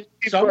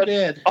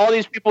did. All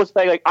these people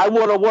say like, "I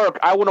want to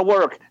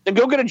work." Then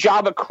go get a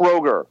job at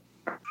Kroger.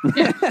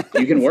 Yeah,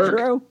 you can work.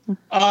 True.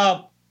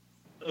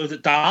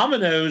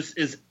 Domino's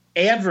is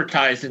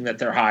advertising that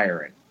they're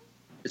hiring.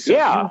 So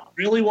Yeah. if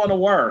you really want to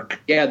work.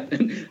 Yeah,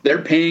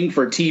 they're paying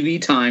for TV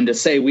time to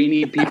say we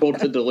need people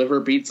to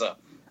deliver pizza.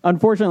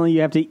 Unfortunately,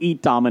 you have to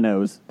eat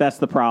Domino's. That's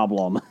the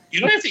problem.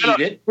 You don't have to eat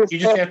it. You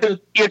just have to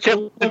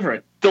deliver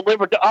it.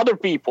 Deliver to other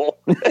people.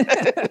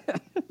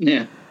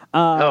 Yeah.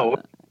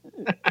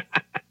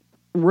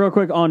 Real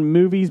quick on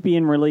movies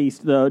being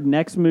released, the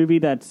next movie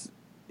that's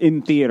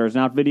in theaters,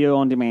 not video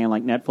on demand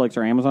like Netflix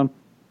or Amazon,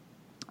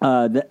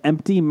 The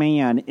Empty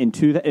Man in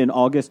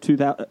August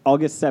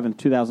 7th,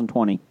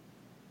 2020.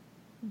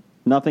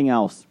 Nothing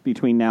else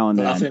between now and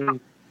then. Nothing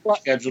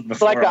scheduled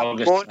before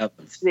August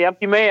 7th. The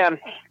Empty Man.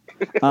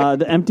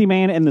 The Empty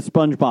Man and the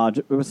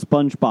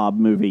SpongeBob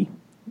movie.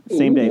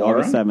 Same day,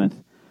 August 7th.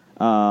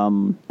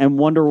 And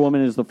Wonder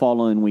Woman is the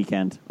following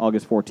weekend,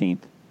 August 14th.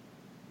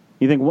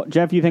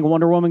 Jeff, you think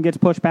Wonder Woman gets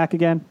pushed back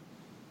again?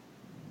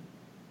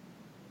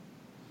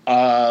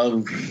 I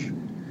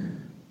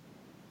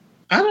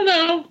don't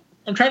know.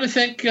 I'm trying to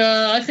think.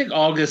 I think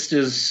August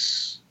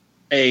is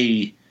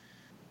a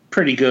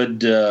pretty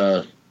good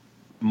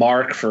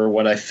mark for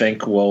what I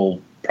think will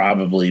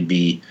probably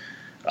be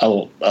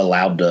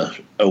allowed to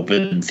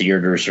open in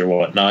theaters or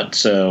whatnot.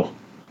 So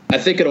I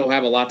think it'll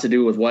have a lot to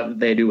do with what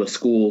they do with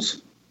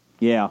schools.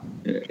 Yeah.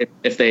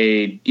 If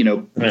they,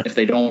 if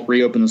they don't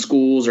reopen the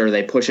schools or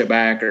they push it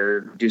back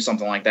or do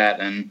something like that,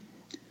 then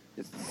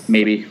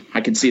maybe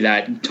I could see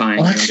that time.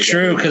 Well, that's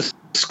true because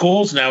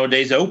schools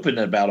nowadays open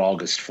about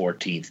August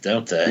 14th,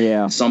 don't they?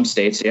 Yeah. Some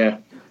states, yeah.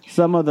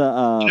 Some of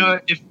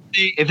the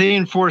if they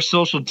enforce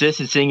social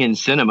distancing in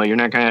cinema, you're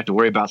not going to have to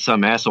worry about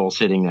some asshole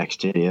sitting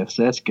next to you.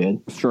 So that's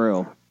good. It's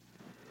true.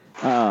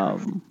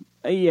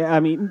 Yeah, I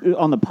mean,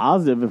 on the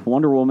positive, if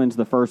Wonder Woman's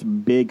the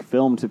first big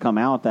film to come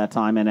out that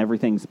time and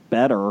everything's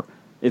better,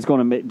 it's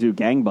going to do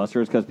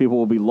gangbusters because people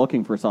will be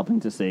looking for something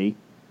to see.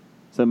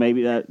 So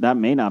maybe that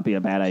may not be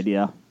a bad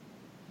idea.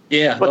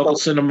 Yeah, local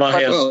cinema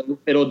has. Well,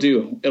 it'll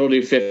do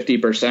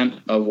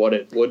 50% of what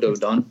it would have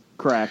done.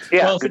 Correct.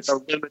 Yeah, Well, because they're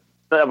limited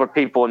number of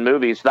people in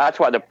movies. That's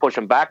why they're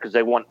pushing back because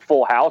they want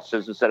full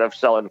houses instead of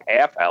selling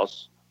half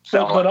house.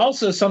 But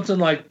also something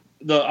like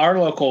our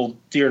local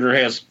theater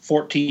has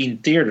 14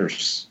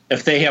 theaters.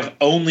 If they have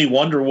only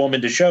Wonder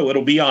Woman to show,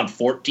 it'll be on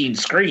 14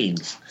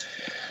 screens.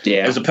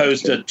 Yeah, as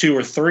opposed to 2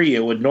 or 3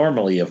 it would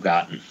normally have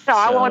gotten. No,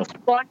 I want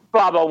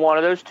SpongeBob on one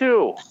of those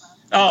too.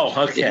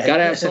 Oh, okay. You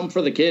gotta have something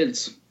for the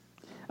kids.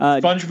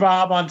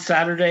 SpongeBob on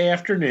Saturday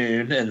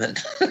afternoon, and then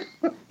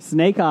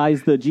Snake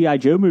Eyes, the G.I.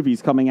 Joe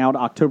movie's coming out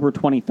October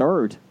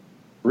 23rd.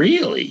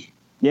 Really?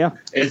 Yeah.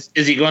 Is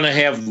he going to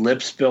have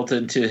lips built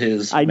into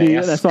his I mask?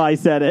 knew that's why I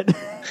said it.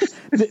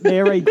 They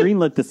already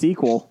greenlit the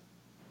sequel.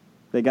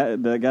 They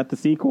got the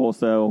sequel,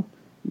 so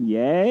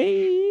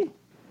yay.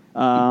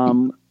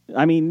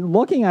 I mean,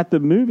 looking at the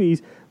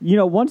movies,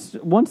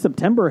 once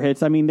September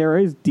hits, I mean, there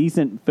is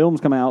decent films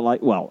coming out.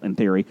 Like, well, in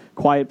theory,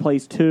 Quiet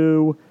Place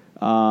 2.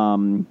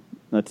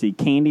 Let's see,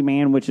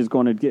 Candyman, which is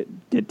going to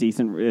get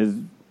decent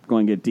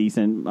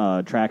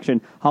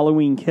traction.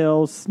 Halloween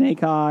Kills,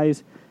 Snake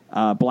Eyes,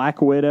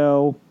 Black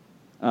Widow,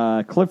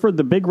 Clifford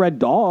the Big Red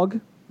Dog.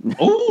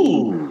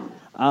 Ooh.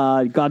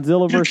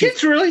 Godzilla Do versus.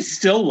 kids really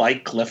still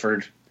like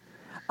Clifford?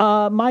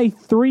 My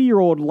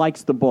 3-year-old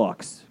likes the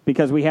books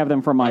because we have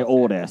them from my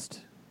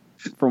oldest,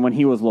 from when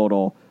he was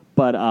little.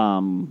 But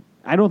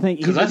I don't think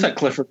because I thought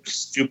Clifford was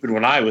stupid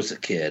when I was a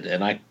kid,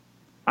 and I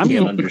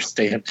can't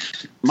understand.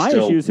 My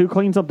issue is who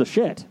cleans up the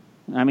shit.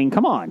 I mean,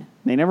 come on.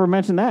 They never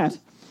mentioned that.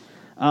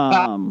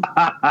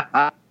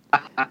 I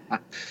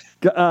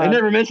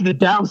never mentioned the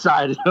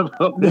downside of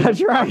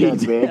that's right.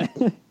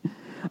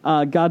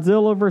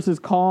 Godzilla vs.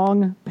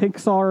 Kong,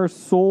 Pixar's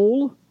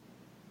Soul,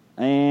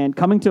 and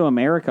Coming to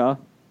America.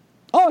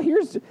 Oh,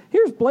 here's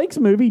Blake's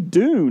movie,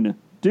 Dune.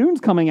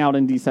 Dune's coming out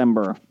in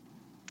December.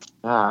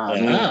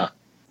 Yeah.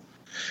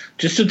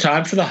 Just in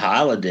time for the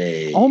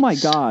holidays. Oh, my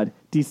God.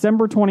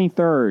 December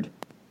 23rd.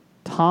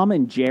 Tom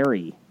and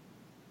Jerry.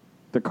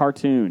 The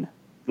cartoon.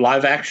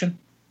 Live action?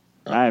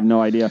 I have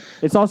no idea.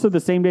 It's also the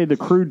same day The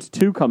Croods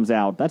 2 comes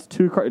out. That's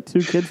two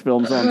kids'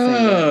 films on the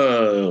same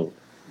day.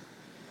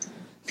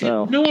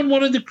 So, no one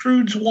wanted The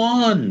Croods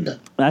 1.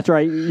 That's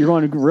right. You're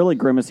going to really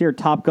grimace here.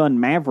 Top Gun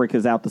Maverick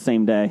is out the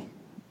same day.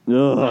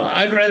 Ugh.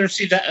 I'd rather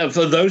see that. Of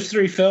those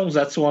three films,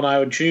 that's the one I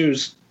would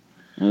choose.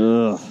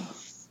 Ugh.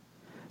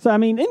 So, I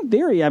mean, in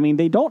theory, I mean,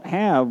 they don't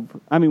have...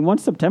 I mean,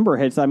 once September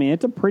hits, I mean,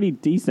 it's a pretty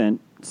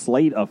decent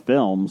slate of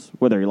films,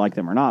 whether you like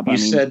them or not. But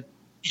you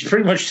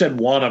pretty much said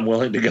one I'm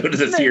willing to go to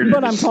the theater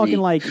but to I'm talking see.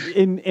 like,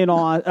 in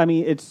all... I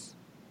mean, it's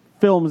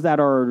films that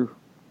are,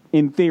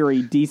 in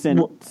theory,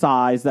 decent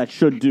size that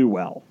should do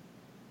well.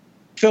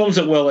 Films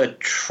that will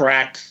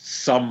attract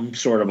some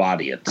sort of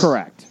audience.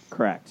 Correct.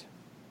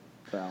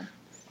 So,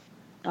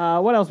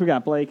 what else we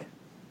got, Blake?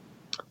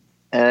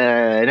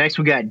 Next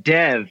we got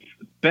Dev.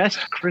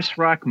 Best Chris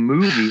Rock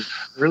movie,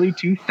 early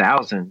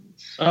 2000s.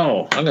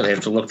 Oh, I'm going to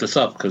have to look this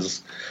up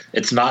because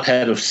it's not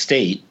Head of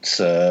State,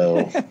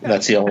 so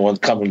that's the only one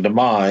coming to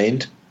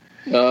mind.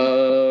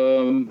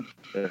 Yeah.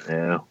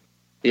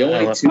 The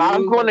only two.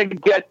 I'm going to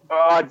get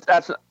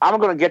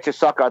You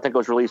Sucker. I think it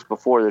was released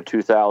before the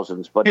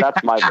 2000s, but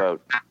that's my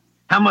vote.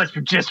 How much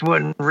for just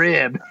one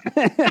rib?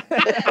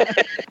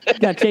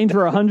 Got change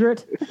for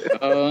 100?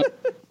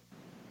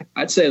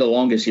 I'd say The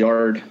Longest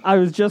Yard. I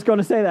was just going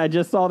to say that. I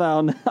just saw that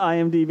on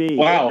IMDb.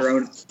 Wow.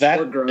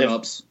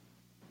 Grown-ups.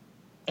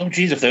 Oh,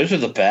 geez, if those are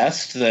the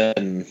best,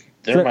 then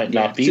there might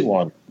not be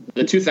one.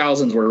 The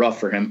 2000s were rough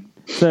for him.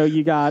 So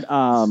you got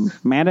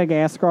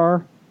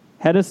Madagascar,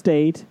 Head of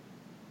State,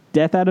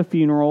 Death at a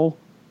Funeral,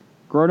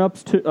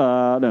 Grown-ups,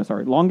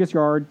 Longest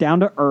Yard,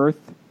 Down to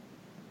Earth.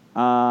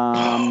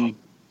 I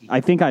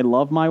think I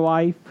Love My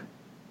Wife.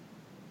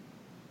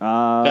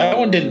 That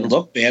one didn't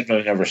look bad, but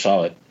I never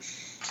saw it.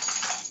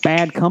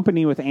 Bad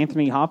Company with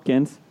Anthony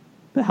Hopkins.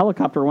 The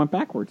helicopter went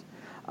backwards.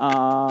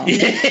 Yeah,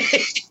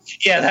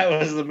 that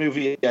was the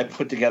movie I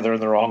put together in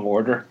the wrong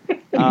order.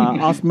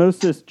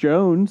 Osmosis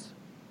Jones.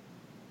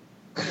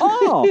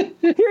 Oh,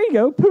 here you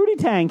go. Pootie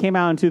Tang came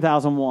out in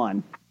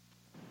 2001.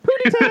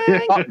 Pootie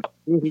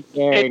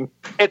Tang.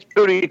 It's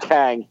Pootie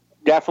Tang.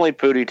 Definitely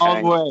Pootie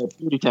Tang. All the way.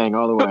 Pootie Tang,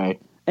 all the way.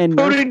 And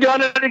Pootie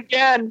done it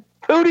again.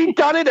 Pootie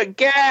done it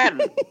again.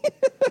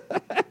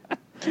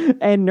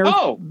 And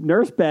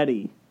Nurse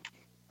Betty.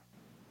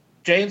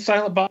 Jay and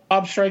Silent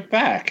Bob Strike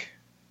Back.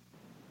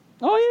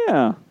 Oh,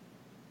 yeah.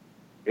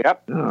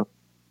 Yep. Oh.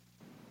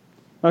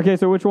 Okay,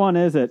 so which one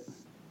is it?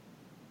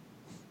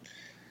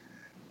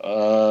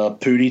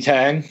 Pootie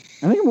Tang. I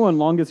think I'm going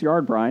Longest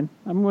Yard, Brian.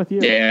 I'm with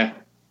you. Yeah.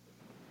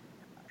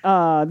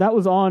 That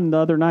was on the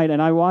other night,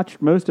 and I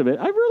watched most of it.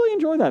 I really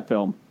enjoy that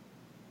film.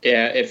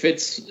 Yeah, if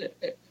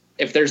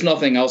there's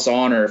nothing else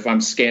on, or if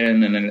I'm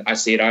scanning and then I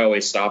see it, I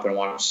always stop and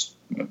watch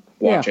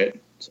it.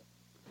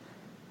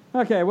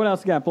 Okay, what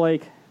else you got,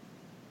 Blake?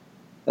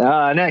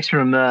 Next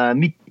from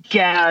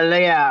Mikael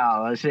Leal.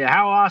 I say,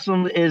 how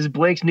awesome is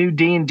Blake's new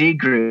D&D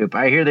group?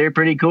 I hear they're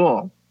pretty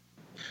cool.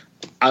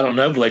 I don't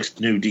know Blake's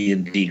new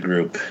D&D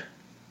group.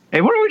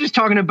 Hey, weren't we just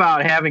talking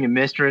about having a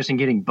mistress and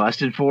getting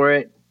busted for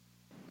it?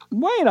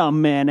 Wait a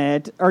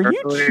minute. Are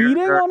you cheating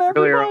on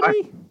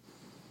everybody?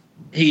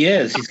 He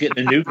is. He's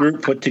getting a new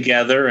group put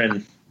together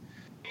and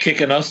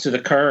kicking us to the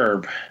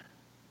curb.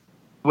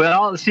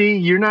 Well, see,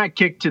 you're not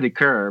kicked to the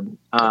curb.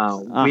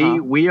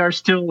 We are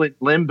still in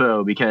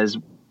limbo because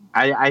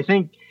I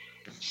think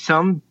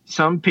some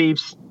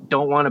peeps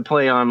don't want to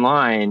play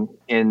online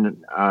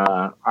in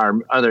our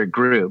other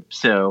group.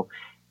 So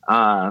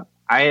I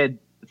had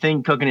a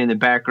thing cooking in the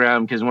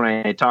background because when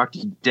I talked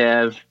to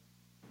Dev,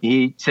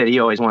 he said he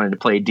always wanted to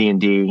play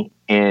D&D,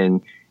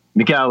 and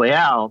Mikael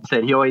Leal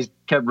said he always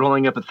kept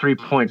rolling up a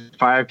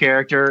 3.5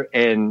 character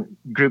and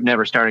group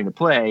never starting to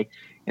play.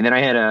 And then I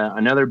had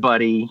another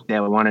buddy that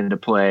wanted to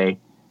play,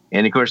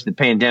 and of course the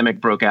pandemic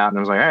broke out, and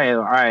I was like,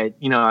 all right,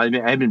 you know,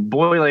 I've been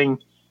boiling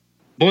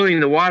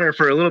the water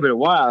for a little bit of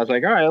while. I was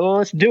like, all right, well,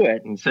 let's do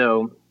it. And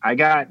so I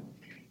got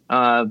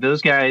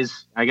those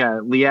guys. I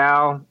got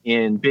Leal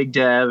and Big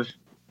Dev,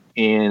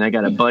 and I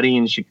got a buddy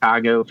in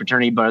Chicago,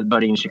 fraternity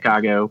buddy in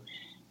Chicago,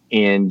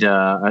 and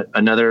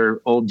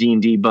another old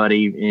D&D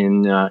buddy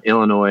in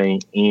Illinois,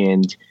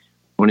 and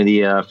one of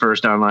the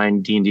first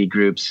online D&D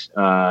groups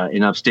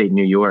in upstate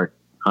New York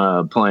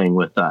playing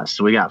with us.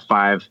 So we got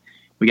five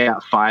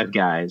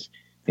guys.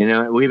 You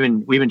know, we've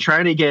been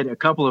trying to get a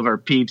couple of our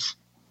peeps.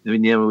 You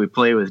know, we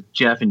play with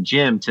Jeff and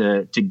Jim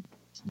to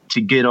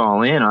get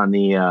all in on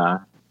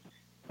the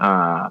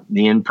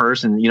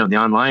in-person, you know, the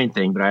online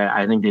thing. But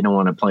I think they don't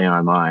want to play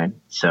online.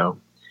 So,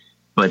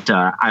 But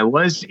I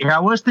was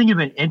thinking of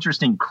an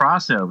interesting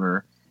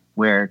crossover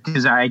where,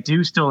 because I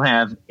do still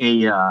have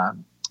I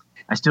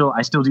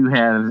still do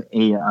have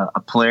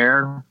a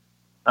player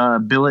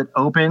billet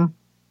open,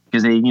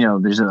 because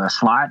there's a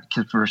slot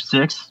for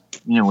 6,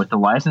 with the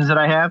license that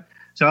I have.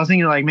 So I was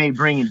thinking like maybe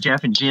bringing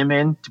Jeff and Jim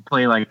in to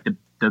play like the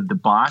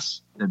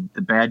boss,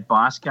 the bad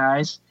boss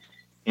guys,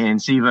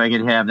 and see if I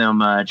could have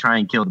them try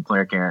and kill the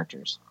player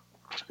characters.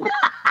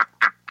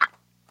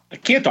 I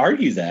can't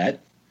argue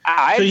that.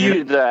 I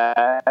do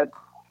that.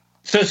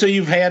 So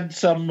you've had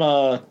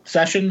some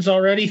sessions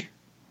already?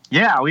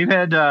 Yeah, we've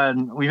had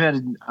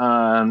about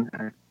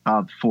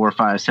 4 or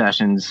 5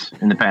 sessions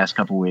in the past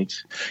couple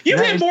weeks. You've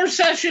had more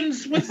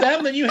sessions with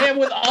them than you have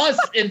with us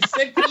in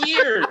 6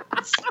 years.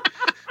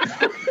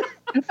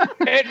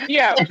 And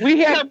yeah, we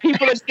had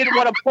people that didn't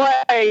want to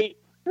play,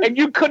 and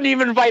you couldn't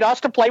even invite us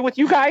to play with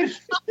you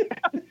guys?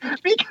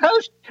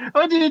 Because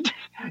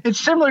it's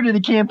similar to the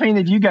campaign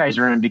that you guys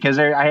are in, because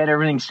I had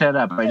everything set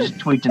up. I just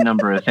tweaked a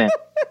number of things.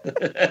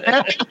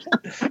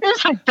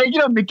 It's like,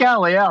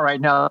 Mikhail Leal right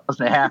now is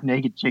the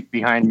half-naked chick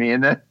behind me in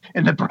the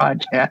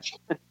broadcast.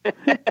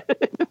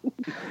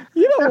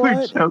 You know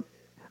what?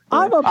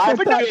 I'm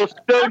upset. I feel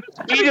so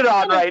cheated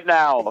on right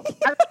now.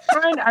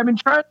 I've been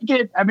trying to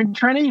get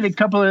a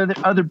couple of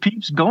other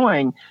peeps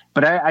going,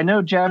 but I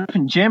know Jeff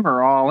and Jim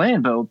are all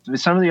in. But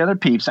some of the other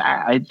peeps,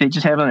 they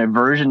just have an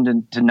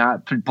aversion to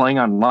not playing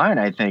online,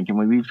 I think,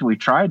 and we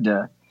tried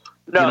to.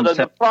 No,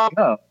 the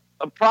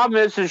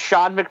problem is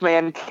Sean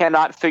McMahon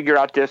cannot figure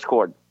out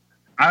Discord.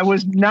 I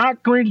was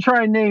not going to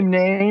try and name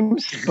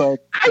names, but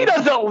he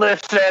doesn't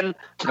listen.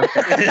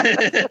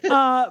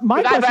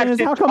 My question is,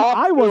 how come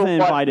I wasn't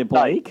invited,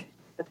 Blake?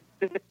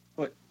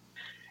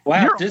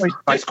 Wow,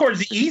 Discord's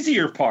the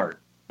easier part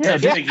to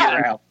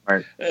figure out.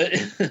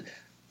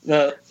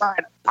 I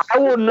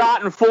will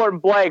not inform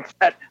Blake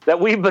that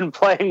we've been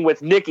playing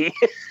with Nikki.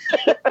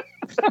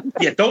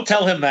 Yeah, don't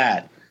tell him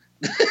that.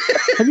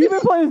 Have you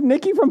been playing with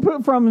Nikki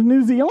from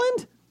New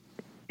Zealand?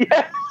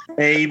 Yeah.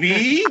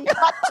 Maybe.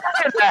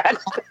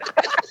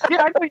 Yeah,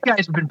 I know you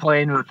guys have been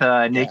playing with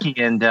Nikki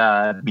and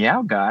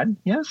Meow God.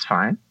 Yeah, it's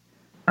fine.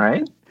 All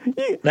right.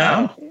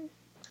 No,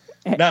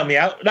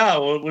 Meow.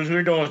 No, what we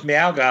were doing with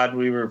Meow God,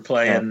 we were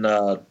playing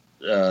a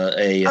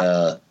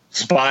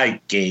spy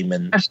game,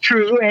 and that's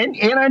true. And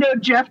I know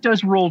Jeff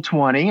does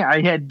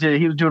Roll20.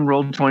 He was doing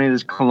Roll20 with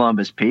his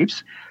Columbus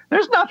peeps.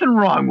 There's nothing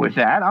wrong with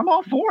that. I'm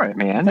all for it,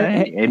 man.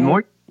 And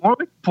more we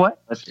can play.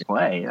 Let's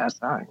play. That's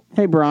fine.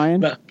 Hey,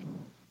 Brian.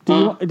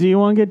 Do you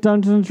want to get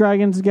Dungeons and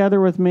Dragons together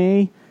with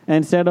me? And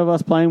instead of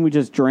us playing, we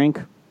just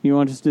drink. You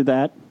want to just do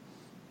that?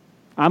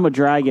 I'm a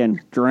dragon.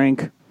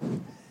 Drink.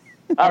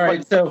 All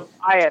right, so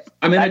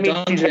I'm in a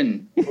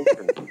dungeon.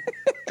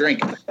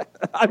 Drink.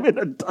 I'm in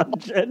a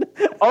dungeon.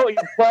 Oh,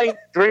 you're playing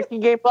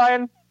drinking game,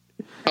 Brian?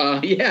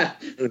 Yeah.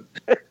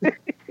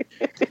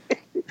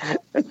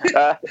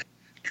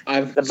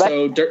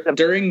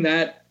 During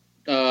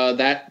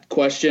that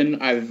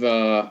question,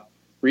 I've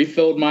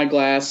refilled my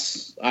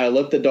glass. I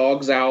let the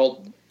dogs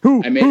out.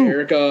 I made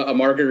Erica a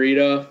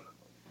margarita,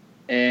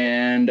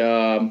 and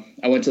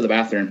I went to the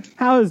bathroom.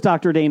 How is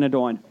Dr. Dana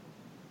doing?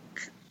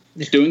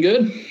 She's doing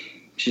good.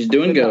 She's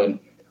doing good.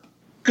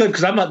 Good,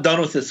 because I'm not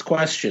done with this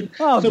question.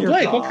 Oh, so,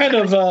 Blake, God. what kind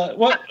of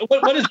what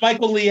is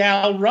Michael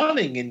Leal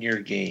running in your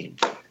game?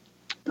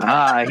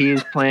 He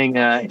is playing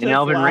an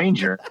Elven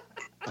Ranger.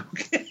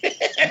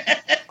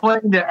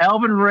 Playing the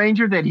Elven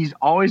Ranger that he's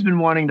always been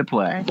wanting to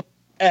play.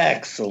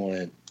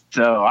 Excellent.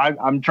 So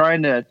I'm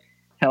trying to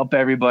help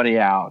everybody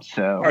out.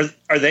 So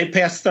are they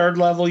past 3rd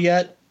level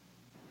yet?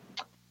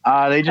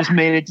 They just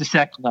made it to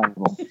 2nd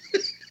level.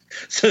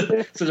 So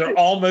they're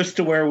almost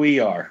to where we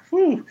are.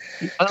 Whew.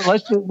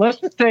 Let's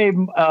just say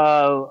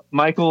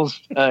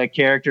Michael's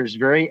character is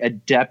very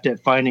adept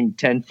at finding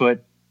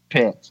 10-foot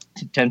pit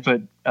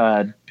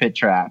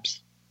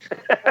traps.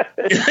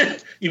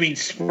 You mean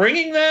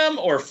springing them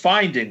or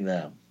finding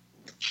them?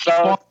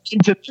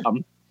 Into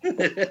them.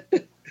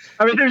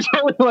 I mean, there's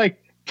only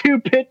like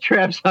 2 pit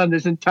traps on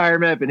this entire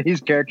map, and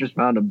his character's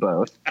found them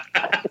both.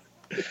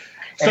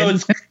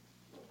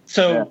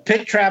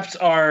 Pit traps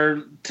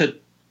are to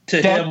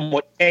him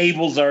what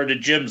cables are to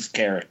Jim's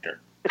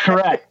character.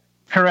 Correct.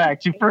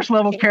 Your 1st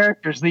level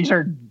characters, these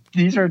are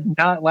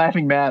not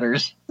laughing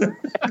matters.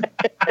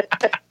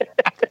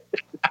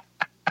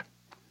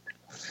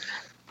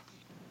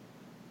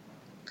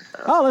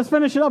 Oh, let's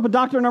finish it up with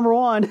Doctor Number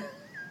 1.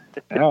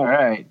 All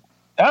right.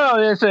 Oh,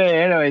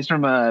 anyways,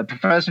 from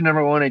Professor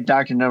Number 1 and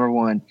Doctor Number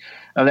 1.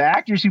 Of the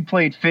actors who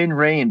played Finn,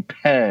 Ray, and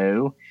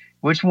Poe,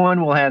 which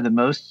one will have the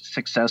most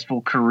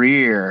successful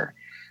career?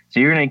 So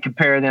you're going to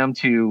compare them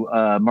to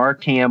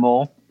Mark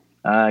Hamill,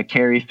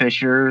 Carrie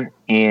Fisher,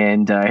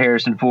 and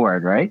Harrison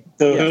Ford, right?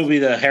 So who'll be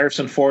the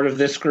Harrison Ford of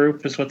this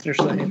group is what they're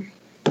saying?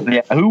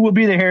 Yeah, who will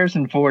be the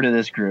Harrison Ford of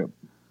this group?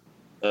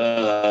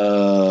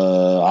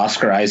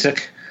 Oscar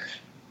Isaac.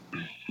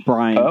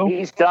 Brian.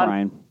 He's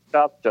done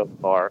stuff so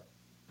far.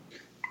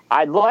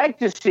 I'd like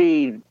to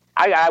see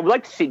I would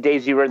like to see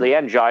Daisy Ridley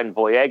and John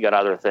Boyega and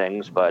other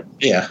things, but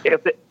Yeah.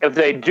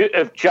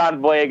 if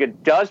John Boyega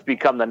does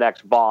become the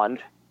next Bond,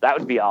 that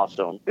would be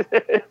awesome.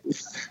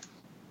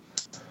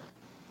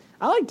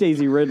 I like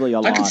Daisy Ridley a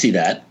lot. I can see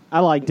that. I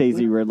like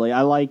Daisy Ridley.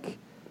 I like.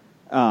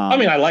 I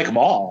mean, I like them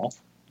all.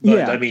 But,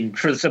 Yeah. I mean,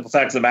 for the simple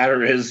fact of the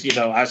matter is,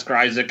 Oscar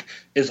Isaac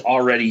is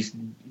already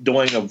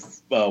doing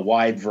a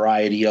wide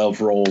variety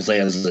of roles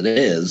as it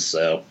is.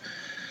 So,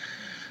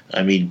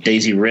 I mean,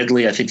 Daisy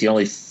Ridley, I think the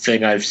only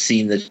thing I've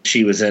seen that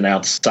she was in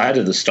outside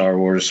of the Star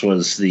Wars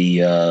was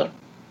the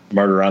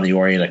Murder on the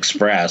Orient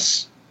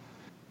Express.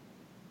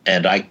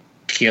 And I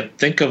can't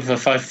think of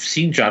if I've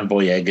seen John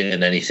Boyega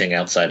in anything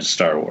outside of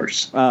Star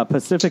Wars.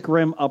 Pacific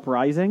Rim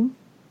Uprising.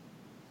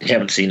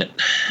 Haven't seen it.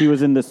 He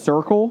was in The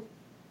Circle.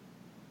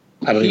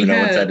 I don't even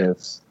know what that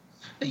is.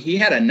 He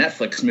had a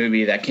Netflix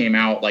movie that came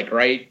out like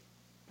right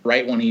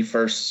when he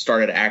first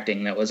started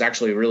acting that was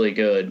actually really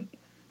good,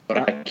 but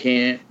I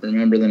can't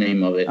remember the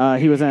name of it.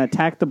 He was in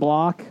Attack the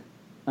Block,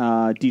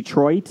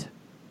 Detroit.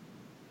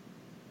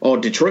 Oh,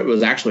 Detroit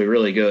was actually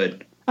really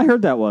good. I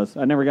heard that was.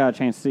 I never got a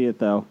chance to see it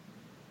though.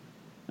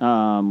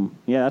 Yeah,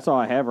 that's all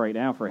I have right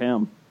now for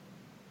him.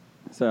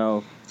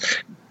 So,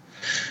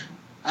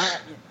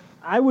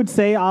 I would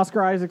say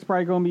Oscar Isaac's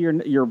probably going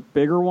to be your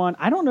bigger one.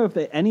 I don't know if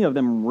any of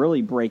them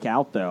really break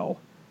out though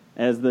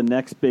as the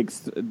next big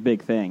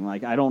thing.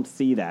 Like I don't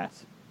see that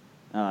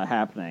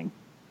happening.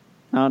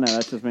 I don't know.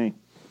 That's just me.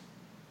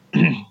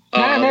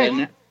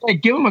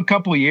 Give them a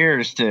couple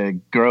years to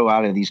grow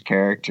out of these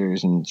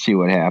characters and see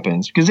what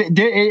happens. Because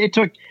it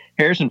took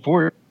Harrison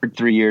Ford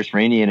 3 years for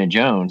Indiana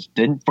Jones.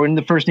 Didn't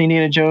the first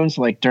Indiana Jones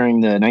like during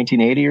the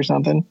 1980 or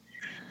something?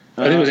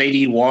 I think it was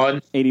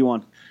 81.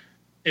 81.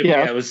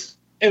 It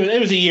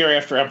was a year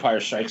after Empire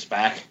Strikes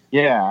Back.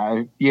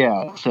 Yeah.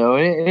 So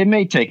it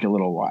may take a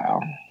little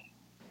while.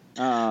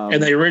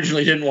 And they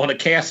originally didn't want to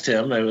cast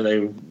him.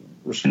 They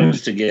were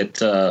supposed to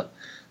get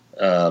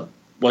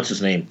what's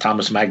his name,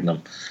 Thomas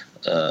Magnum.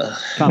 Tom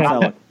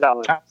Selleck.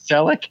 Tom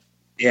Selleck?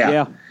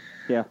 Yeah.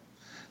 I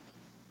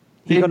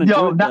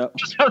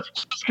was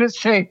going to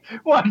say,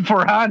 what,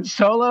 for Han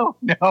Solo?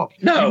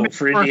 No,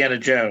 for Indiana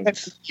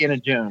Jones. Indiana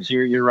Jones.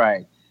 You're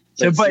right.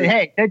 So, but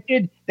hey, that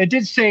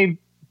did save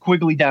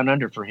Quigley Down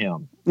Under for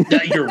him.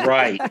 You're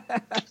right.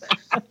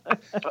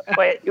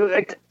 Wait,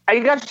 are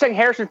you guys saying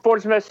Harrison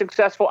Ford's most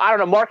successful? I don't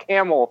know. Mark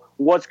Hamill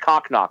was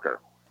Cockknocker.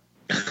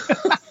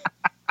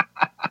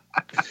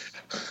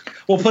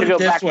 We'll put it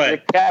this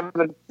way.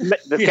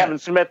 Kevin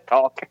Smith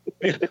talk.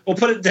 We'll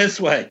put it this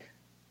way.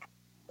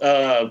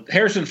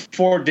 Harrison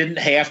Ford didn't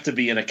have to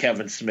be in a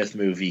Kevin Smith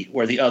movie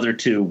where the other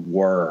two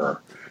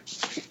were.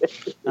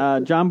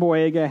 John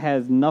Boyega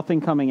has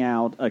nothing coming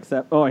out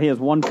except he has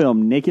one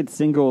film, Naked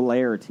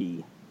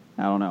Singularity.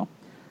 I don't know.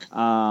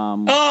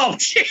 I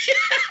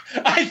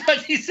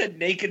thought he said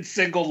Naked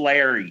Single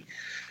Larry.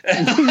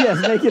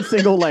 Yes, Naked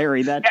Single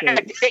Larry. That's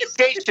it.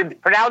 Jason,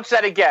 pronounce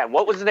that again.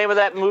 What was the name of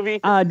that movie?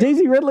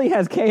 Daisy Ridley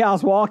has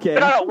Chaos Walking.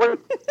 No.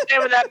 What's the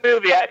name of that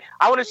movie?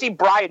 I want to see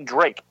Brian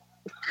Drake.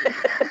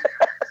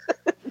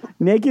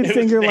 Naked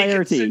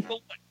Singularity.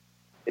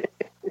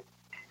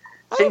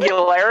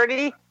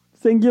 Singularity?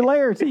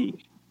 Singularity.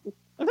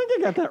 I think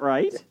I got that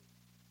right.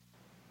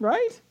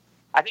 Right?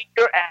 I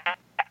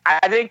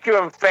think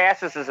your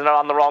emphasis is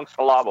on the wrong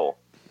syllable.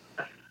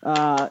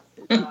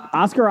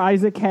 Oscar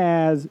Isaac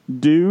has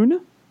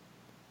Dune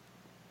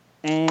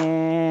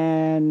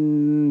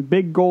and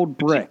Big Gold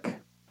Brick.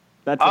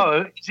 That's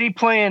it. Is he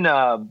playing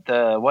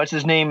the what's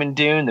his name in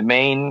Dune? The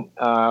main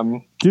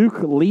Duke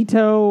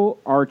Leto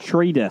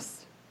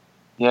Atreides.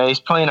 Yeah,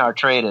 he's playing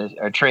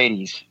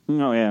Atreides.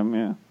 Oh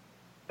yeah.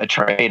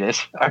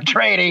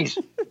 Atreides.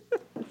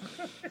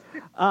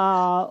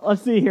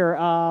 Let's see here.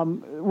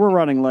 We're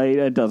running late.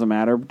 It doesn't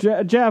matter.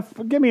 Jeff,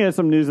 give me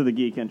some news of the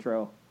geek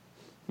intro.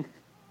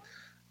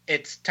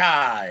 It's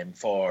time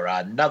for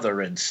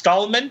another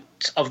installment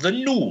of the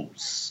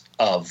news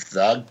of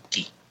the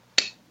geek.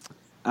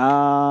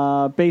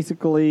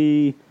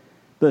 Basically,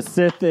 the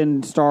Sith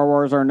in Star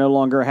Wars are no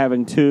longer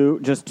having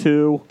just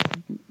two,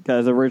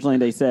 because originally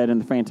they said in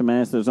the Phantom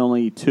Menace there's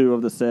only two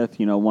of the Sith,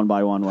 one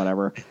by one,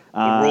 whatever.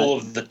 The rule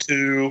of the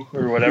two,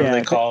 or whatever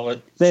they call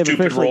it.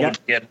 Stupid rule.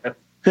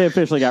 They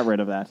officially got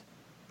rid of that.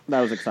 That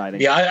was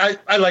exciting. Yeah,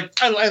 I liked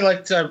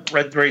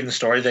reading the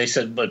story. They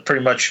said, but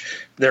pretty much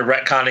they're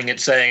retconning it,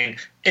 saying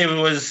it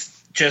was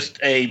just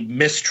a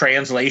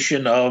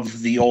mistranslation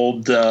of the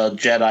old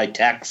Jedi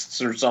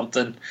texts or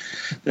something.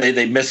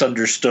 They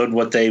misunderstood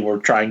what they were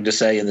trying to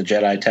say in the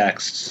Jedi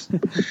texts.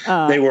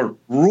 They were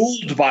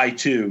ruled by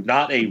two,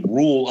 not a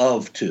rule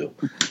of two.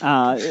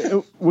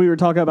 We were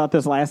talking about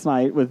this last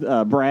night with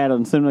Brad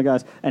on Cinema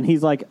Guys, and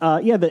he's like,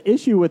 the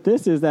issue with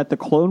this is that the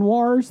Clone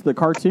Wars, the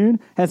cartoon,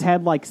 has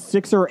had like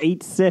 6 or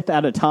 8 Sith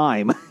at a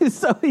time.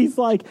 So he's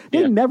like,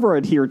 they never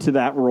adhere to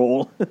that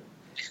rule.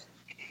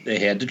 They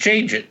had to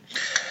change it.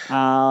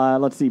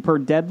 Let's see. Per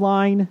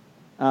Deadline,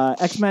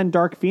 X-Men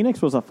Dark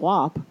Phoenix was a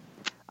flop.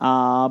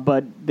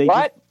 But they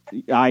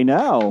I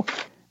know.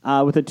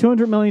 With a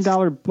 $200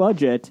 million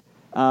budget,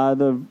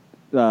 the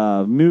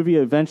movie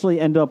eventually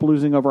ended up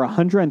losing over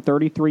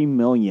 $133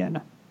 million.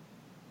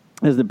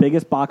 It was the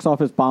biggest box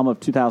office bomb of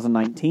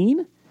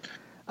 2019.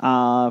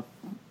 The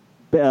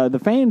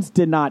fans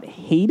did not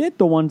hate it,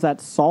 the ones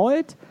that saw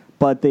it,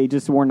 but they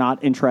just were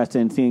not interested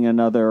in seeing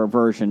another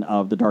version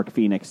of the Dark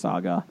Phoenix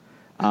saga.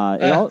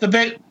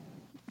 The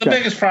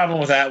biggest problem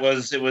with that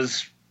was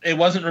it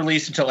wasn't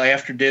released until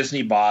after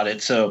Disney bought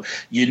it, so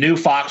you knew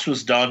Fox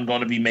was going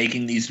to be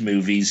making these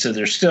movies, so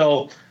they're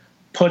still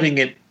putting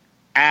it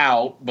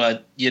out,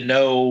 but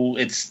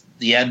it's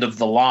the end of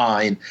the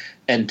line.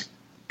 And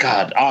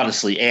God,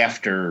 honestly,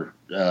 after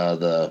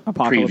the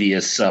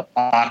previous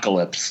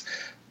Apocalypse,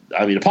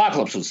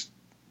 Apocalypse was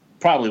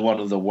probably one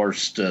of the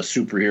worst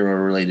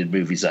superhero-related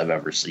movies I've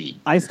ever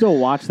seen. I still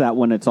watch that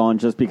when it's on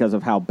just because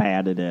of how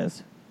bad it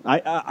is.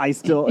 I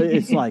still,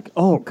 it's like,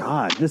 oh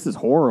God, this is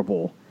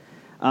horrible.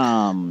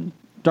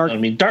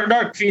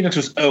 Dark Phoenix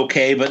was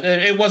okay, but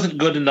it wasn't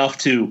good enough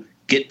to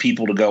get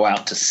people to go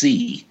out to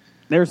see.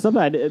 There's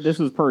something. This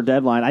was per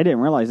Deadline. I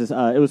didn't realize this.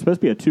 It was supposed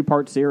to be a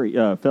 2-part series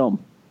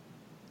film.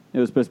 It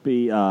was supposed to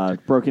be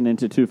broken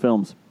into 2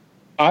 films.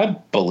 I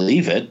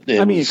believe it.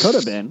 It could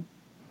have been.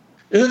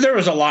 There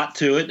was a lot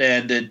to it,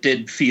 and it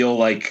did feel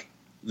like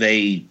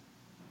they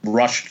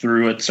rushed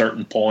through at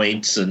certain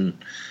points. And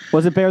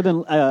was it better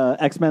than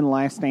X-Men: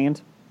 Last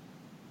Stand?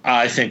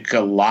 I think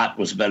a lot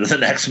was better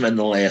than X-Men: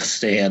 The Last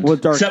Stand,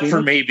 except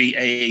for maybe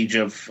Age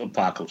of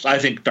Apocalypse. I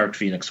think Dark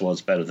Phoenix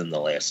was better than The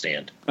Last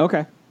Stand.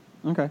 Okay.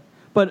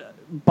 But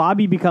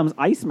Bobby becomes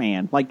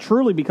Iceman, like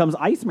truly becomes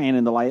Iceman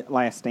in The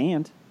Last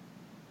Stand.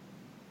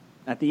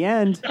 At the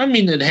end.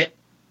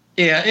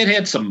 It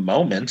had some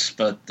moments,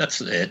 but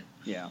that's it.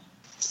 Yeah.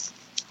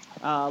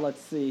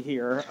 Let's see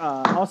here.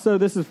 Also,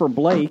 this is for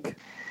Blake.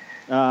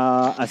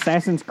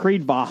 Assassin's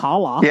Creed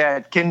Valhalla. Yeah,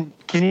 can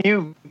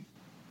you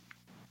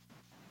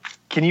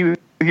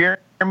hear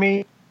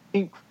me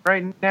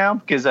right now?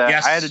 Because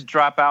yes. I had to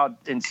drop out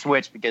and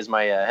switch because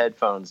my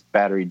headphones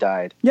battery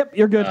died. Yep,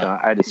 you're good.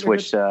 I had to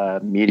switch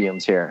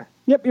mediums here.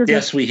 Yep, you're good.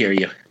 Yes, we hear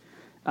you.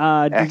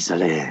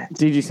 Excellent.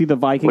 Did you see the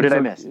Vikings? What did I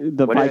miss?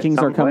 The Vikings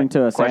are coming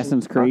to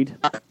Assassin's Creed.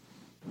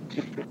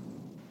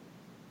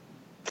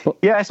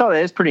 Yeah, I saw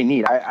that. It's pretty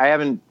neat. I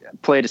haven't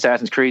played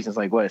Assassin's Creed since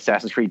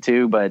Assassin's Creed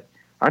 2, but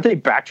aren't they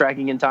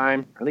backtracking in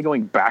time? Are they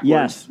going backwards?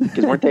 Yes.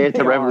 Because weren't they at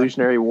the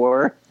Revolutionary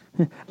War?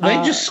 They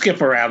just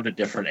skip around to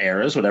different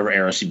eras, whatever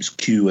era seems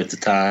Q at the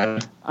time.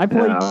 I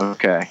played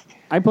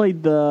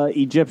the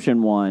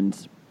Egyptian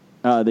ones.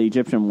 The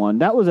Egyptian one.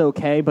 That was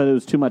okay, but it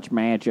was too much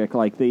magic.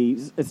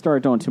 It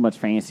started doing too much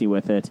fancy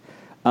with it.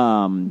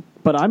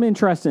 But I'm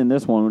interested in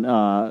this one,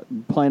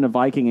 playing a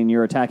Viking and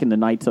you're attacking the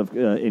knights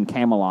in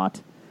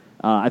Camelot.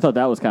 I thought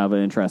that was kind of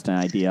an interesting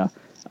idea.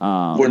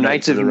 We're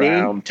knights of the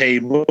round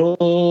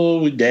table,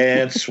 we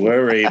dance,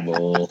 we're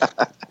able.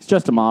 It's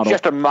just a model.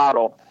 Just a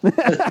model.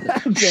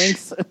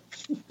 Thanks.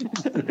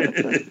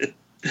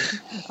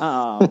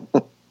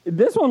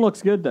 This one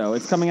looks good, though.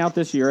 It's coming out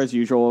this year, as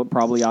usual,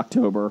 probably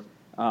October.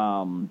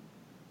 But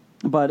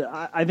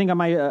I think I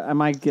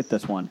might get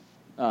this one.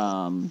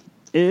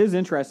 It is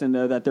interesting,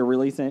 though, that they're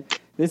releasing.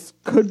 This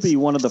could be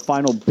one of the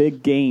final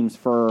big games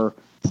for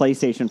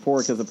PlayStation 4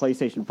 because the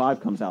PlayStation 5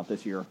 comes out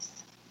this year.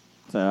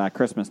 So at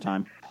Christmas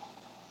time.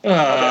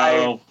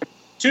 Oh,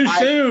 too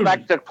soon. I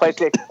expect the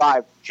PlayStation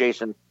 5,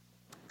 Jason.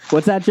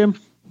 What's that, Jim?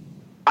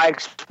 I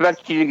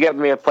expect you to get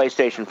me a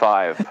PlayStation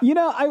 5.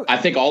 I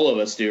think all of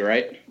us do,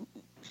 right?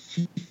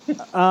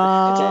 It's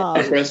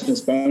our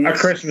Christmas bonus. Our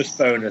Christmas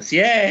bonus.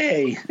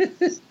 Yay!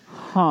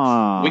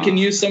 Huh. We can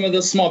use some of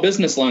the small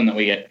business loan that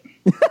we get.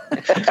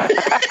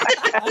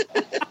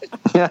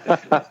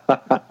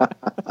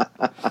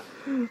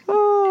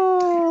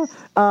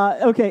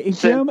 Okay,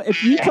 Jim,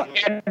 if you I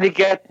had to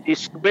get the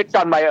Switch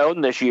on my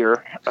own this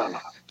year.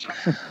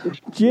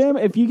 Jim,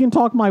 if you can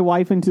talk my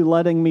wife into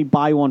letting me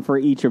buy one for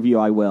each of you,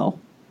 I will.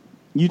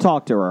 You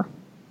talk to her.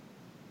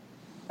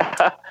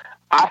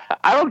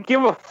 I don't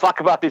give a fuck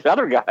about these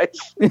other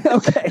guys.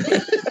 Okay.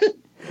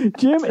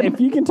 Jim,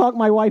 if you can talk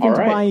my wife into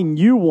buying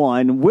you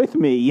one with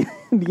me,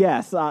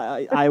 yes,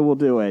 I will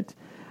do it.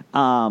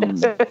 I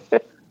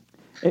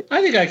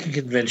think I can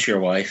convince your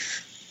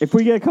wife. If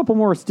we get a couple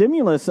more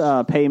stimulus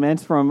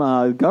payments from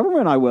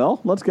government, I will.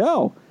 Let's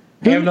go.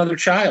 Have another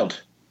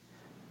child.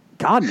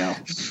 God, no.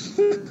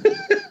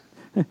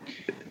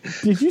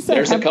 Did you say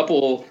there's a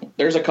couple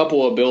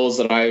of bills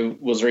that I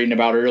was reading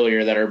about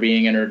earlier that are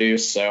being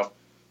introduced, so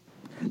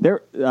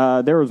there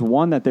was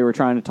one that they were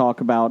trying to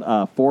talk about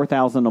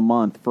 $4,000 a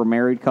month for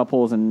married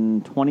couples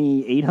and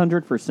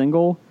 $2,800 for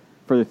single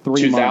for the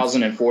 3 months.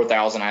 2,000 and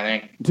 4,000, I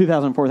think.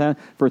 2,000 4,000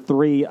 for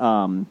 3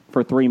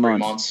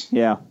 months.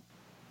 Yeah.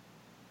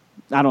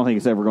 I don't think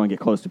it's ever going to get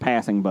close to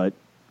passing, but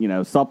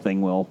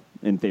something will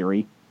in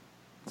theory.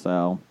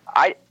 So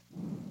I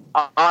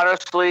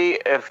honestly,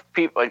 if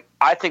people,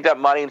 I think that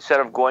money, instead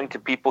of going to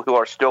people who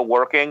are still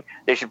working,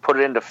 they should put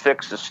it in to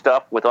fix the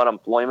stuff with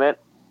unemployment.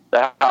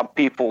 How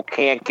people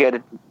can't get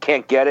it,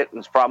 and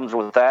there's problems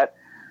with that.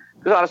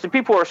 Because honestly,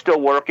 people who are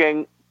still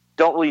working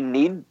don't really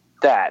need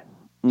that.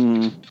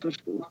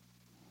 Mm-hmm.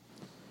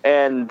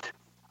 And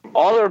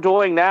all they're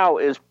doing now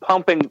is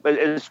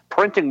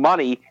printing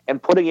money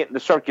and putting it into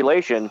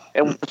circulation.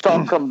 And when this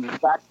all comes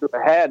back to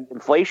a head,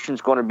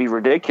 inflation's going to be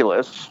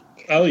ridiculous.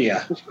 Oh,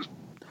 yeah.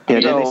 Yeah,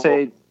 did they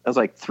say it was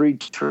like 3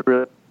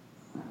 trillion?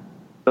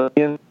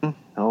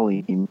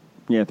 Holy.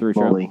 Yeah, 3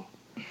 trillion.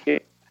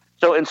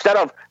 So instead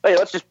of, hey,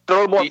 let's just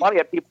throw more money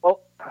at people.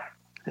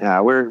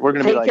 Yeah, we're going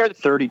to be Take care like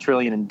 30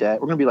 trillion in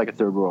debt. We're going to be like a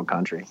third world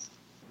country.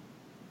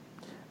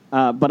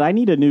 But I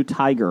need a new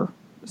tiger,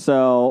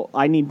 so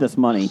I need this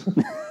money.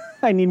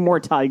 I need more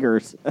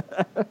tigers.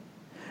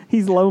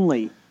 He's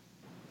lonely.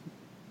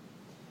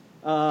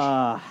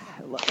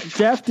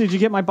 Jeff, did you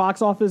get my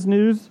box office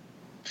news?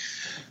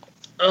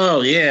 Oh,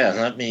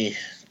 yeah.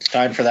 It's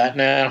time for that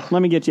now.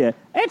 Let me get you.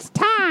 It's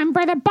time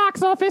for the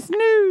box office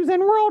news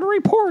and world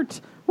report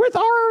with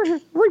our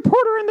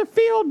reporter in the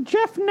field,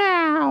 Jeff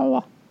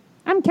Now.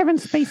 I'm Kevin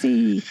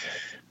Spacey.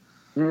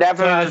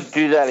 Never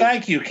do that.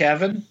 Thank you,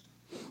 Kevin.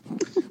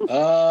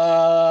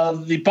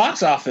 The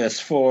box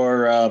office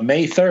for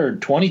May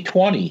 3rd,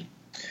 2020.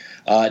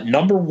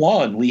 Number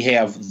one, we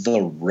have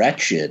The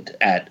Wretched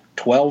at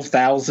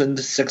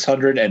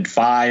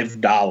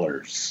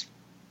 $12,605.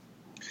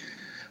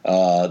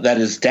 That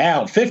is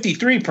down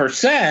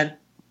 53%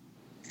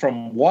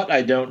 from what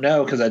I don't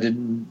know because I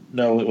didn't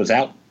know it was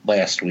out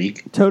last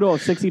week. Total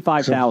of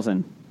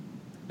 65,000.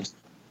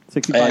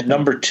 And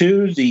number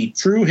two, The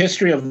True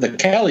History of the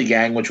Kelly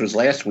Gang, which was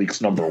last week's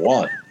number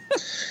one,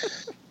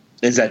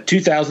 is at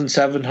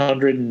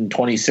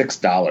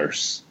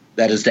 $2,726.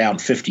 That is down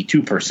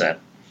 52%.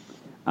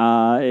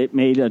 It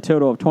made a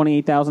total of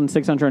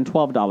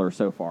 $28,612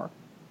 so far.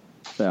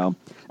 So,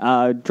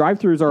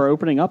 drive-thrus are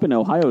opening up in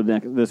Ohio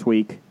this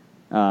week,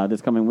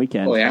 this coming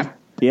weekend. Oh, yeah?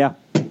 Yeah.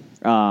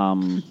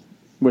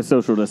 With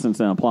social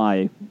distancing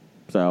apply.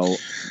 So,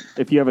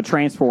 if you have a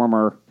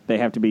transformer, they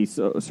have to be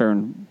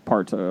certain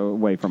parts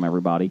away from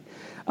everybody.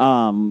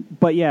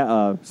 But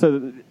yeah,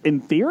 so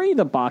in theory,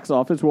 the box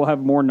office will have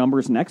more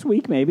numbers next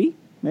week, maybe.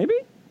 Maybe.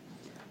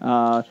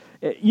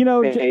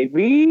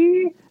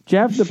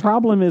 Jeff, the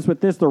problem is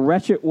with this, The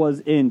Wretched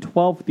was in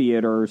 12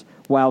 theaters,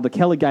 while The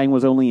Kelly Gang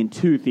was only in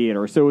 2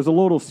 theaters, so it was a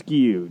little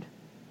skewed.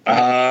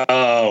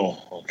 Oh,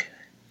 okay.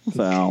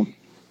 So,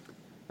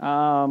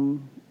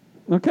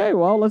 okay,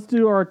 well, let's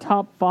do our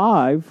top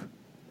 5.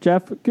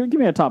 Jeff, give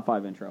me a top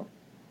 5 intro.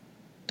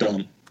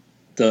 Dum,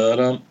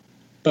 da-dum,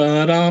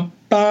 ba-dum,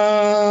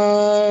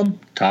 bum.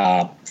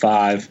 Top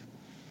 5.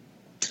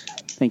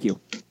 Thank you.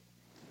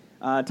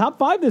 Top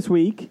 5 this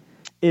week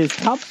is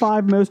top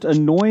 5 most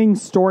annoying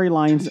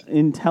storylines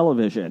in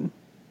television,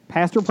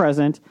 past or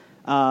present.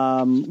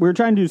 We're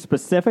trying to do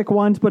specific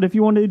ones, but if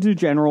you want to do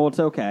general, it's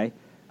okay.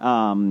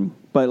 But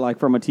like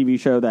from a TV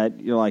show that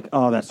you're like,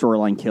 oh, that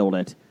storyline killed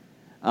it.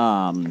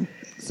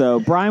 So,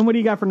 Brian, what do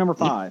you got for number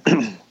 5?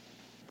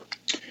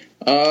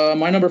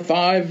 My number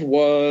 5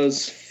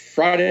 was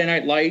Friday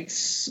Night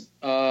Lights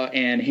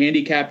and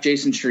Handicap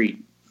Jason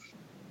Street.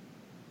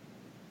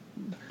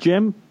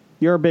 Jim,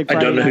 you're a big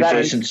Friday I don't know who Night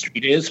Jason Lights.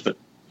 Street is, but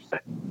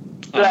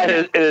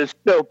It is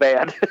so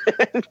bad.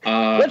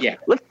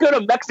 Let's go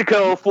to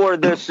Mexico for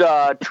this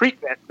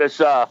treatment.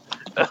 This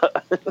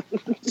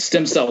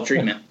stem cell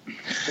treatment.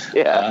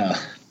 Yeah.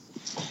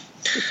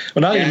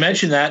 Well, now you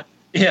mention that,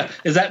 yeah,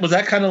 was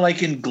that kind of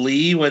like in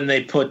Glee when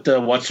they put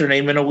what's her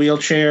name in a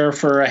wheelchair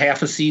for a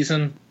half a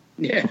season?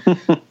 Yeah.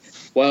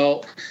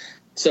 Well,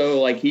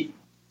 so like he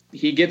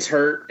gets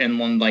hurt in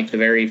the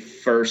very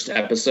first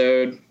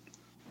episode.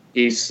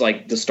 He's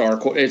like the star.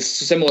 It's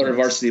similar to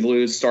Varsity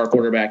Blues. Star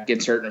quarterback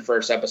gets hurt in the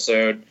first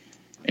episode,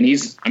 and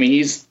he's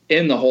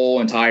in the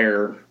whole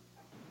entire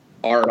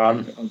arc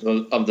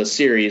of the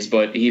series,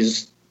 but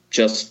he's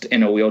just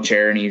in a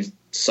wheelchair and he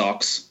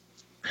sucks.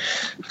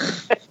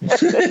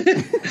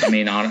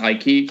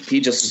 He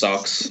just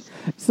sucks.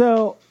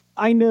 So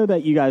I know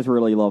that you guys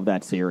really love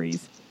that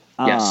series.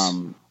 Yes.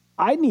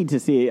 I need to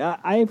see it.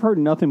 I've heard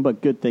nothing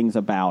but good things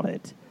about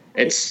it.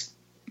 It's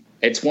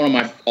one of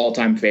my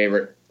all-time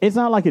favorite. It's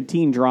not like a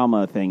teen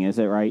drama thing, is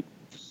it, right?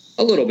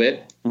 A little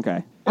bit.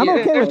 Okay. I'm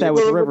okay with that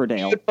with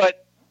Riverdale.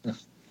 But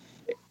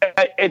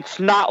it's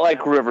not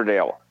like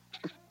Riverdale.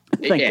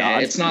 Thank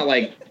God. It's not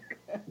like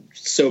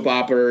soap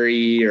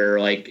opera-y or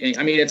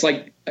it's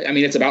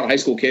about high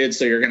school kids,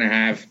 so you're going to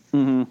have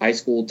high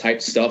school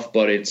type stuff,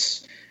 but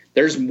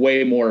there's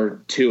way more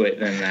to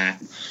it than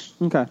that.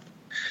 Okay.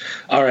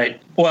 All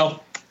right.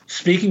 Well,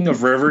 speaking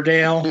of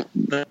Riverdale,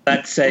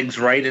 that segs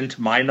right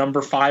into my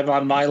number 5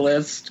 on my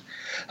list.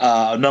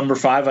 Number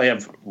 5, I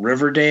have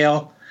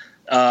Riverdale.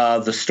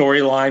 The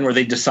storyline where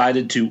they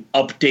decided to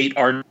update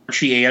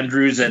Archie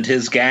Andrews and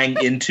his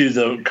gang into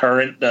the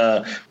current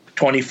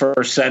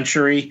 21st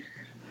century.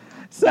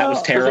 So, that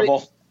was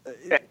terrible.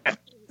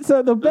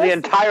 So the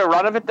entire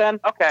run of it then?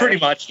 Okay. Pretty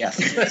much, yes.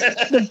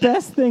 The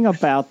best thing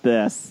about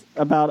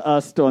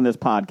us doing this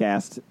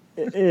podcast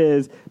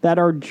is that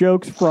our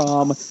jokes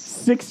from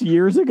 6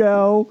 years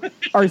ago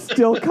are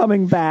still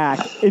coming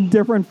back in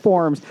different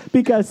forms.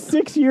 Because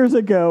 6 years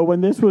ago,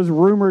 when this was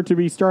rumored to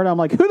be started, I'm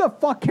like, who the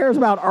fuck cares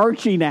about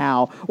Archie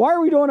now? Why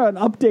are we doing an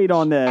update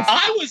on this?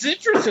 I was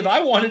interested.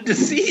 I wanted to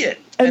see it.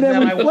 And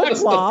then I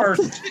watched the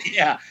first.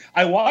 Yeah,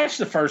 I watched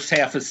the first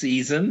half of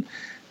season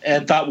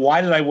and thought,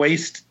 why did I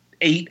waste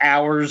 8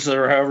 hours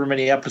or however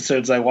many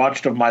episodes I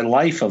watched of my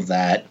life of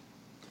that?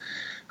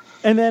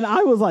 And then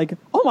I was like,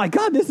 oh my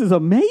God, this is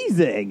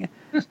amazing.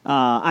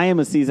 I am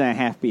a season and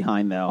a half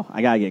behind, though.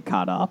 I got to get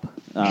caught up.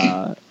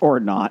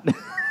 Or not.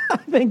 I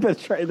think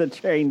the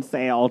train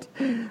sailed.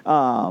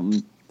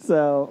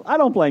 So I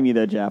don't blame you,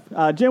 though, Jeff.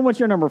 Jim, what's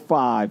your number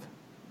 5?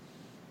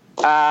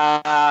 It's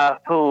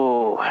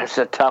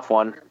a tough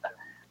one.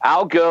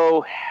 I'll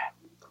go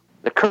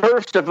The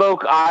Curse of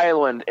Oak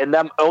Island and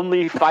them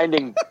only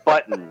finding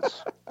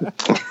buttons.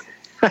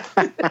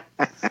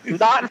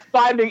 Not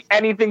finding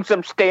anything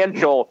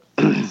substantial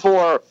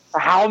for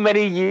how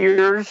many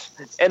years,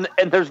 and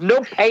there's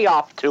no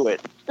payoff to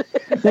it.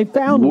 They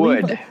found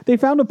they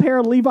found a pair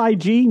of Levi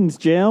jeans,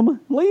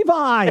 Jim.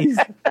 Levi's.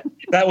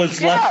 That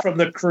was left from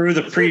the crew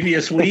the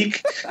previous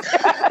week.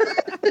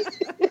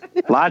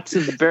 Lots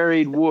of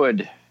buried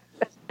wood.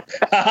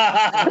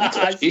 I see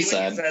what you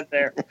said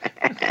there.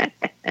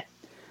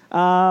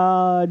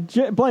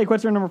 Blake,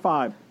 what's your number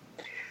 5?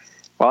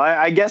 Well,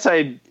 I guess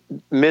I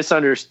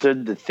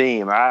misunderstood the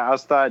theme. I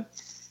thought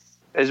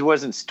it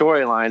wasn't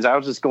storylines. I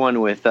was just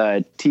going with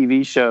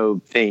TV show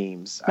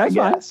themes. That's I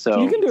guess. fine.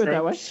 So you can do it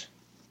that way.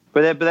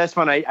 But that's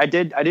fun. I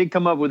did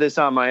come up with this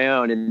on my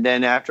own, and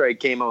then after I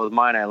came up with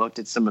mine, I looked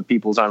at some of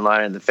people's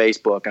online in the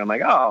Facebook, and I'm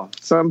like, oh,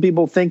 some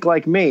people think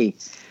like me.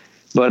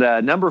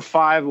 But number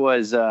 5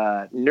 was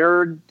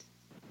nerd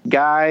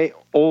guy,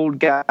 old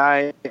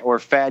guy, or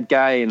fat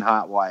guy in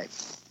Hot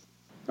Wife.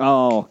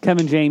 Oh,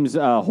 Kevin James'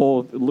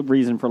 whole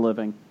reason for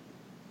living.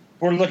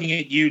 We're looking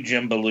at you,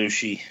 Jim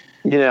Belushi.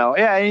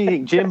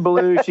 Anything. Jim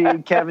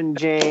Belushi, Kevin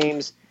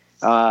James.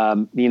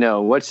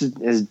 What's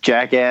his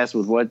jackass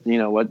with the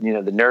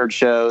nerd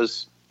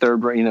shows.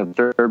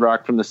 Third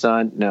Rock from the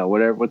Sun. No,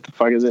 whatever. What the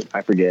fuck is it?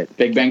 I forget.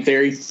 Big Bang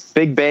Theory.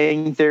 Big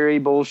Bang Theory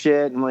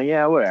bullshit. I'm like,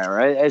 yeah,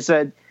 whatever. I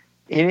said,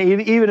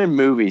 even in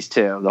movies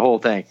too, the whole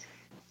thing.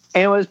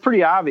 And it was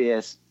pretty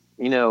obvious.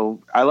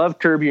 I love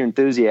Curb Your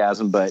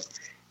Enthusiasm, but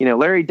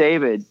Larry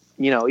David.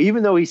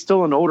 Even though he's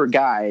still an older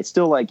guy, it's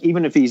still like,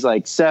 even if he's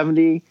like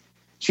 70,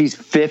 she's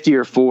 50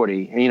 or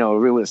 40.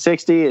 And,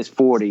 60 is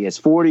 40. It's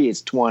 40,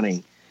 it's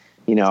 20.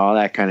 All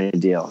that kind of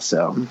deal.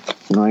 So I'm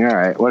like, all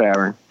right,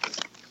 whatever.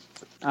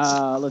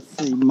 Let's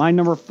see. My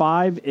number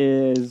 5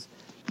 is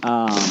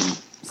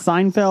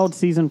Seinfeld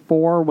season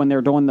 4 when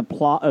they're doing the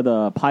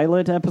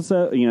pilot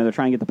episode. They're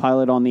trying to get the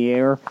pilot on the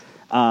air.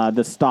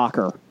 The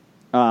Stalker.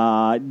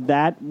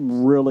 That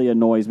really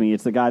annoys me.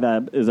 It's the guy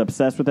that is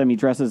obsessed with him. He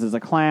dresses as a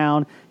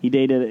clown. He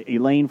dated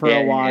Elaine for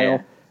a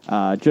while.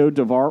 Yeah. Joe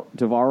Duvalo.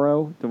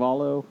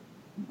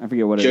 I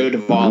forget what it is. Joe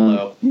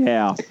Duvalo.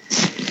 Yeah.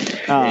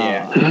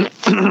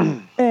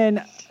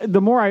 And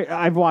the more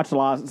I've watched a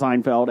lot of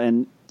Seinfeld,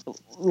 and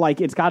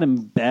like it's gotten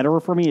better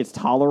for me. It's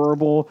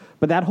tolerable,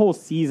 but that whole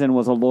season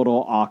was a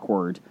little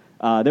awkward.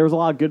 There was a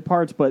lot of good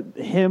parts, but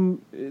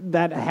having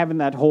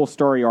that whole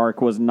story arc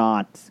was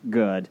not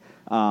good.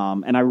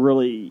 And I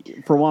really,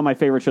 for one of my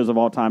favorite shows of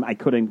all time, I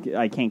can't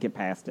get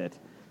past it.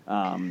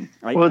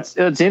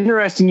 It's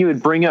interesting you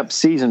would bring up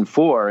season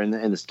 4 in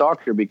the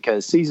Stalker,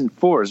 because season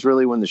 4 is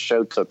really when the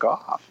show took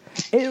off.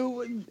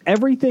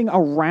 Everything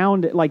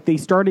around it, like they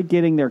started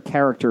getting their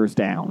characters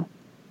down.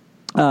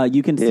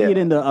 You can see it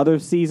in the other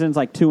seasons,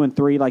 like 2 and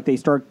 3, like they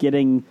start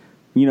getting,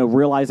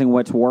 realizing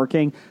what's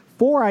working.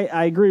 4,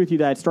 I agree with you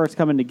that it starts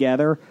coming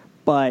together,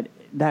 but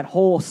that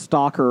whole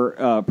Stalker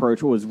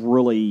approach was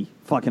really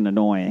fucking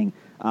annoying.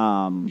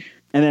 And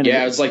then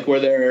it's like where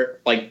they're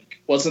like,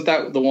 wasn't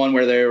that the one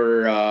where they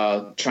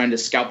were trying to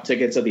scalp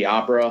tickets at the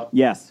opera?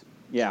 Yes.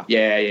 Yeah.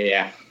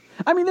 Yeah.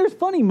 I mean, there's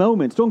funny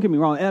moments. Don't get me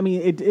wrong. I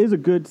mean, it is a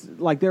good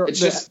like there.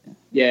 It's just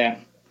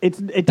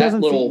It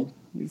doesn't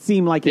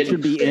seem like it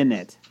should be in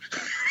it.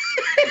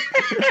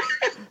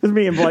 It's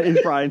me and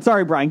Brian.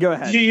 Sorry, Brian. Go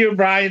ahead. You and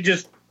Brian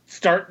just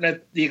starting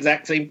at the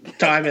exact same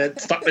time and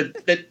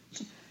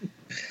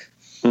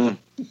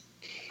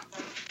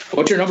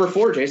What's your number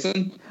 4,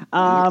 Jason?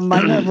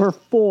 My number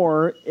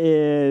 4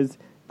 is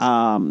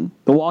The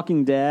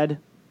Walking Dead,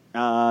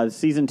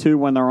 season 2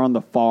 when they're on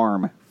the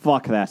farm.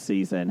 Fuck that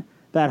season.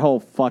 That whole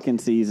fucking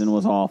season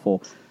was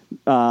awful.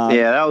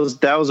 That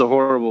was a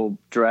horrible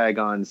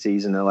drag-on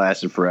season that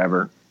lasted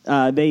forever.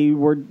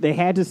 They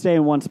had to stay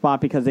in one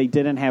spot because they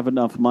didn't have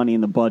enough money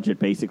in the budget,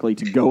 basically,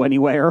 to go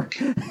anywhere.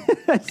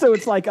 So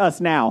it's like us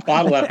now.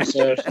 Bottle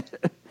episode.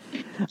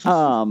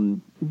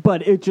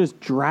 But it just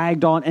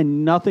dragged on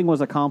and nothing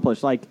was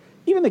accomplished. Like,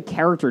 even the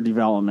character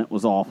development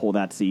was awful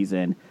that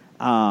season.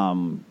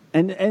 And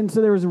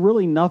so there was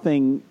really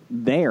nothing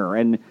there.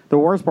 And the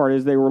worst part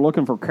is they were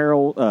looking for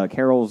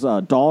Carol's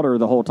daughter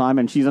the whole time,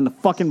 and she's in the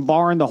fucking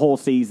barn the whole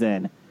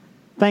season.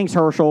 Thanks,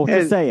 Herschel.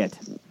 Just say it.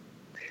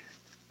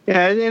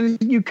 Yeah, and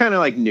you kind of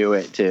like knew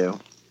it too.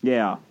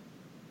 Yeah.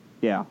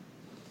 You're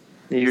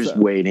just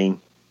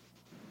waiting.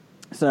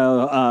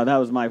 So that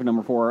was my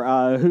number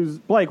 4.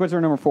 Blake? What's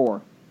your number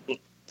 4?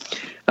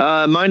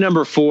 My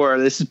number 4.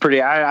 This is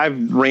pretty.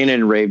 I've ranted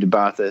and raved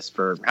about this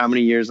for how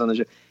many years on the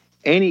show.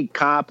 Any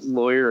cop,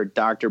 lawyer, or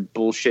doctor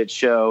bullshit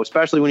show,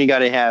 especially when you got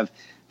to have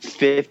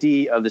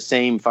 50 of the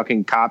same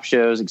fucking cop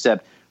shows,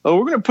 except, we're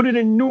going to put it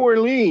in New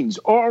Orleans,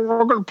 or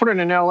we're going to put it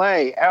in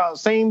L.A.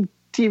 Same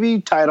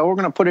TV title, we're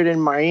going to put it in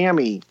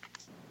Miami.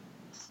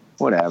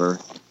 Whatever.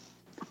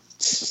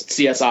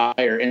 CSI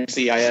or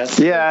NCIS?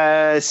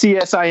 Yeah,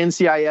 CSI,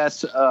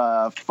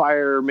 NCIS,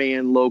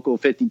 Fireman Local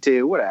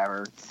 52,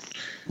 whatever.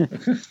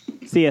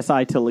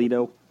 CSI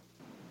Toledo.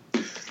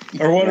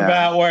 Or what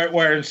about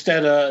where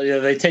instead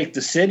of they take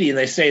the city and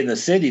they stay in the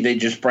city, they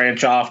just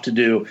branch off to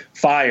do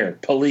fire,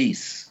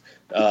 police.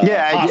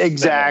 Hospital.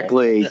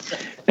 Exactly.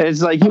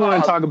 It's like you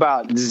want to talk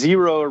about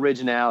zero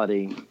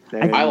originality.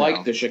 I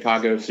like the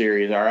Chicago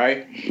series. All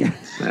right.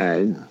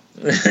 The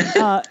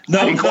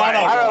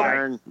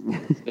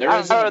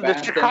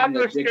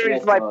Chicago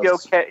series might be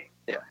okay.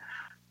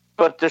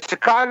 But the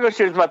Chicago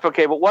series might be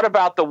okay. But what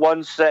about the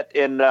one set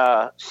in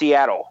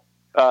Seattle?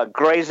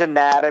 Grey's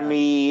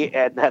Anatomy,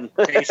 and then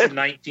Patient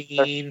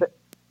 19.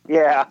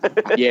 Yeah.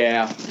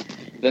 Yeah.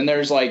 Then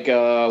there's like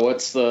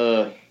what's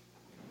the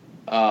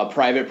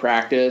Private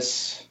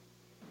Practice?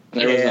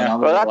 There was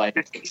another that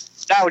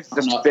was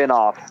the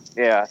spin-off.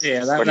 Yeah.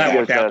 Yeah, that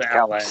went down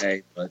to LA.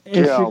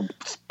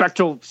 But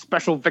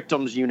Special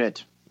Victims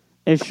Unit.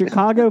 Is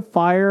Chicago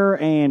Fire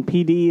and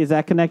PD, is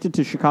that connected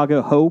to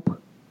Chicago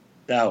Hope?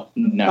 No.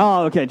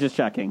 Oh, okay, just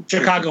checking.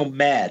 Chicago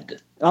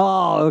Med.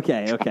 Oh,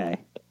 okay.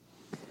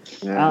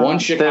 Yeah. One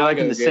Chicago. They're like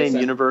in the same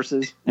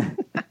universes. But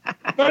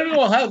I don't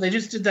know how they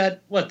just did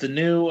that. What the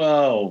new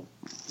Rob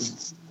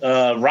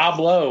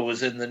Lowe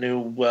was in the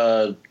new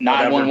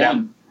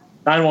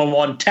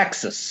 911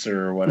 Texas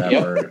or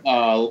whatever.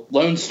 Yep.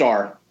 Lone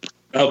Star.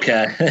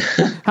 Okay.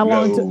 How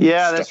long?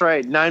 Yeah, that's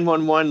right.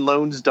 911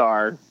 Lone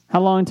Star.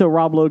 How long until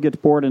Rob Lowe gets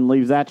bored and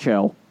leaves that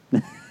show?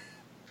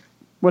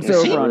 What's the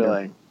over under?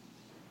 Really?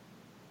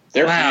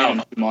 They're paying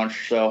too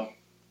much. So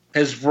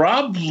has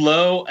Rob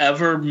Lowe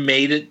ever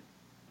made it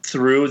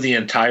through the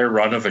entire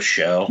run of a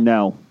show?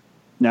 No,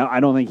 I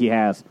don't think he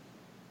has.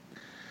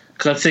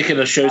 Because I'm thinking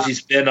of shows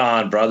he's been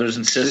on, Brothers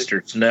and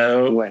Sisters.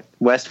 No.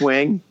 West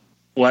Wing.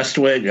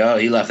 Oh,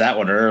 he left that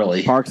one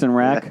early. Parks and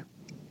Rec. Yeah.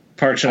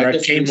 Parks and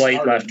Rec came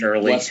late, left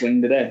early. West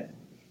Wing today.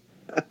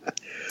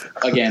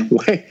 Again.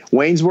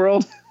 Wayne's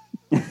World.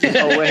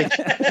 Oh wait.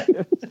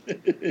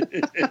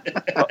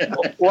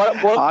 What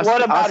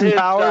about Austin his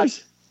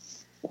Powers?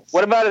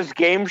 What about his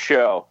game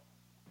show?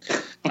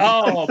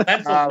 Oh,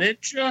 Mental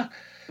Ninja?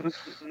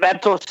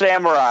 Mental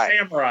Samurai.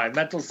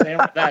 Mental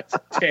Samurai. That's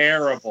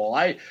terrible.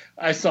 I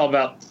saw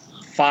about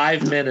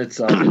 5 minutes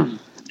of it,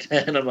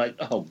 and I'm like,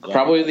 oh god.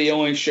 Probably the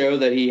only show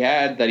that he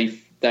had that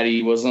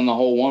he was on the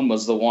whole one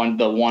was the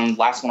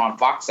last one on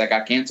Fox that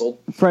got canceled.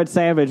 Fred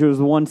Savage was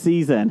one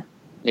season.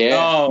 Yeah.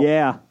 Oh.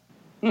 Yeah.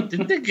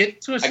 Didn't they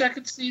get to a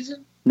second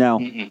season? No.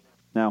 Mm-mm.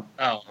 No.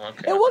 Oh,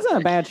 okay. It wasn't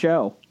a bad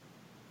show.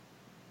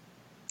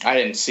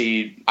 I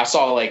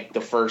saw like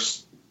the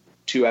first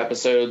 2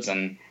 episodes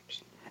and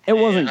it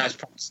wasn't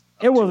episodes.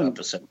 It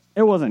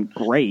wasn't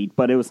great,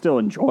 but it was still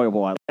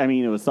enjoyable. I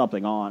mean, it was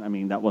something on. I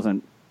mean, that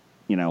wasn't,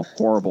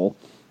 horrible.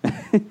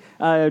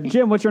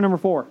 Jim, what's your number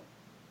 4?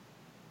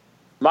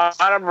 My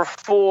number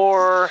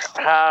 4,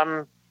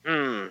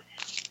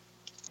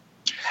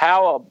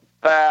 how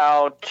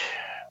about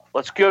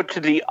let's go to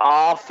The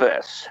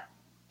Office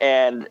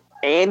and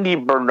Andy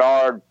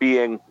Bernard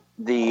being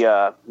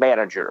the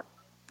manager.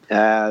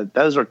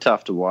 Those are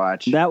tough to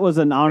watch. That was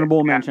an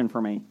honorable mention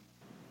for me.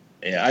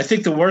 Yeah, I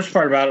think the worst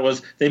part about it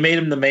was they made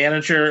him the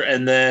manager,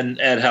 and then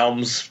Ed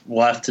Helms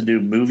left to do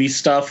movie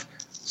stuff,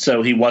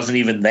 so he wasn't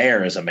even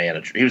there as a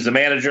manager. He was the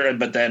manager,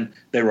 but then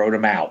they wrote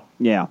him out.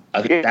 Yeah,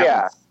 I think that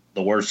was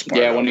the worst part.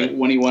 Yeah,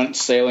 when he went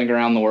sailing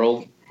around the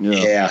world.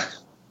 Yeah.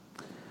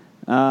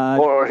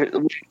 Or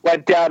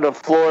went down to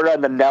Florida,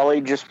 and then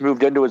Nelly just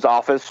moved into his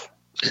office.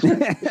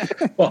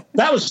 Well,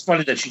 that was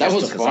funny that she just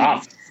took his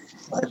office.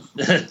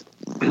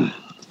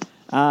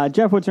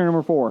 Jeff, what's your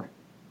number 4?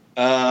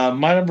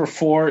 My number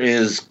 4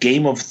 is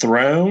Game of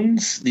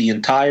Thrones, the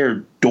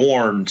entire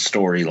Dorne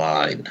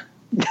storyline.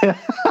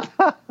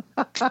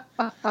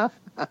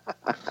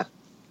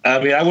 I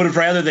mean, I would have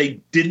rather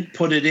they didn't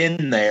put it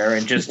in there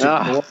and just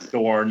ignore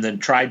Dorne than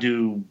try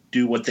to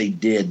do what they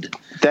did.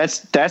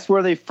 That's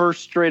where they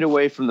first strayed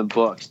away from the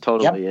books,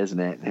 totally, isn't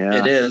it? Yeah.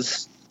 It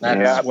is.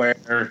 That's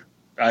where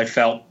I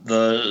felt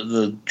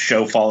the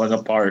show falling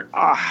apart.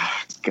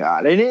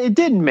 God, it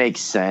didn't make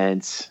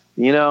sense.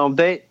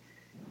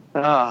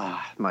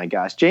 My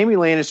gosh, Jamie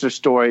Lannister's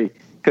story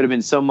could have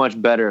been so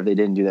much better if they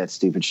didn't do that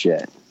stupid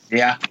shit.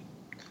 Yeah.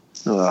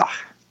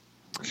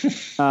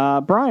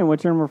 Brian,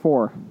 what's your number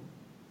 4?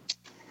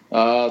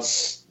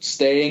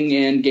 Staying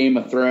in Game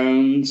of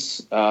Thrones,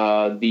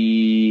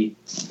 the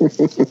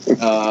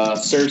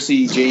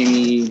Cersei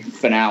Jaime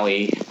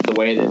finale, the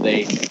way that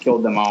they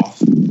killed them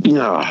off.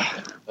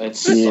 It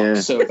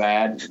sucks so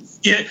bad.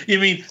 Yeah, you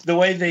mean the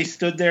way they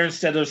stood there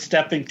instead of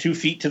stepping 2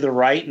 feet to the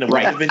right and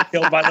might have been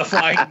killed by the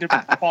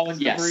falling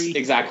debris? Yes,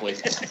 exactly.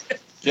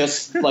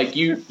 Just like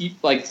you,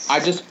 like I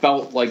just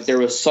felt like there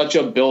was such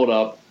a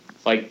buildup.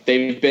 Like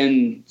they've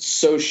been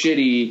so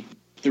shitty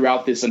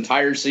throughout this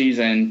entire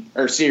season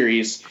or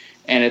series,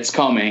 and it's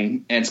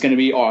coming, and it's going to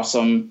be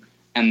awesome.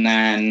 And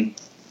then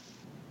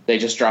they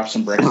just drop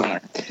some bricks on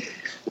her.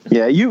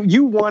 Yeah,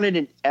 you wanted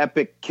an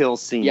epic kill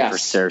scene for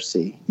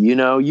Cersei. You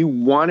know, you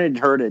wanted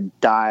her to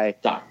die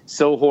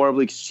so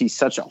horribly because she's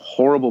such a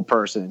horrible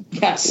person.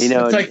 Yes. You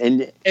know, It's like,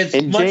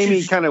 and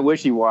Jamie kind of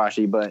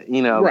wishy-washy, but,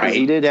 you know,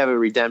 he did have a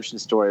redemption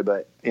story,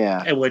 but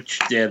yeah. And which,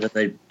 that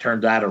they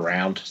turned that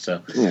around,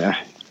 so.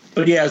 Yeah.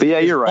 But yeah,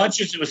 you're as right.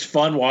 much as it was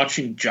fun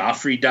watching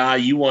Joffrey die,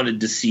 you wanted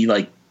to see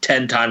like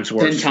 10 times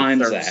worse. 10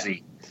 times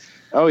Cersei.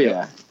 Oh,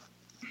 yeah.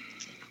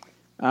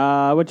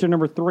 What's your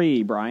number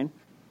 3, Brian?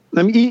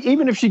 I mean,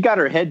 even if she got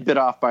her head bit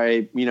off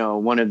by, you know,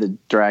 one of the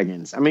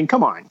dragons. I mean,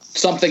 come on.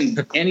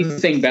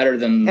 Anything better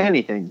than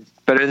anything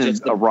better than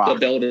a rock. The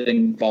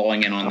building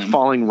falling in on them.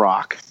 Falling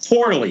rock.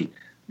 Poorly.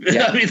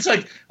 Yeah. I mean, it's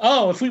like,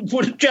 if we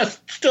would have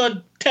just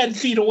stood 10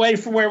 feet away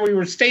from where we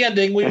were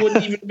standing, we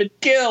wouldn't even have been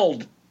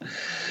killed.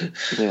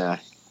 Yeah.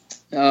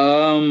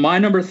 My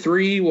number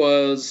 3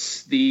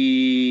 was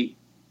the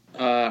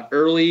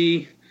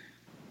early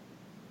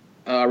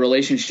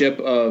relationship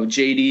of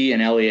JD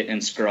and Elliot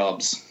in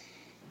Scrubs.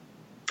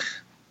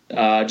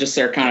 Just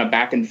their kind of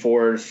back and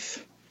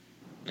forth.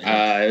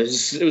 It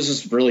was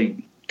just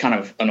really kind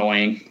of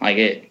annoying. Like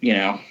it, you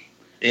know.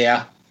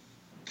 Yeah.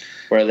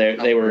 Where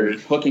they were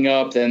hooking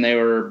up, then they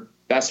were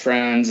best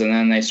friends, and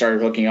then they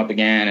started hooking up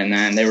again, and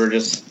then they were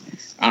just,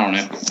 I don't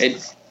know.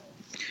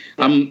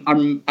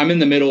 I'm in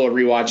the middle of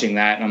rewatching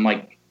that, and I'm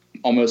like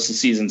almost to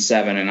season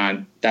 7,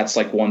 and that's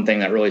like one thing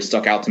that really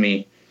stuck out to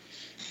me.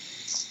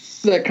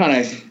 That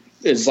kind of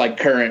is like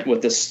current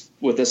with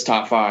this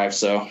top 5.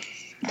 So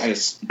I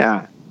just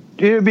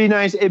It'd be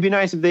nice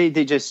if they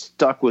just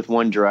stuck with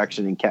one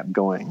direction and kept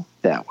going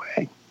that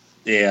way.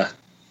 Yeah.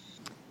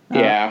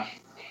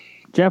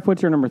 Jeff,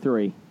 what's your number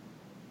 3?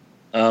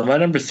 My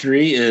number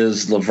 3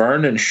 is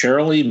Laverne and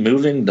Shirley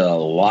moving to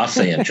Los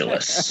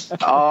Angeles.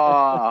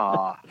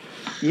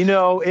 You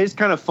know, it's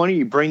kind of funny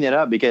you bring that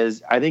up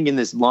because I think in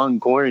this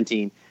long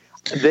quarantine,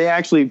 they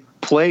actually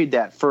played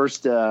that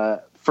first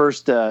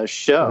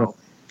show.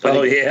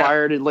 They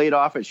fired and laid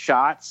off at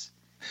Shots.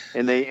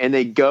 And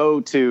they go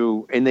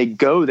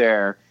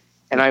there,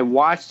 and I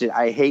watched it.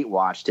 I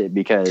watched it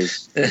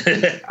because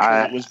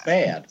it was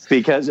bad.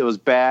 Because it was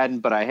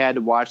bad, but I had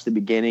to watch the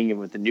beginning and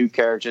with the new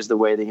characters, the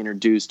way they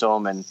introduced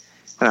them, and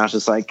I was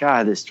just like,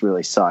 God, this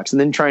really sucks. And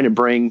then trying to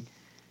bring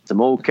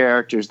some old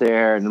characters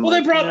there, and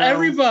they brought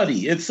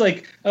everybody. It's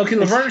like, okay,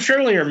 Laverne and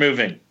Shirley are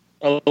moving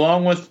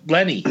along with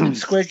Lenny and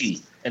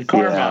Squiggy and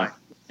Carmine. Yeah.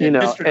 And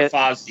Mr.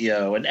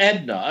 Fazio and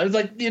Edna. I was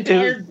like, the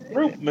entire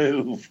group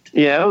moved.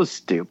 Yeah, it was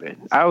stupid.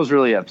 I was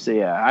really upset.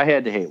 Yeah, I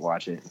had to hate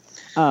watch it.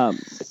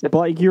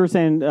 Blake, you were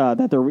saying that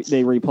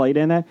they replayed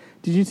in that.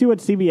 Did you see what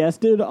CBS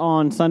did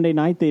on Sunday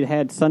night? They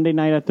had Sunday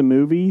Night at the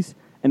Movies,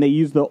 and they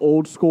used the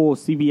old school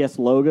CBS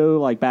logo,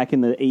 like back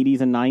in the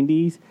 80s and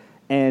 90s,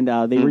 and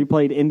they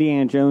replayed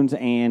Indiana Jones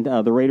and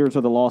the Raiders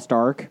of the Lost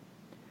Ark,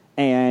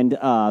 and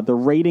the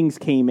ratings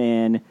came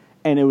in,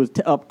 and it was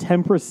up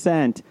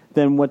 10%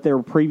 than what their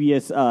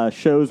previous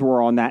shows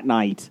were on that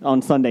night,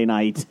 on Sunday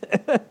night.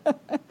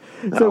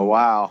 Oh,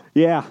 wow.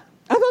 Yeah.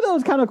 I thought that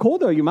was kind of cool,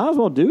 though. You might as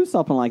well do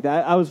something like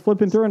that. I was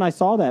flipping through, and I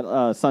saw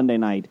that Sunday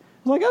night.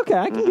 I was like, okay,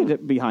 I can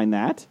get behind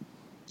that.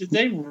 Did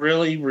they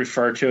really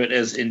refer to it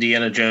as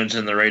Indiana Jones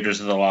and the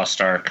Raiders of the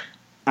Lost Ark?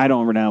 I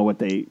don't know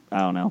I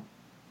don't know.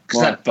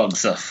 Because that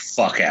bugs the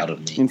fuck out of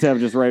me. Instead of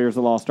just Raiders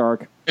of the Lost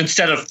Ark?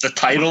 Instead of the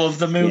title of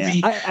the movie?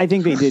 Yeah. I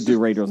think they did do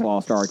Raiders of the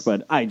Lost Ark,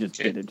 but I just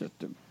did it just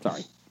to...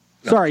 Sorry.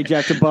 Sorry,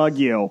 Jeff, to bug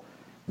you.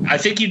 I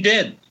think you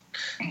did.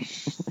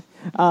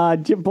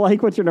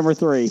 Blake, what's your number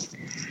 3?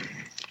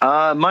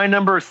 My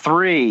number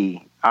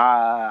 3.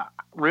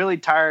 Really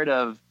tired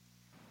of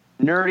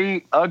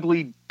nerdy,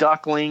 ugly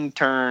duckling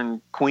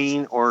turn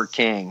queen or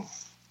king.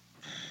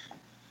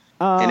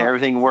 And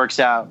everything works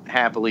out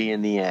happily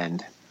in the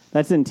end.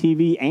 That's in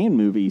TV and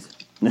movies.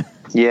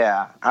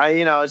 Yeah.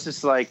 It's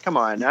just like, come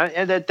on.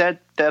 And that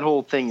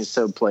whole thing is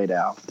so played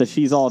out. The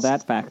she's all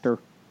that factor.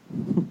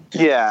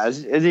 Yeah,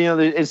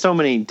 it's so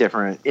many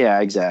different.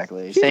 Yeah,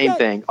 exactly. Same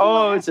thing.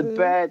 Oh, it's a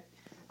bet.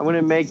 I'm going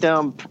to make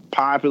them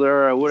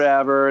popular or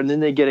whatever, and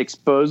then they get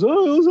exposed.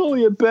 Oh, it was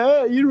only a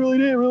bet. You really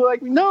didn't really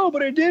like me. No,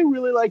 but I did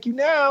really like you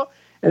now.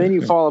 And then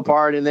you fall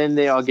apart, and then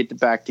they all get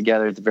back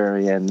together at the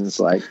very end. And it's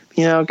like,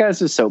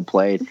 guys, it's so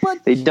played.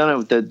 But they've done it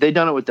with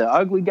the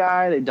ugly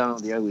guy. They've done it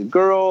with the ugly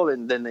girl,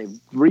 and then they've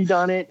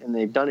redone it, and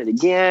they've done it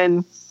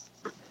again.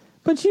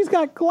 But she's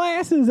got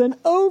glasses and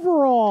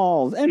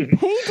overalls and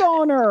paint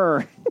on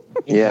her.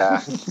 Yeah.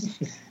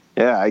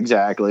 Yeah,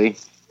 exactly.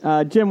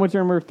 Jim, what's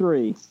your number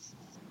 3?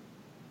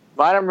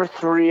 My number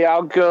 3,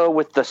 I'll go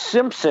with The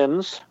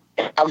Simpsons.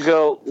 I'll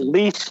go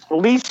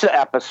Lisa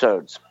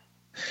episodes.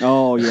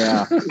 Oh,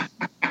 yeah.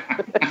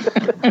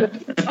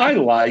 I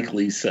like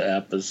Lisa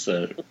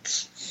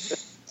episodes.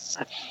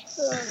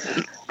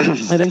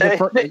 I think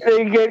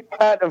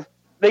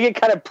they get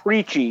kind of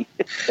preachy.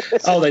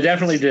 Oh, they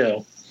definitely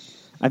do.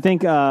 I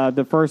think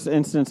the first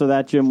instance of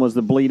that, Jim, was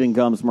the Bleeding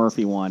Gums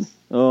Murphy one.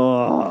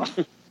 Oh,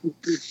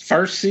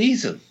 First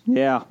season.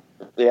 yeah.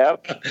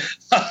 Yep.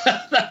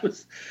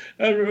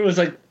 It was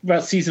like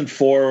about season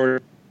 4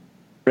 or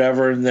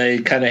whatever, and they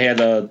kind of had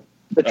The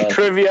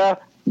trivia.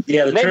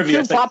 Yeah, the Name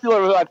trivia. two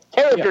popular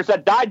characters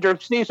that died during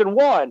season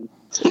 1.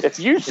 If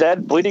you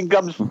said Bleeding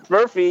Gums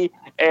Murphy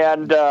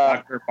and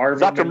Dr.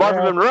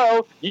 Marvin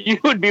Monroe, you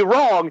would be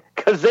wrong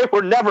because they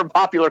were never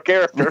popular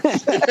characters.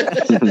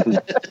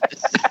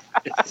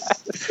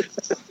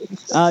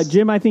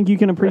 Jim, I think you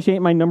can appreciate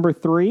my number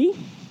 3.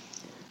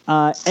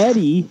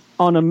 Eddie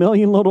on A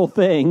Million Little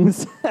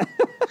Things.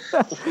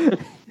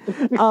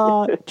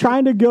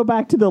 Trying to go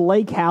back to the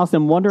lake house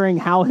and wondering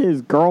how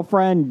his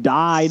girlfriend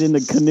died in the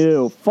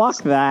canoe.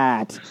 Fuck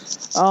that.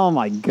 Oh,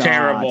 my God.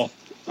 Terrible.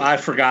 I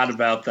forgot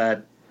about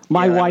that.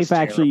 My wife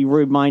actually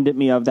reminded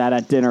me of that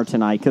at dinner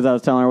tonight because I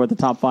was telling her what the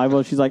top 5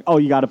 was. She's like, "Oh,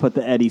 you got to put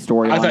the Eddie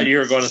storyline." I thought you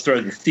were going to throw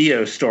the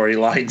Theo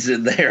storylines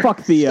in there.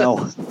 Fuck Theo.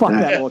 Fuck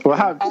that.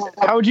 Well,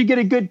 how would you get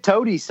a good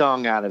Toady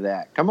song out of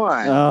that? Come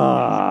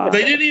on.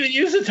 They didn't even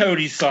use a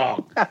Toady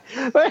song.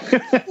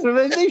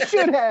 They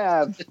should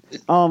have.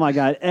 Oh my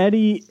God,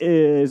 Eddie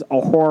is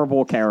a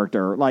horrible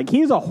character. Like,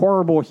 he's a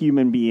horrible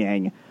human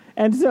being,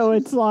 and so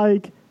it's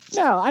like,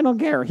 no, I don't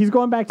care. He's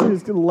going back to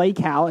his lake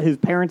house, his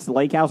parents'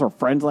 lake house or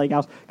friend's lake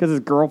house because his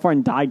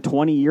girlfriend died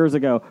 20 years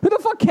ago. Who the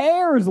fuck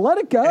cares? Let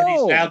it go. And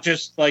he's now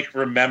just like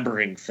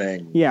remembering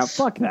things. Yeah,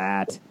 fuck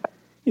that.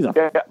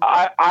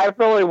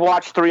 I've only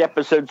watched 3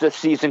 episodes this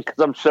season because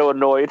I'm so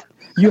annoyed.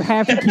 You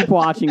have to keep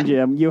watching,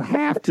 Jim. You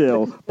have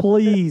to.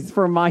 Please,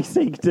 for my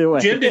sake, do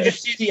it. Jim, did you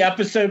see the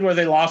episode where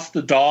they lost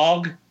the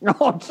dog?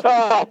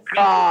 Oh,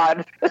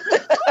 God.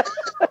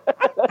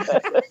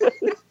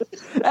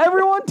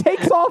 Everyone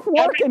takes off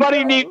work.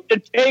 Everybody needs to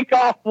take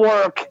off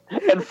work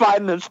and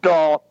find this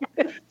dog.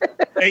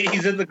 Hey,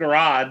 he's in the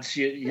garage.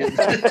 You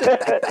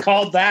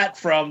called that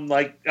from,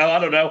 like, I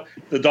don't know,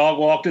 the dog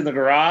walked in the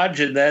garage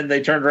and then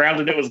they turned around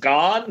and it was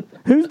gone?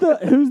 Who's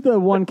the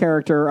one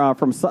character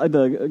from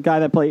the guy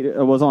that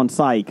was on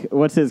Psych?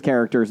 What's his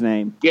character's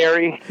name?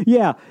 Gary.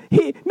 Yeah.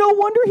 No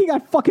wonder he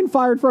got fucking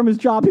fired from his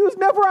job. He was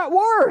never at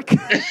work.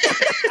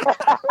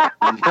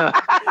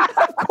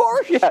 Of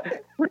course. Yeah.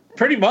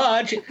 Pretty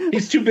much.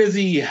 He's too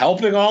busy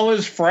helping all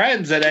his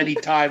friends at any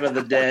time of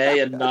the day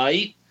and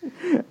night.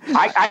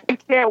 I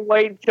can't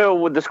wait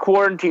till this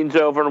quarantine's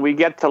over and we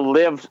get to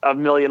live A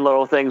Million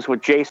Little Things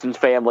with Jason's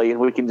family and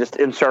we can just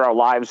insert our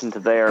lives into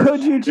theirs.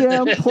 Could you,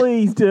 Jim?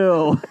 Please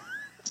do.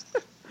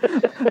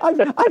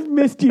 I've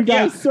missed you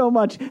guys so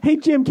much. Hey,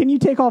 Jim, can you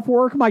take off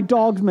work? My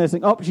dog's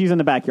missing. Oh, she's in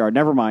the backyard.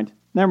 Never mind.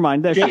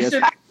 There she is.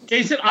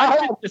 Jason, I've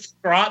been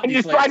distraught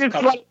these last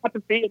couple to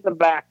be in the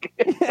back.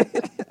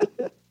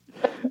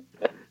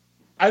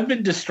 I've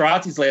been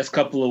distraught these last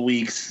couple of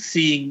weeks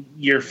seeing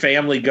your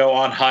family go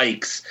on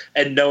hikes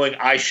and knowing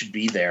I should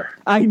be there.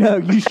 I know,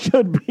 you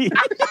should be.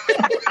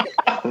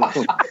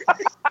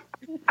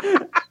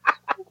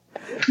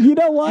 You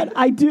know what?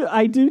 I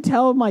do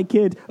tell my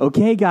kids,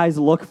 okay, guys,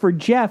 look for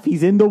Jeff.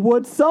 He's in the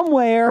woods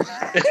somewhere.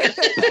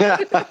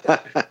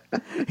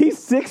 He's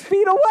 6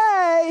 feet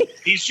away.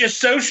 He's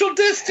just social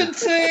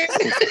distancing.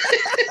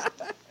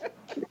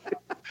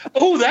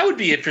 Oh, that would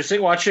be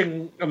interesting,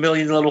 watching A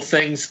Million Little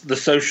Things, the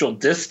social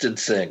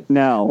distancing.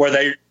 No. Where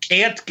they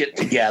can't get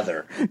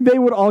together. They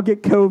would all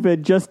get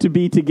COVID just to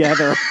be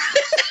together.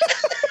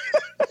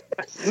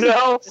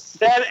 No,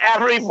 then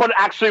everyone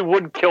actually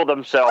would kill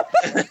themselves.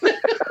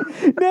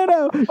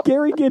 No.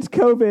 Gary gets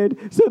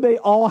COVID, so they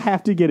all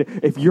have to get it.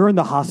 If you're in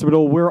the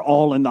hospital, we're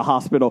all in the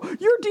hospital.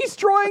 You're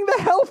destroying the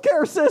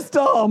healthcare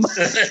system.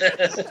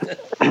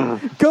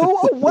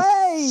 Go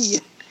away.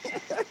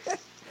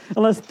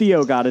 Unless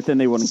Theo got it, then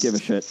they wouldn't give a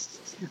shit.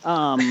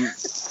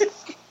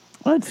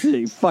 Let's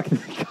see. Fucking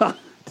God.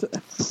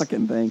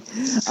 Fucking thing.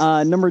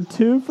 Number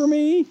 2 for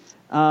me,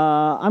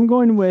 I'm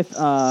going with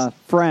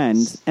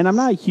Friends. And I'm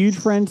not a huge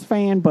Friends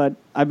fan, but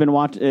I've been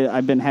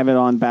having it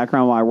on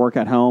background while I work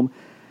at home.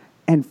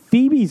 And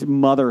Phoebe's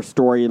mother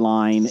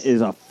storyline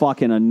is a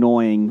fucking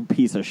annoying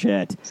piece of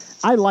shit.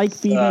 I like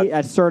Phoebe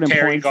at certain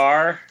Terry points.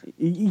 Garr?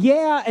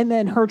 Yeah, and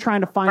then her trying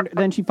to find...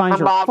 Then she finds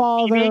her mom,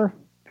 father...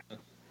 Phoebe?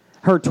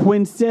 Her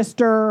twin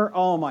sister.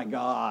 Oh, my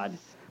God.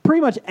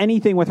 Pretty much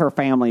anything with her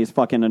family is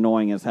fucking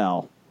annoying as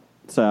hell.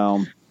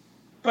 So...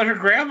 But her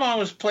grandma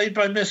was played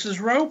by Mrs.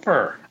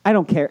 Roper. I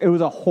don't care. It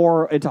was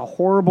it's a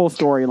horrible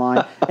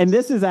storyline. And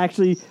this is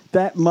actually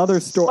that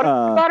mother's story. What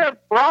about her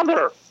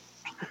brother?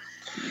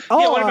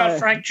 What about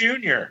Frank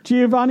Jr.?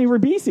 Giovanni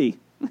Ribisi.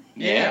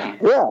 Yeah.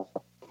 Yeah.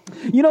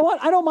 You know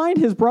what? I don't mind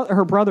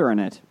her brother in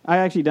it. I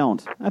actually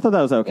don't. I thought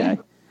that was okay.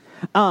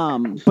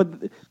 But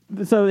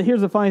so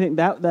here's the funny thing: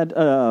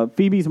 that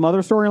Phoebe's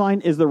mother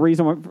storyline is the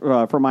reason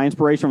for my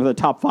inspiration for the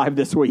top 5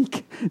 this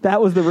week. That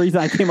was the reason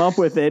I came up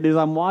with it. Is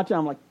I'm watching,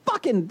 I'm like,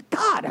 fucking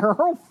God, her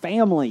whole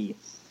family.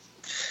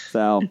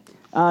 So,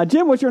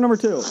 Jim, what's your number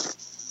 2?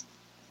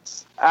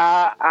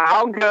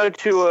 I'll go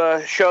to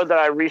a show that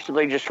I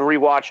recently just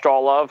rewatched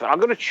all of. I'll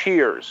go to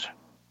Cheers.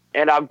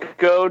 And I'll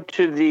go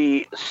to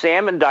the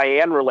Sam and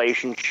Diane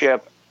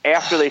relationship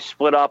after they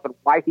split up and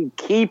why he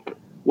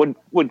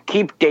would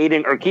keep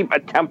dating or keep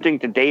attempting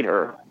to date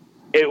her.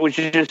 It was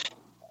just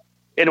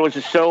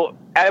so,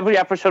 every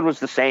episode was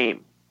the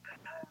same.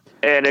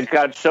 And it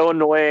got so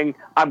annoying.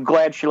 I'm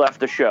glad she left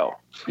the show.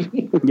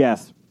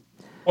 Yes.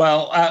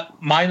 Well,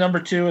 my number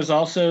 2 is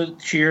also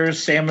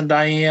Cheers, Sam and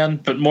Diane,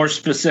 but more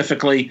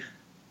specifically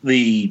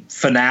the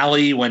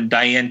finale when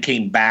Diane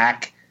came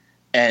back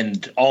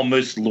and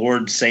almost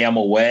lured Sam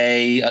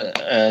away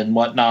and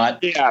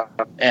whatnot. Yeah.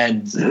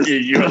 And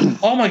you're like,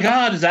 oh my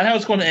God, is that how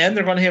it's going to end?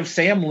 They're going to have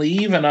Sam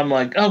leave? And I'm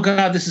like, oh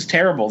God, this is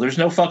terrible. There's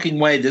no fucking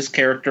way this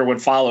character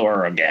would follow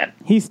her again.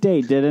 He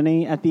stayed, didn't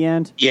he, at the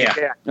end?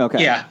 Yeah.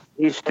 Okay. Yeah.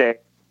 He stayed.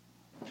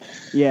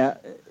 Yeah.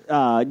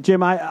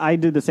 Jim, I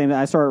did the same thing.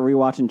 I started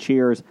rewatching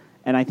Cheers,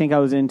 and I think I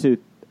was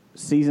into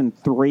season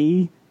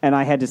 3, and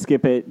I had to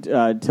skip it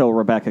till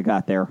Rebecca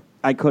got there.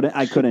 I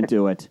couldn't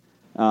do it.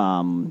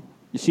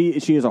 She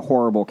is a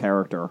horrible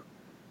character.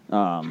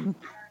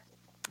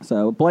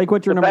 So, Blake,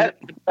 what's your number?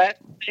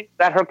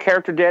 That her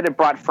character did, it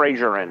brought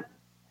Frasier in.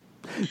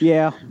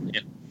 Yeah.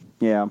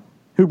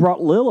 Who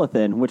brought Lilith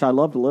in, which I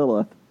loved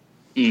Lilith.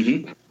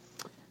 Mm-hmm.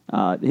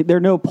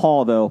 There's no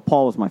Paul, though.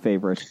 Paul was my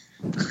favorite.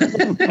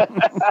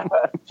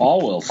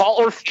 Paul Wilson. Paul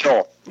or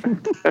Phil.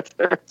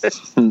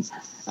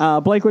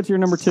 Blake, what's your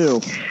number 2?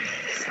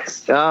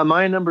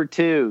 My number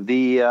 2,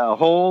 the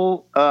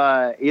whole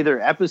either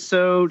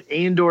episode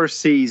and/or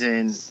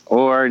season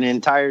or an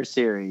entire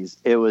series.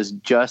 It was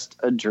Just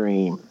a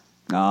Dream.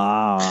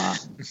 Ah,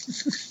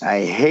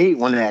 I hate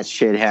when that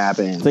shit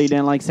happens. so you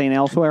didn't like St.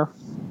 Elsewhere?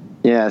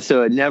 Yeah,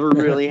 so it never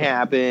really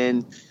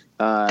happened.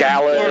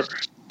 Dallas,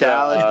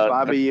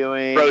 Bobby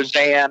Ewing,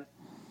 Roseanne.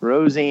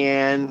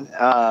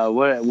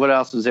 What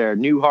else was there?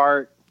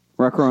 Newhart.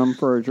 Requiem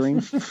for a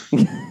Dream.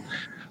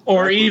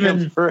 Or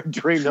even for a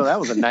Dream. No, that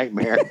was a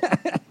nightmare.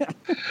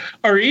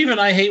 Or even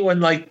I hate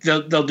when like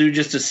they'll do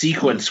just a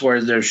sequence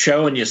where they're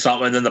showing you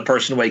something and then the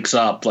person wakes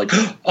up like,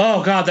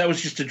 oh God, that was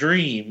just a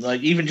dream.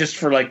 Like even just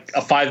for like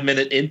a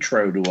 5-minute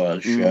intro to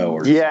a show.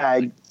 Or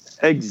yeah,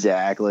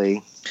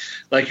 exactly.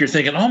 Like you're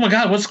thinking, oh my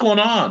God, what's going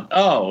on?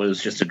 Oh, it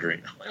was just a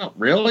dream. Oh,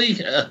 really?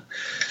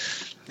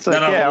 It's like,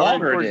 no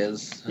longer it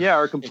is. Yeah,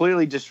 or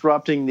completely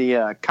disrupting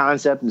the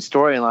concept and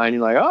storyline.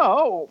 You're like,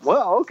 oh,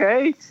 well,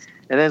 okay.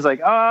 And then it's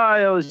like, oh,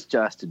 it was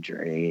just a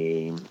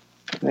dream.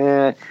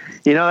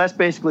 That's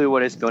basically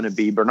what it's going to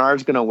be.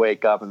 Bernard's going to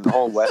wake up and the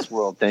whole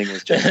Westworld thing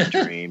was just a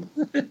dream.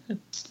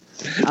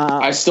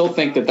 I still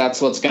think that's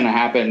what's going to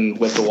happen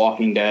with The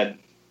Walking Dead.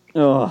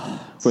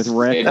 Oh, with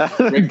Rick.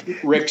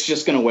 Rick's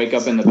just going to wake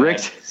up in the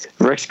bed.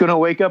 Rick's going to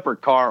wake up, or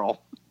Carl.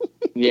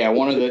 Yeah,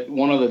 one of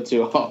the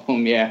two of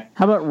them. Yeah.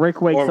 How about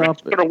Rick wakes up?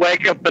 Rick's going to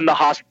wake up in the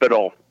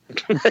hospital.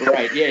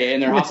 Right. Yeah, in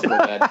their hospital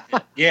bed.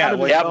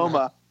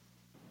 Yeah.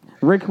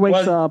 Rick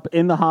wakes up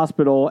in the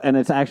hospital, and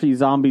it's actually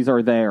zombies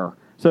are there.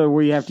 So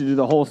we have to do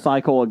the whole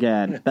cycle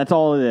again. That's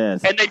all it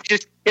is. And they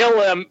just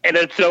kill him, and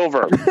it's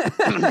over.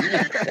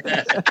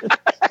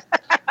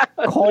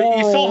 Well,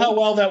 you saw how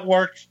well that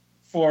worked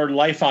for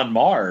Life on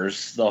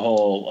Mars. The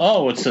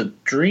whole, it's a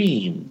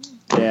dream.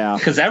 Yeah.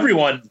 Because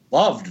everyone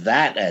loved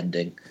that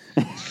ending.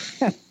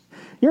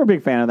 You're a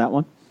big fan of that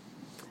one.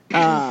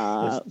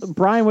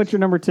 Brian, what's your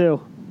number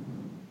 2?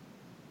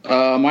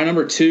 My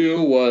number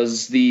 2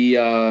 was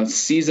the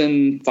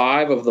season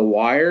 5 of The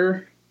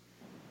Wire,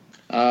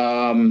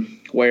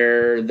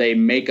 where they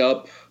make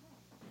up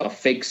a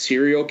fake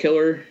serial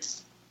killer.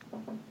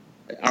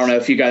 I don't know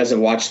if you guys have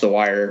watched The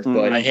Wire,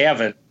 but I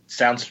haven't.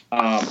 Sounds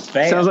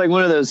bad. Sounds like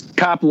one of those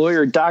cop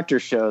lawyer doctor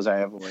shows I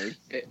avoid.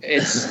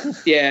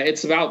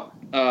 It's about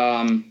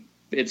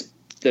it's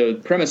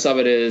the premise of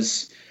it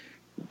is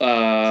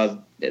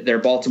they're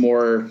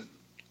Baltimore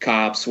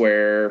cops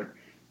where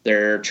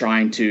they're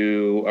trying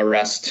to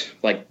arrest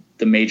like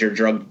the major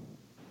drug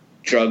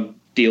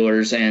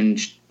dealers in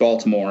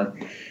Baltimore.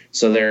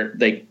 So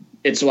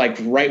it's like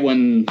right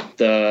when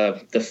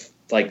the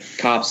like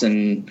cops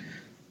and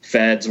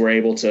feds were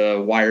able to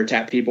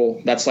wiretap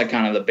people. That's like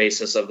kind of the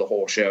basis of the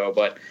whole show.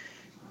 But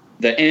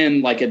the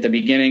end, like at the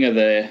beginning of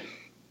the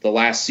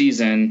last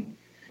season,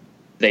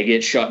 they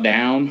get shut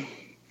down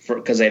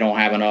because they don't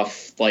have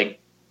enough like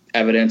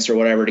evidence or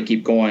whatever to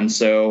keep going.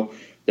 So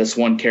this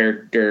one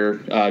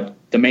character,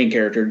 the main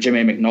character,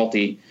 Jimmy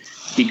McNulty,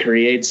 he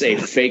creates a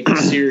fake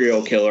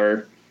serial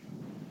killer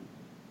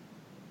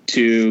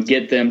to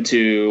get them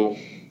to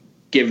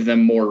give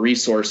them more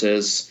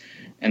resources.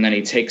 And then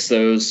he takes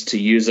those to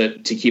use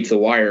it to keep The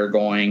Wire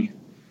going.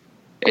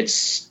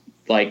 It's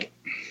like,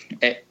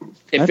 if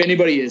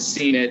anybody has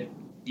seen it,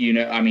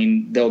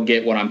 they'll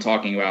get what I'm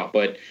talking about.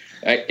 But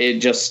it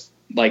just,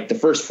 like, the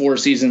first 4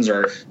 seasons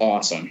are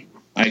awesome.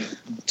 Like,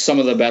 some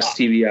of the best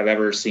TV I've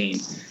ever seen.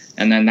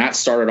 And then that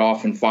started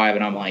off in 5,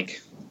 and I'm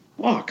like,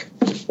 fuck,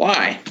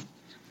 why?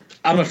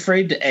 I'm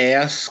afraid to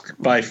ask.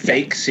 By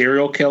fake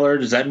serial killer,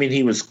 does that mean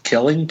he was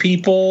killing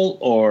people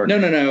or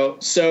No.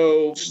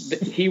 So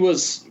he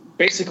was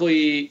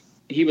basically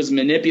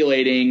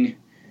manipulating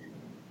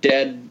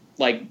dead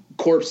like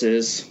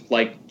corpses,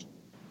 like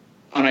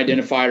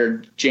unidentified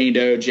or Jane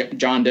Doe,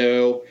 John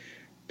Doe,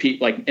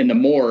 like in the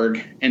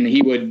morgue, and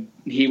he would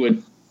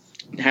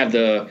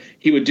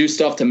do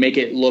stuff to make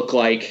it look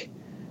like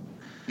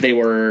they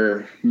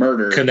were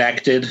murdered,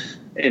 connected,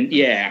 and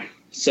yeah.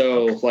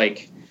 So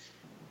like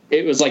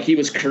it was like he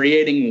was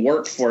creating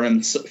work for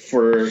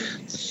himself,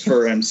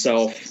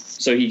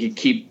 so he could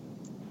keep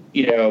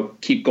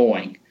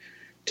going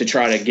to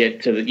try to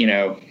get to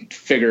the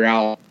figure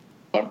out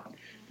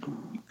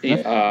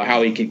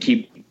how he could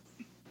keep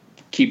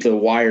the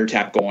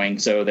wiretap going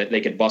so that they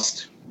could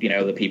bust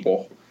the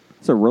people.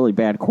 It's a really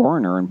bad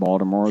coroner in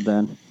Baltimore.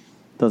 Then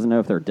doesn't know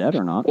if they're dead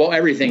or not. Well,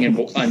 everything in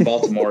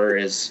Baltimore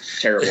is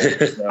terrible.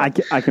 So. I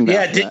can.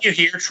 Yeah, didn't you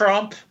hear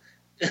Trump?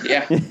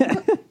 Yeah.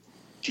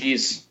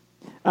 Jeez.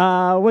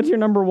 What's your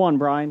number one,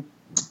 Brian?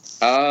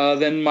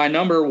 Then my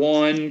number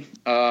one,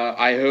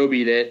 I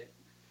hobied it.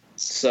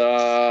 It's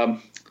the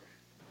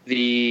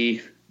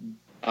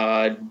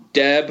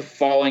Deb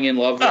falling in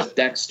love with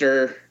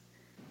Dexter.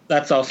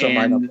 That's also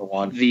my number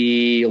one.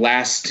 The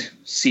last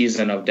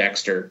season of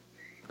Dexter,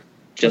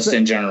 just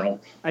in general.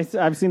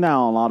 I've seen that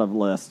on a lot of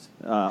lists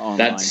online.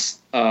 That's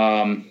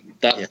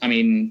I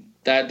mean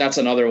that's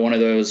another one of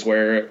those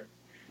where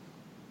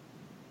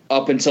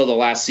up until the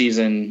last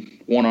season,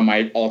 one of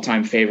my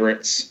all-time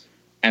favorites,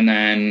 and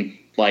then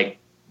like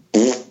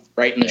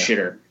right in the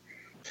shitter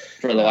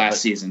for the last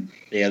season.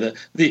 Yeah,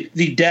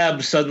 the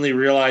Deb suddenly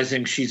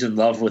realizing she's in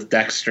love with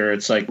Dexter.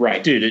 It's like,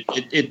 right, dude,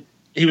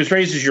 he was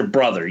raised as your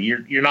brother.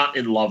 You're not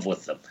in love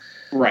with him,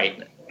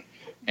 right?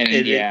 And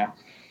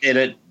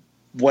it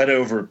went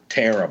over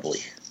terribly.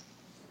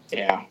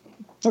 Yeah.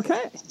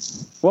 Okay.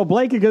 Well,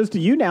 Blake, it goes to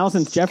you now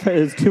since Jeff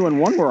is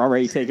 2-1. We're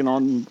already taking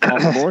on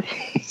the board.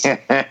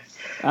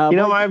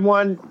 My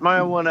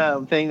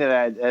one thing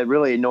that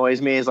really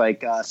annoys me is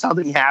like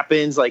something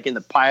happens like in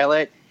the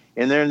pilot,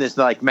 and they're in this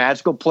like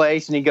magical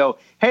place, and you go,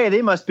 "Hey,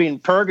 they must be in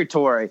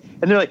purgatory,"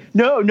 and they're like,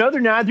 "No, they're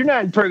not. They're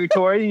not in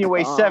purgatory." And you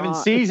wait 7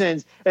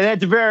 seasons, and at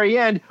the very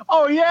end,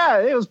 oh yeah,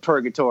 it was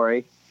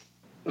purgatory.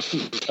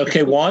 Okay,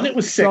 it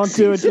was 6. Don't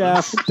do it,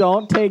 Jeff.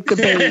 Don't take the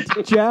bait,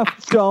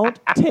 Jeff. Don't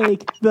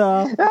take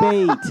the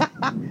bait.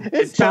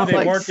 It's not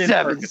like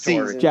 7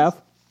 seasons,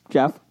 Jeff.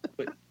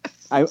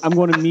 I'm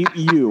going to mute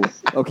you,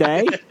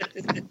 okay?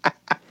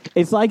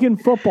 It's like in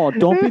football.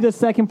 Don't be the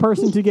second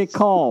person to get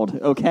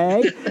called,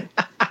 okay?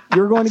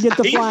 You're going to get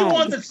the flag. He's the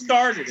one that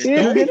started it.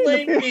 Don't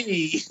blame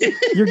me.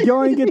 You're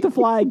going to get the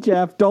flag,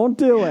 Jeff. Don't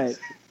do it.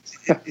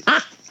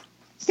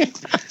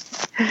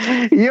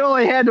 You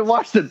only had to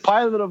watch the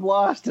pilot of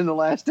Lost in the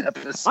last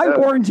episode. I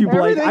warned you,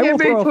 Blake. I will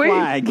throw a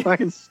flag.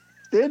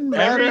 Didn't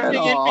matter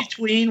Everything at all. in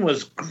between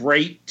was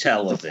great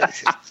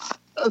television.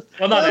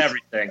 Well, not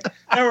everything.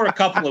 There were a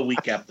couple of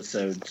weak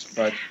episodes,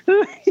 but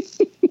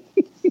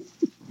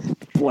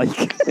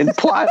Blake and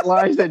plot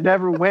lines that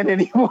never went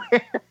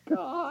anywhere.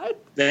 God,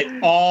 they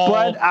all.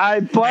 But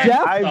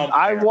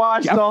I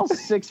watched all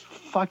 6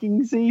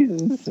 fucking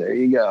seasons. There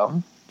you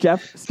go,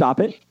 Jeff. Stop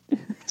it.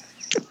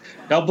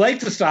 Tell Blake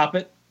to stop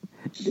it.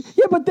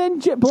 Yeah, but then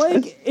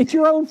Blake, it's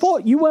your own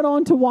fault. You went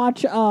on to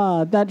watch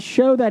that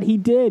show that he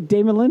did.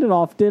 Damon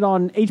Lindelof did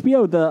on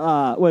HBO.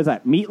 The what is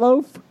that?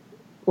 Meatloaf.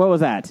 What was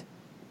that?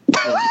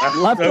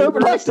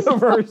 Leftovers.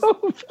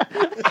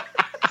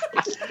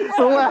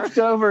 The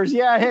Leftovers.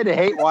 Yeah, I had to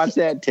hate watch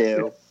that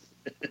too.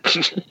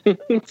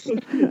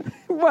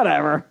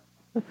 Whatever.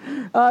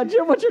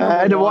 Jim, what's your?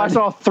 I had to watch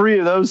all 3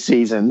 of those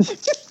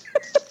seasons.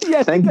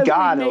 Yeah, thank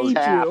God it was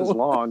half as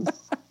long.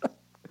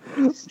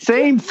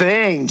 Same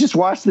thing. Just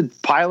watch the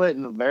pilot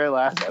in the very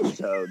last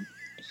episode.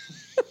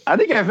 I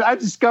think I've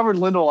discovered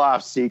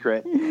Lindelof's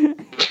secret.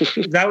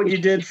 Is that what you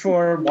did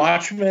for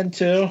Watchmen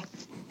too?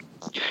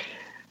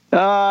 No,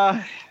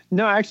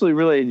 I actually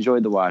really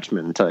enjoyed The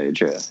Watchmen, to tell you the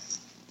truth.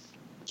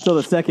 So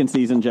the second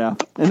season, Jeff,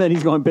 and then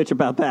he's going to bitch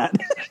about that.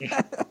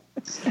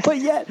 but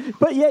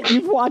yet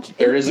you've watched.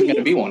 There isn't going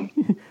to be one.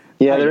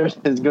 Yeah, there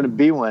isn't going to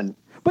be one.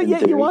 But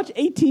yet you watch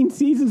 18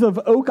 seasons of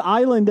Oak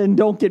Island and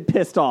don't get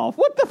pissed off.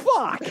 What the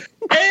fuck?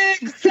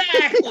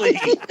 Exactly.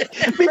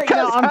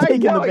 Because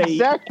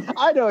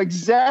I know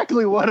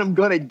exactly what I'm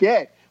going to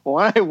get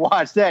when I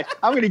watch that.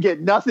 I'm going to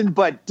get nothing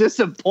but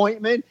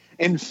disappointment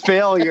and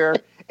failure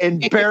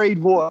and buried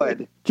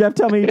wood. Jeff,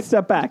 tell me to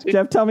step back.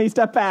 Jeff, tell me to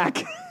step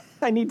back.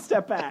 I need to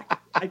step back.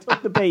 I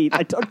took the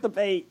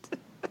bait.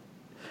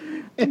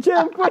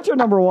 Jim, what's your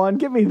number one?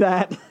 Give me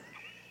that.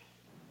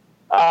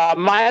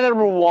 My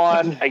number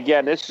one,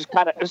 again, this is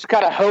kind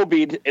of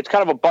hobied. It's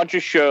kind of a bunch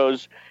of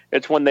shows.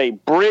 It's when they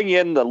bring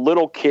in the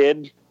little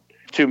kid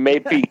to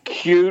make be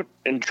cute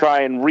and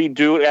try and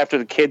redo it after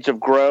the kids have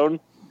grown.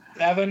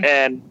 7?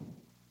 And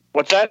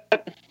what's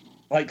that?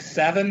 Like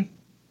 7?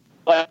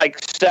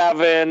 Like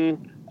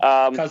 7.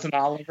 Cousin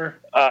Oliver.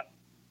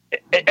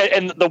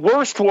 And the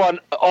worst one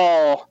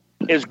all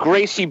is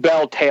Gracie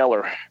Bell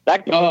Taylor.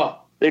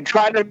 They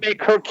tried to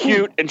make her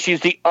cute, and she's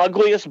the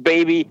ugliest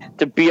baby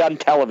to be on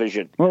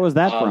television. What was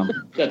that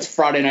from? That's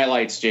Friday Night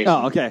Lights, Jason.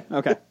 Oh, okay.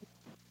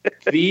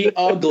 The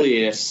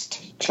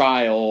ugliest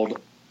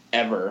child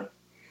ever.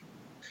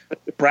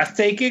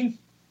 Breathtaking?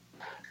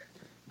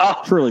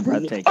 Oh, Truly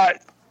breathtaking.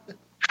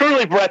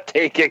 Truly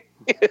breathtaking.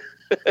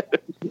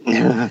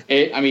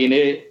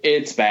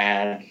 It's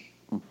bad.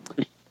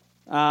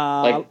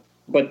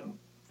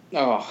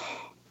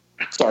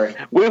 Sorry.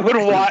 We would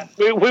watch.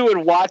 We would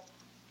watch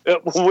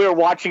when we were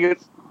watching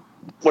it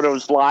when it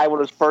was live, when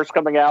it was first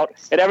coming out,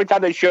 and every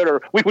time they showed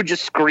her, we would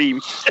just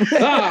scream.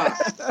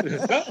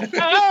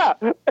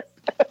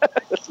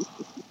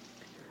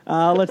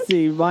 Let's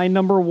see. My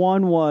number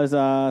one was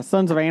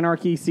Sons of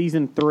Anarchy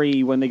season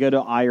 3 when they go to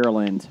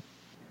Ireland.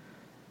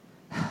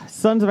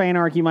 Sons of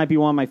Anarchy might be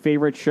one of my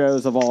favorite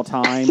shows of all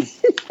time,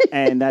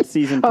 and that's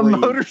season 3. A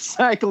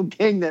motorcycle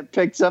gang that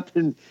picks up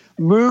and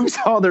moves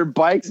all their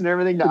bikes and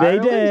everything to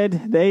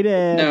Ireland? They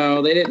did.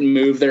 No, they didn't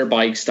move their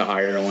bikes to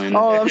Ireland.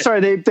 Oh, I'm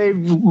sorry. They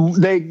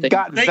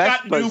got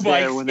Vespas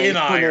there when they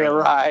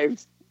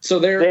arrived. So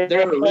their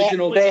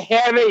original. They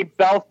have a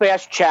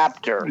Belfast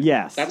chapter.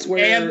 Yes, that's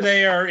where. And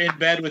they are in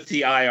bed with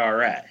the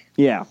IRA.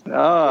 Yeah.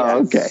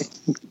 Oh, okay.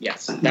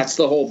 Yes, that's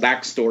the whole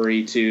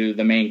backstory to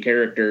the main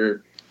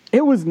character.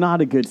 It was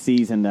not a good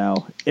season,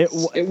 though. It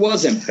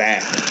wasn't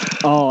bad.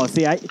 Oh,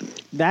 see,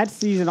 that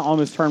season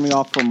almost turned me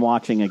off from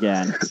watching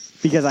again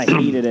because I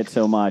hated it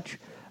so much.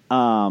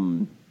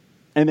 And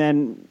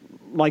then,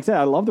 like I said,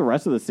 I love the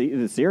rest of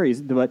the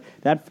series, but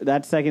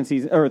that second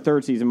season or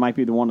third season might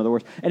be the one of the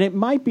worst. And it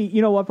might be,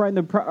 you know what, Brian?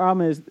 The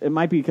problem is it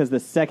might be because the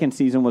second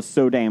season was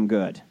so damn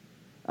good.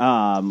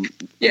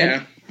 Henry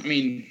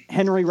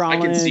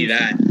Rollins. I can see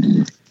that.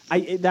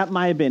 That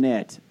might have been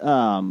it.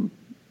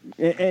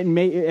 And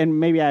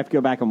maybe I have to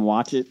go back and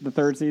watch it the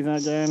third season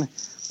again.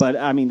 But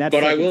I mean, that's.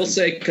 But I will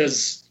say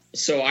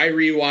so I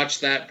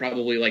rewatched that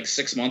probably like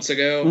 6 months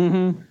ago,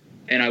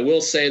 and I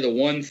will say the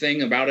one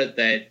thing about it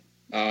that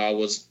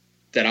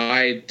that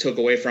I took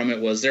away from it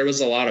was there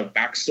was a lot of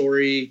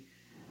backstory,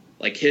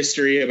 like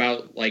history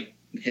about like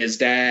his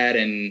dad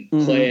and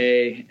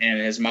Clay and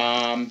his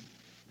mom,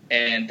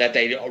 and that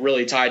they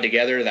really tied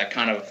together. That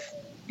kind of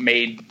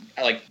made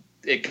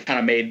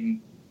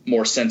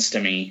more sense to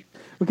me.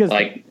 Because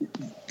like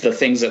the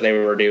things that they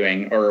were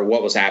doing or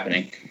what was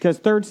happening. Because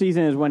third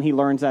season is when he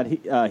learns that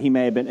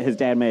his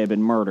dad may have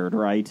been murdered,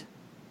 right?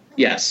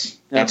 Yes,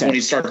 that's when he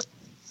starts.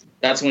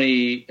 That's when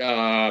he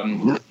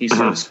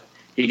starts.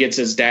 He gets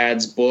his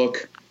dad's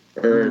book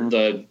or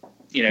that,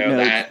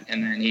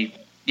 and then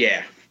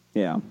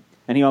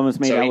and he almost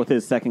made out with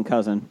his second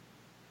cousin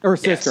or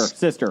sister.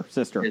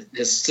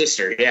 His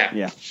sister,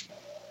 yeah.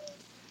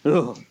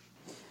 Ugh.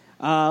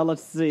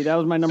 Let's see. That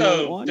was my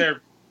number one.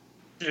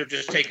 They're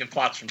just taking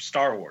plots from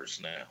Star Wars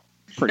now.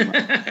 Pretty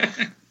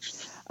much.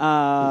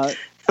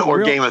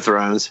 Or Game of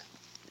Thrones.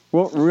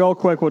 Well, real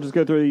quick, we'll just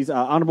go through these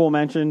honorable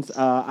mentions.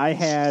 I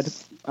had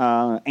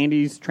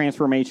Andy's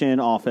transformation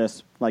in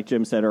Office, like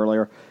Jim said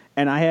earlier.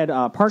 And I had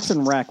Parks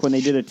and Rec when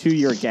they did a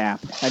 2-year gap.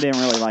 I didn't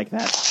really like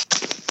that.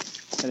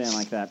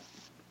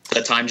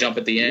 The time jump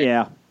at the end?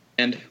 Yeah.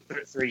 And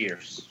 3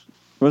 years.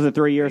 Was it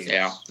 3 years?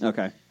 Yeah.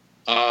 Okay.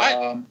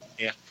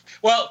 Yeah.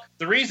 Well,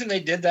 the reason they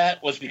did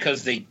that was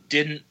because they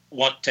didn't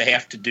want to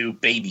have to do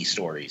baby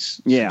stories.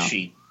 Yeah.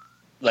 She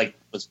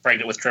was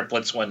pregnant with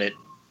triplets when the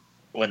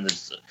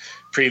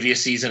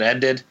previous season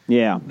ended.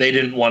 Yeah. They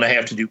didn't want to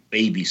have to do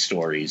baby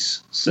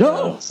stories.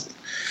 So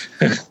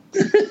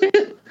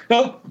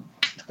no.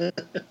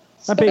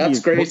 That's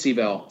Gracie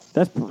Bell.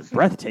 That's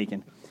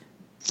breathtaking.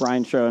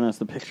 Brian showing us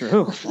the picture.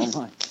 Oh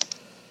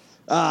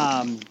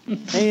my.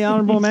 Any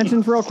honorable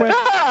mentions real quick?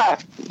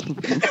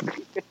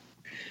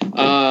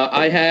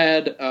 I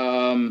had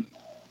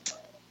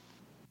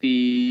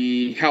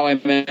the How I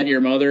Met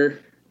Your Mother,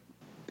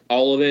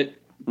 all of it.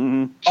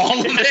 Mm-hmm. All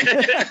of it.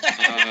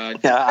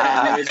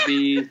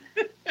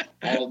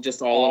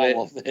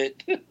 All of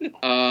it.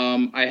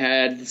 I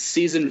had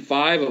season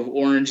 5 of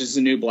Orange Is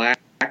the New Black.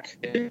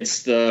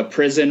 It's the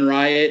prison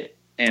riot,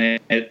 and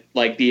it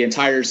like the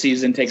entire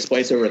season takes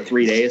place over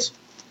 3 days.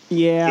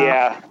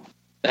 Yeah.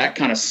 That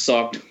kind of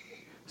sucked.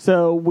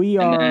 So we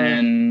are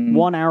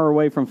 1 hour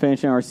away from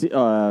finishing our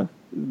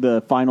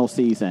the final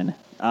season.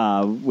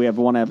 We have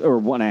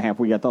 1.5.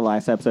 We got the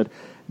last episode.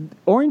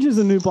 Orange Is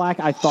the New Black.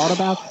 I thought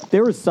about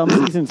there was some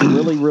seasons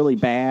really, really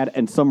bad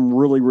and some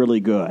really, really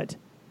good,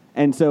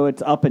 and so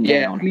it's up and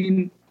down. I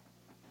mean,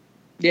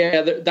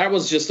 that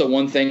was just the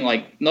one thing.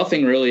 Like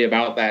nothing really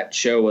about that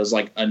show was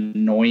like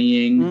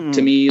annoying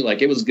to me.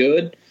 Like it was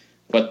good,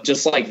 but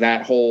just like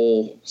that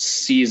whole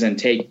season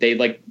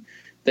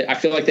I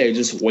feel like they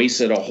just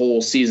wasted a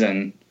whole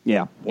season.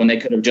 Yeah. When they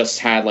could have just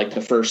had like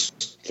the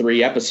first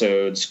 3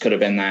 episodes could have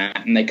been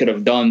that, and they could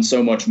have done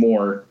so much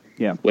more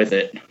with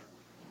it.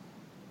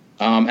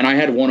 And I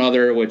had one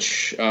other,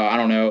 which I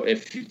don't know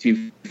if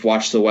you've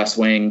watched The West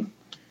Wing,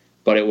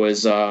 but it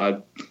was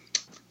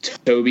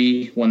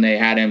Toby when they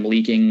had him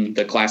leaking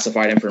the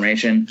classified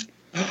information.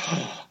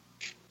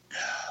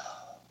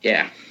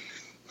 Yeah.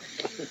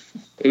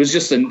 it was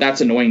just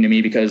that's annoying to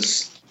me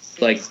because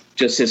like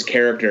just his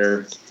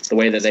character, the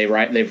way that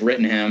they've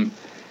written him,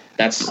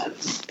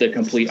 that's the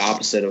complete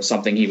opposite of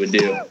something he would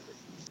do.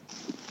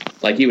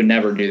 Like he would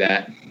never do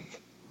that.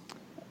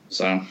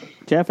 So,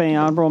 Jeff, any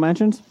honorable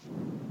mentions?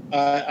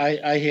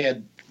 I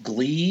had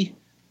Glee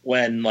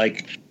when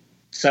like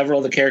several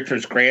of the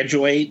characters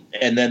graduate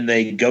and then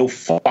they go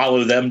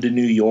follow them to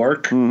New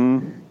York,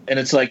 and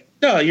it's like,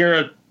 no, you're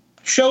a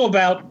show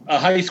about a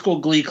high school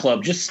Glee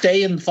club. Just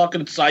stay in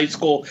fucking high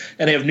school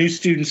and have new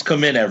students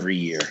come in every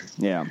year.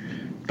 Yeah,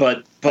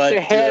 but they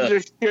had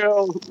to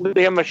show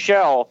Leah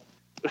Michelle.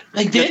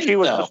 They did. She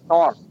was the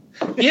star.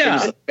 Yeah, it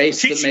was the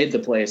face that made the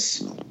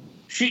place.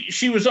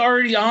 She was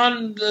already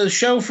on the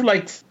show for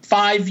like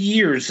 5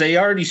 years. They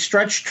already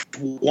stretched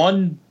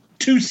 2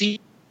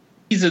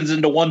 seasons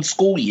into one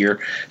school year.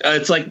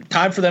 It's like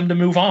time for them to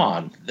move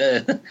on.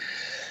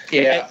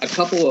 Yeah, a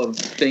couple of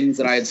things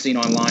that I had seen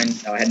online.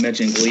 I had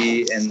mentioned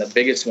Glee, and the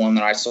biggest one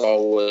that I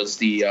saw was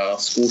the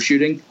school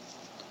shooting.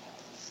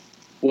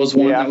 Was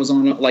one that was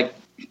on like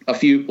a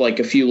few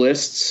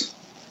lists.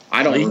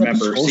 I don't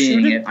remember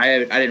seeing it.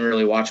 I didn't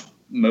really watch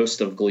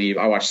most of Glee.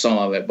 I watched some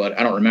of it, but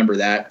I don't remember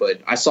that. But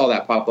I saw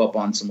that pop up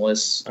on some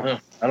lists. I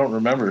don't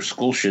remember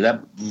school shoot.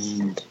 That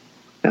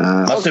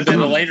must have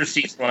been a later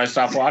season when I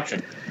stopped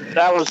watching.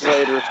 That was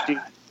later.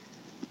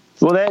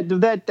 Well,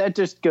 that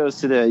just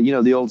goes to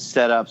the the old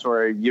setups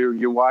where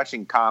you're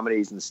watching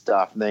comedies and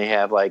stuff, and they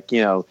have like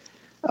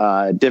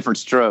different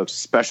strokes,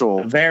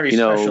 special,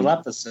 special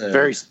episode,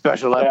 very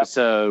special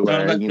episode.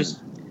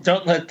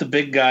 Don't let the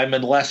big guy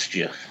molest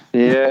you.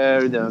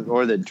 Yeah,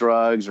 or the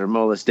drugs or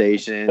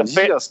molestations,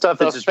 stuff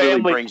that just really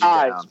brings you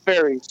down.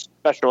 Very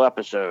special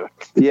episode.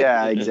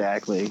 Yeah,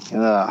 exactly.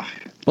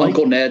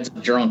 Uncle Ned's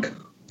drunk.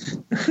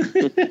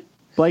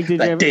 Blake,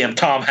 did you damn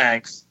Tom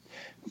Hanks?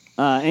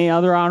 Any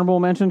other honorable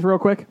mentions, real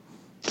quick?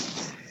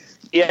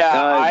 Yeah,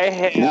 I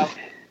have.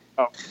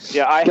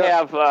 I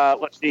have.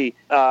 Let's see.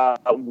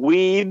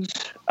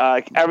 Weeds.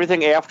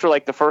 Everything after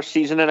like the first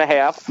season and a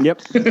half.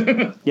 Yep.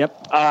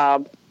 Yep.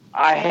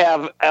 I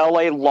have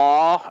L.A.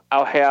 Law.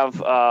 I'll have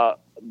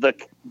the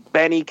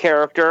Benny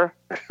character,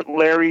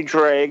 Larry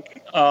Drake.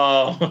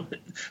 Oh,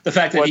 the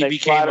fact that he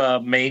became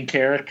a main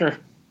character.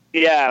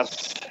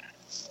 Yes,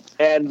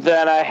 and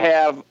then I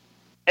have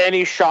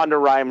any Shonda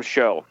Rhimes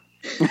show.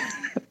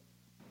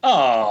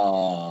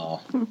 Oh,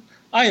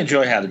 I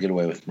enjoy How to Get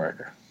Away with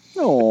Murder.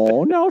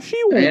 Oh, now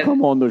she won't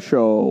come on the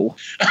show.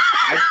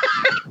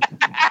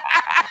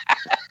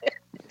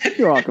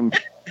 You're welcome.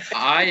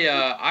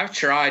 I've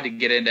tried to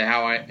get into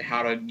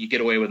how to get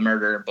away with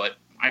murder, but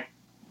I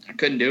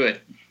couldn't do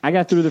it. I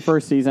got through the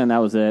first season. That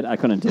was it. I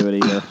couldn't do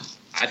it either.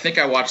 I think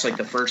I watched like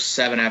the first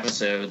 7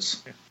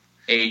 episodes,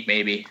 8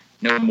 maybe,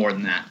 no more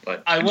than that.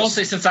 But I will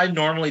say, since I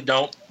normally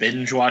don't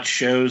binge watch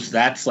shows,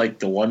 that's like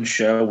the one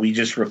show we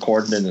just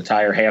recorded an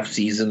entire half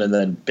season and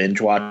then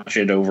binge watch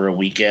it over a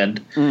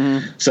weekend.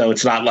 Mm-hmm. So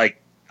it's not like,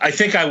 I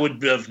think I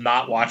would have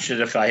not watched it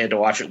if I had to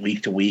watch it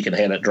week to week and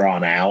had it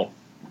drawn out.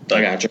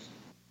 I gotcha.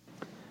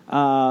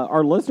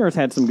 Our listeners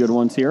had some good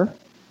ones here.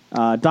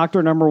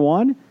 Dr. Number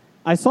One,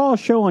 I saw a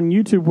show on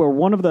YouTube where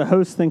one of the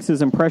hosts thinks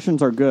his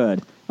impressions are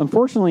good.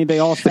 Unfortunately, they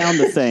all sound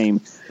the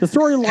same. The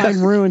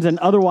storyline ruins an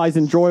otherwise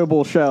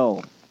enjoyable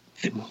show.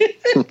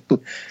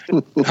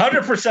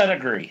 100%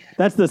 agree.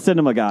 That's the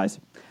cinema guys.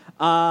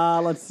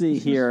 Let's see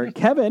here.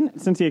 Kevin,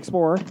 Cincy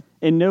Explorer,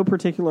 in no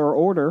particular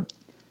order,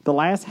 the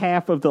last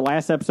half of the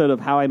last episode of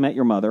How I Met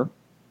Your Mother,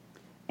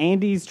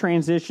 Andy's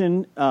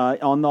transition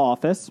on The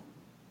Office,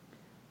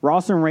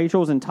 Ross and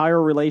Rachel's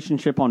entire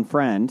relationship on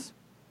Friends.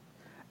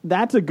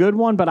 That's a good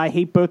one, but I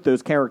hate both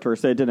those characters,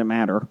 so it didn't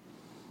matter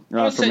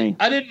for me.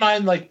 I didn't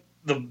mind like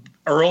the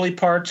early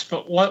parts,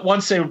 but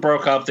once they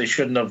broke up, they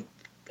shouldn't have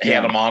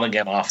had them on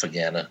again, off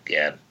again, and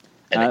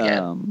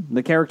again.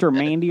 The character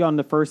Mandy on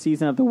the first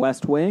season of The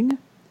West Wing,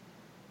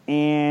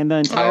 and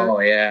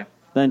the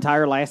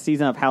entire last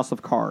season of House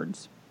of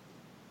Cards.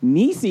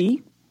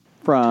 Niecy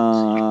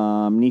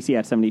from Niecy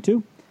at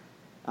 72.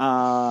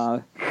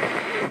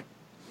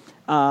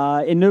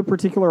 In no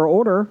particular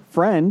order,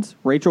 Friends,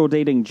 Rachel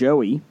dating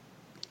Joey.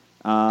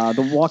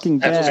 The Walking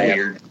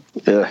Dead.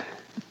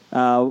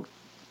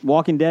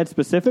 Walking Dead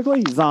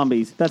specifically,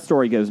 zombies. That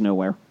story goes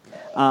nowhere.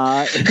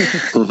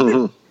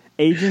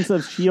 Agents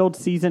of S.H.I.E.L.D.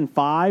 Season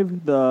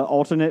 5, the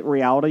alternate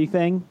reality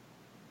thing.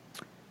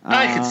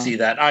 I could see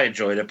that. I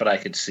enjoyed it, but I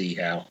could see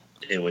how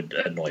it would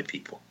annoy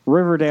people.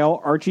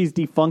 Riverdale, Archie's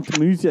defunct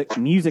music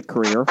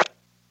career.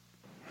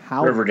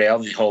 Riverdale,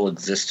 the whole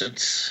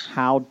existence.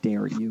 How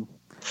dare you?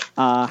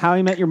 How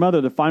I Met Your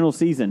Mother, the final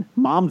season.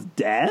 Mom's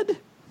dead?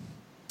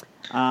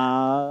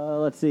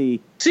 Let's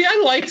see. See,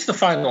 I liked the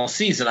final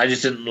season. I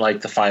just didn't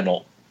like the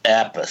final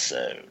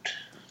episode.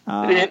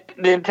 The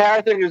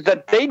entire thing is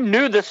that they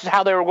knew this is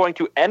how they were going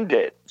to end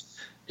it.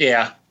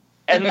 Yeah.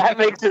 And that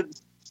makes it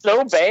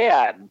so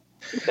bad.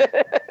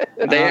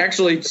 They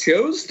actually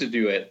chose to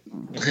do it.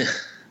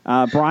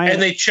 Brian,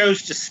 and they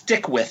chose to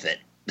stick with it.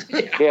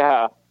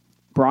 Yeah.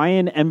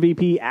 Brian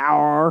MVP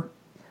Hour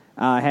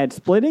had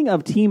splitting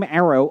of Team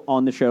Arrow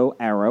on the show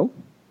Arrow.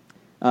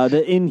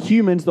 The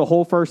Inhumans, the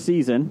whole first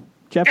season.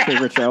 Jeff's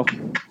favorite show.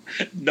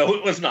 No,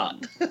 it was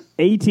not.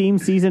 A-Team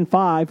season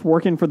 5,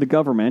 working for the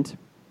government.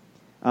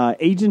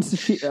 Agents of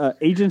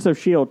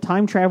S.H.I.E.L.D.,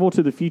 time travel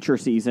to the future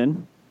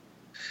season.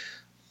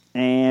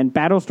 And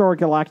Battlestar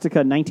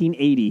Galactica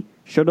 1980,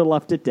 should have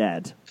left it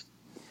dead.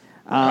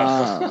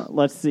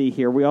 Let's see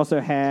here. We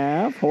also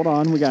have, hold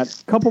on, we got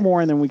a couple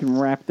more and then we can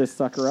wrap this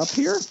sucker up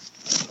here.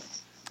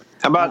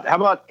 How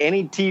about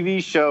any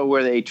TV show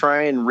where they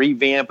try and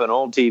revamp an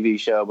old TV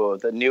show but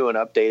with the new and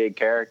updated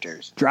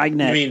characters?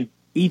 Dragnet. You mean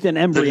Ethan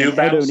Embry the new and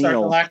Ed Battlestar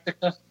O'Neill.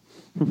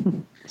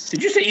 Galactica?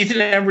 Did you say Ethan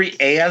Embry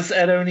as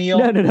Ed O'Neill?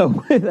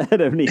 No, with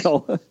Ed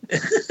O'Neill.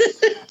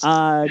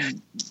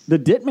 The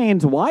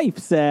Ditman's wife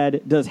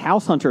said, "Does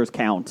House Hunters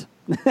count?"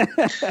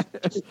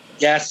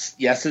 Yes,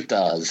 it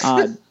does.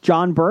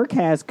 John Burke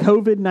has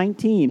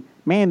COVID-19.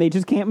 Man, they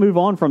just can't move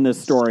on from this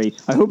story.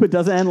 I hope it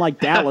doesn't end like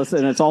Dallas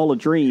and it's all a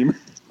dream.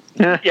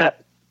 Yeah,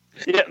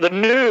 the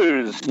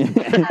news.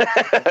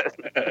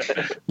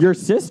 Your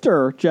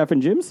sister, Jeff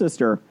and Jim's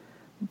sister,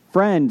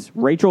 friends,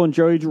 Rachel and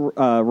Joey's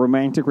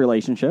romantic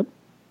relationship.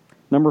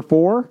 Number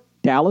 4,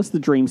 Dallas, the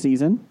dream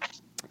season.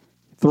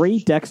 3,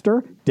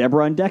 Dexter,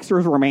 Deborah and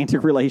Dexter's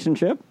romantic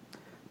relationship.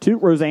 2,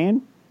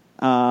 Roseanne,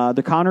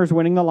 the Connors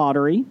winning the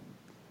lottery.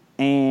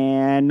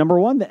 And number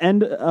 1, the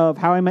end of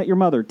How I Met Your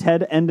Mother,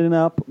 Ted ending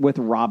up with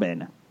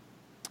Robin.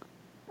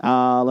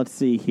 Let's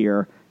see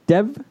here.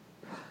 Dev,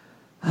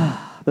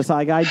 the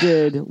side guy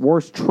did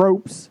worst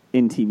tropes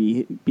in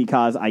TV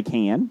because I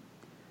can.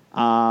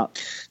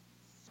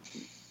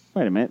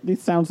 Wait a minute.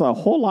 This sounds a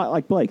whole lot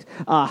like Blake's.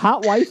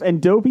 Hot wife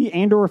and dopey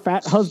and/or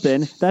fat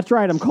husband. That's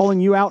right. I'm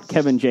calling you out,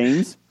 Kevin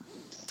James.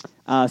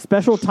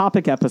 Special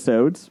topic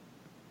episodes.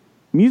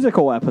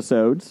 Musical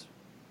episodes.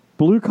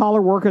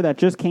 Blue-collar worker that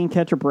just can't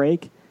catch a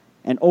break.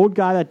 An old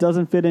guy that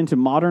doesn't fit into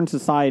modern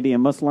society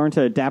and must learn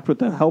to adapt with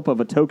the help of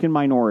a token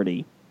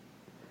minority.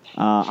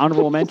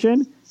 Honorable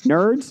mention,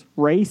 nerds,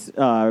 race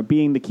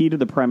being the key to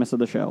the premise of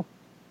the show.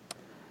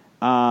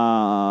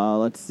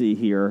 Let's see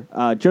here.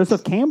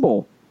 Joseph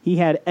Campbell. He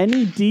had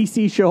any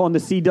DC show on the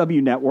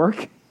CW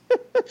network.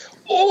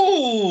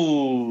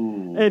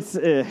 Ooh! It's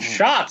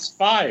shots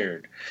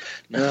fired.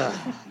 You're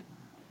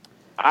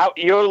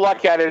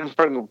lucky I didn't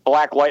bring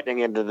Black Lightning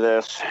into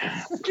this.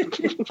 I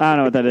don't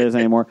know what that is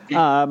anymore.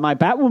 My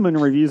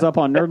Batwoman review's up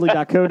on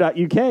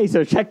nerdly.co.uk,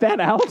 so check that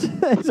out.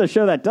 It's a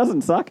show that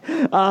doesn't suck.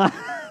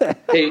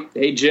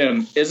 Hey,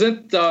 Jim,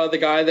 isn't the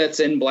guy that's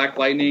in Black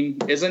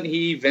Lightning, isn't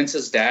he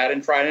Vince's dad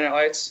in Friday Night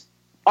Lights?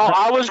 Oh,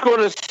 I was going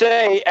to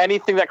say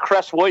anything that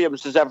Cress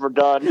Williams has ever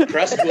done.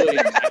 Cress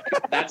Williams.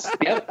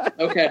 Yep,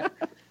 okay.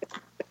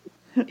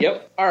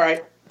 Yep, all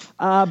right.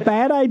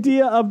 Bad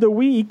idea of the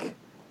week,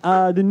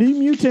 the New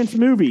Mutants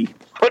movie.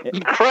 Putting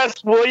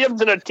Cress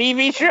Williams in a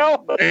TV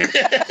show?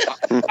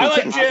 I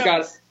like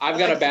Jim. I've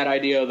got a bad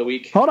idea of the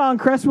week. Hold on,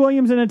 Cress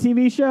Williams in a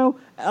TV show,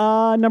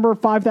 number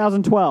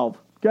 5012.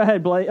 Go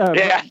ahead,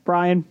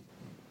 Brian.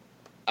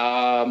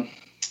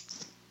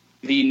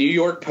 The New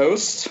York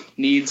Post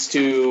needs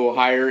to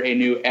hire a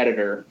new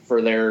editor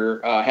for their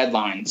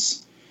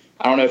headlines.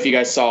 I don't know if you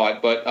guys saw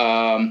it, but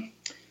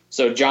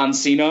so John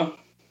Cena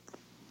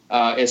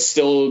is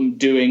still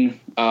doing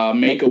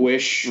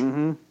Make-A-Wish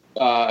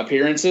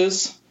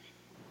appearances.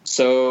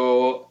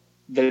 So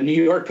the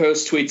New York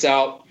Post tweets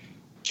out,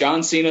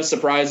 John Cena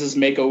surprises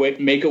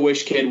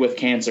Make-A-Wish kid with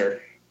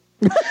cancer.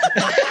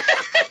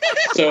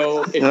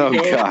 So if you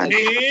go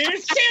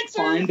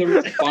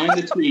find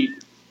the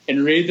tweet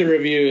and read the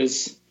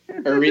reviews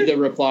or read the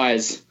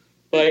replies,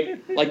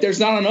 like there's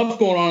not enough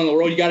going on in the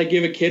world. You got to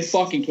give a kid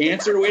fucking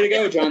cancer. Way to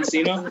go, John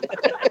Cena.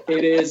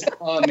 It is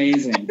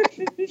amazing.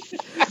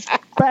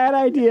 Bad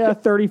idea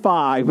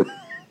 35.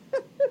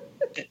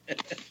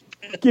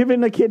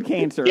 Giving the kid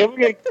cancer.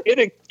 Giving a kid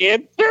a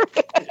cancer?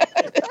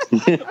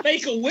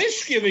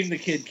 Make-A-Wish giving the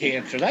kid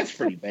cancer. That's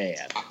pretty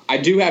bad. I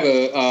do have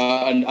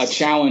a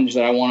challenge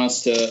that I want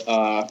us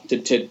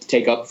to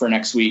take up for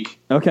next week.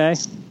 Okay.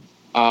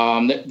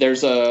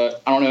 There's I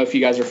don't know if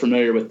you guys are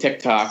familiar with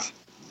TikTok.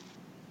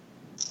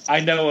 I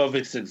know of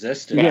its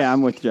existence. Yeah,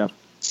 I'm with Jeff.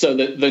 So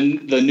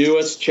the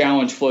newest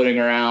challenge floating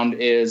around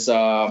is you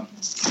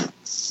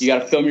got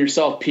to film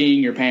yourself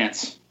peeing your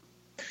pants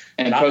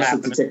and post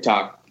it to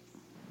TikTok.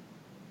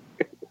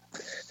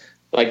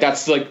 Like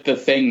that's like the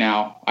thing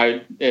now.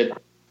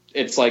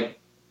 It's like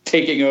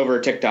taking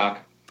over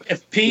TikTok.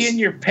 If peeing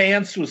your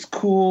pants was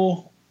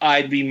cool,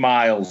 I'd be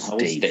Miles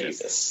Davis.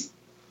 It's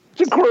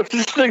the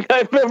grossest thing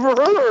I've ever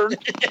heard.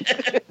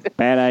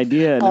 Bad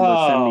idea,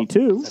 number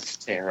 72. That's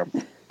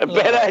terrible. A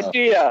bad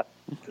idea.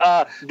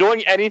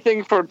 Doing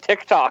anything for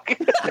TikTok.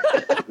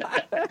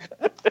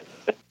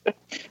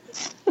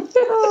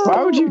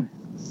 Why would you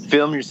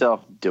film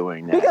yourself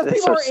doing that? Because That's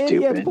people so are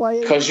idiots stupid.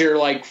 playing. Because you're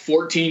like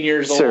 14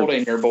 years old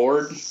and you're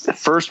bored.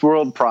 First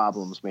world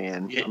problems,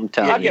 man. I'm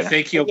telling You you.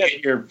 think you'll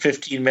get your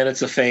 15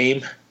 minutes of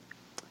fame?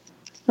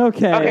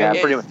 Okay. Yeah,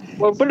 pretty much.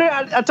 Well, but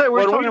I'll tell you, we're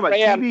When talking we about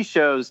ran-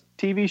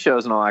 TV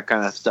shows and all that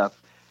kind of stuff.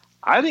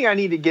 I think I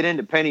need to get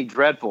into Penny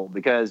Dreadful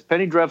because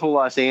Penny Dreadful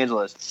Los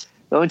Angeles,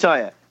 let me tell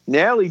you,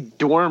 Natalie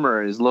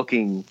Dormer is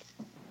looking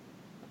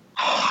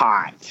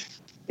hot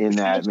in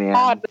that, man.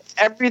 Hot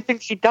everything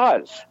she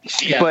does.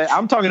 Yeah. But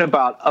I'm talking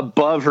about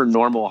above her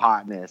normal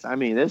hotness. I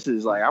mean, this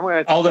is like I'm gonna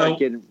have to start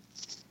getting.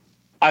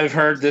 I've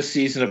heard this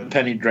season of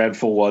Penny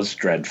Dreadful was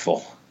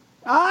dreadful.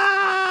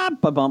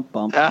 Bump.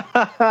 Didn't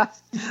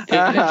it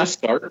just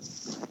start?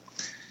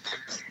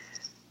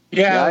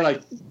 Yeah,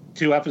 like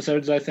 2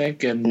 episodes, I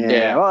think. And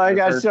yeah, well, I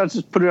guess I'll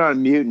just put it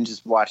on mute and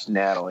just watch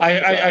Natalie.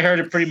 I heard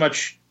it pretty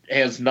much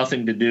has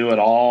nothing to do at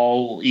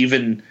all,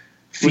 even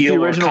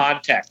feel or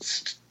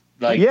context.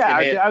 Like,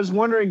 I was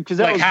wondering because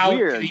that was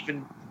weird.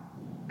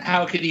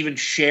 How it could even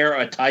share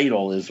a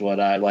title is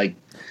what I like.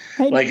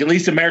 Like at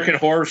least American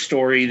Horror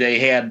Story, they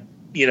had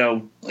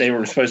they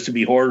were supposed to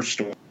be horror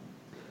story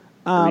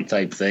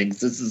type things.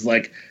 This is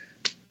like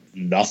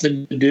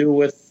nothing to do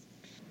with.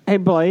 Hey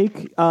Blake,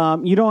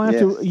 you don't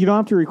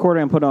have to record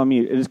it and put it on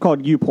mute. It's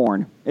called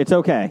YouPorn. It's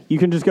okay. You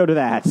can just go to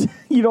that.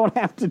 You don't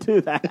have to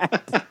do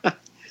that.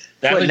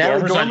 Natalie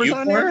Dormer's on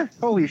YouPorn there?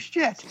 Holy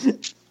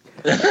shit!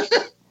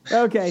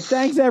 Okay,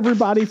 thanks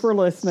everybody for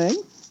listening.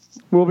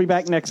 We'll be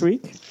back next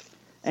week.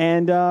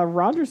 And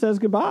Roger says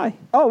goodbye.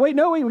 Oh wait,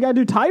 we gotta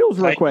do titles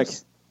real quick.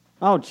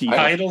 Oh geez,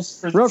 titles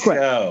for real the quick.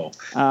 Show.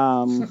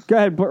 Go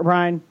ahead,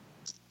 Brian.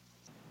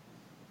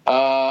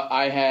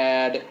 I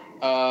had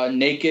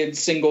Naked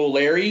Single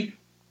Larry.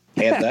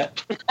 Had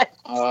that.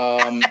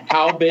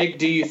 How big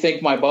do you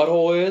think my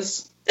butthole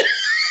is?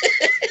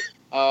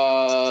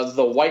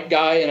 The white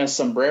guy in a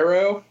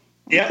sombrero.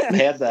 Yep,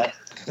 had that.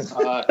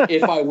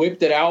 If I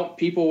whipped it out,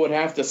 people would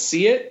have to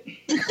see it.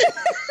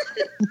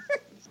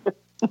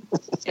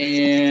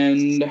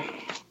 And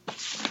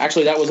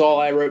actually, that was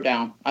all I wrote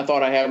down. I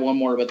thought I had one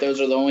more, but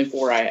those are the only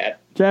 4 I had.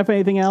 Jeff,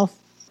 anything else?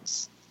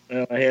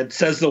 I had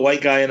Says the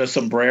White Guy in a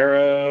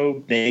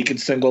Sombrero,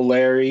 Naked Single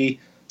Larry,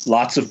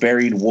 Lots of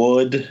Buried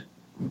Wood,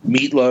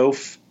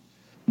 Meatloaf,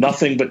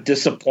 Nothing But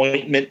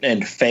Disappointment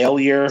and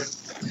Failure,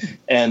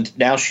 and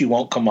Now She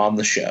Won't Come on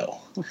the Show.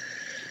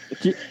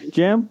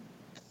 Jim?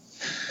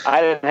 I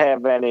didn't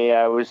have any.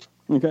 I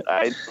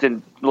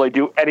didn't really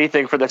do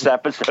anything for this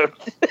episode.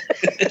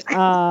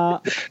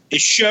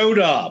 It showed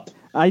up.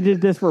 I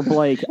did this for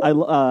Blake.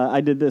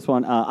 I did this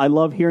one. I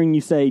love hearing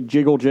you say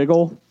jiggle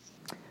jiggle.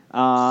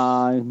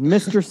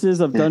 Mistresses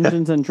of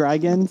Dungeons and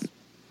Dragons.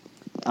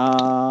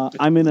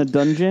 I'm in a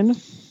dungeon.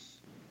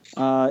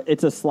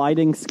 It's a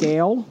sliding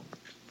scale.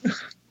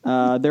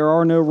 There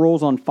are no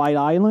rules on Fight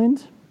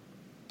Island.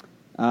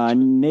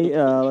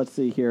 Let's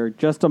see here.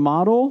 Just a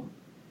model.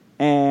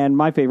 And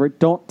my favorite,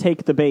 don't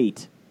take the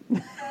bait.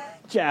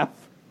 Jeff.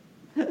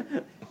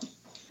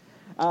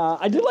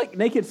 I did like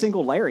Naked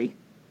Single Larry.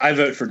 I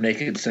vote for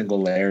Naked Single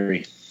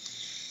Larry.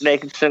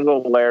 Naked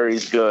Single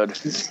Larry's good.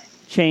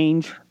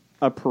 Change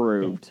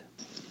approved.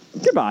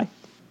 Goodbye.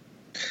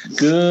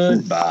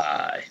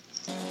 Goodbye.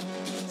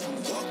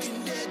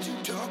 Walking Dead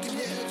to Talking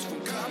Heads,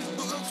 from comic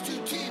books to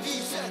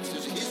TV sets,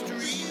 there's a history.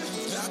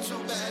 It's not so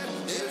bad.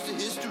 There's a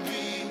history.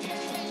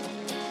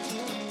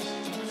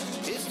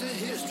 It's the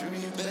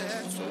history of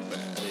bad, so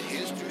bad. The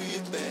history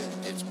of bad,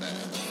 it's bad.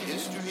 The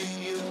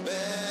history of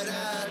bad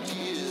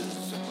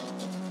ideas.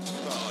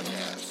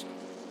 Podcast.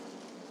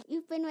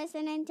 You've been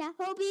listening to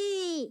Hobie.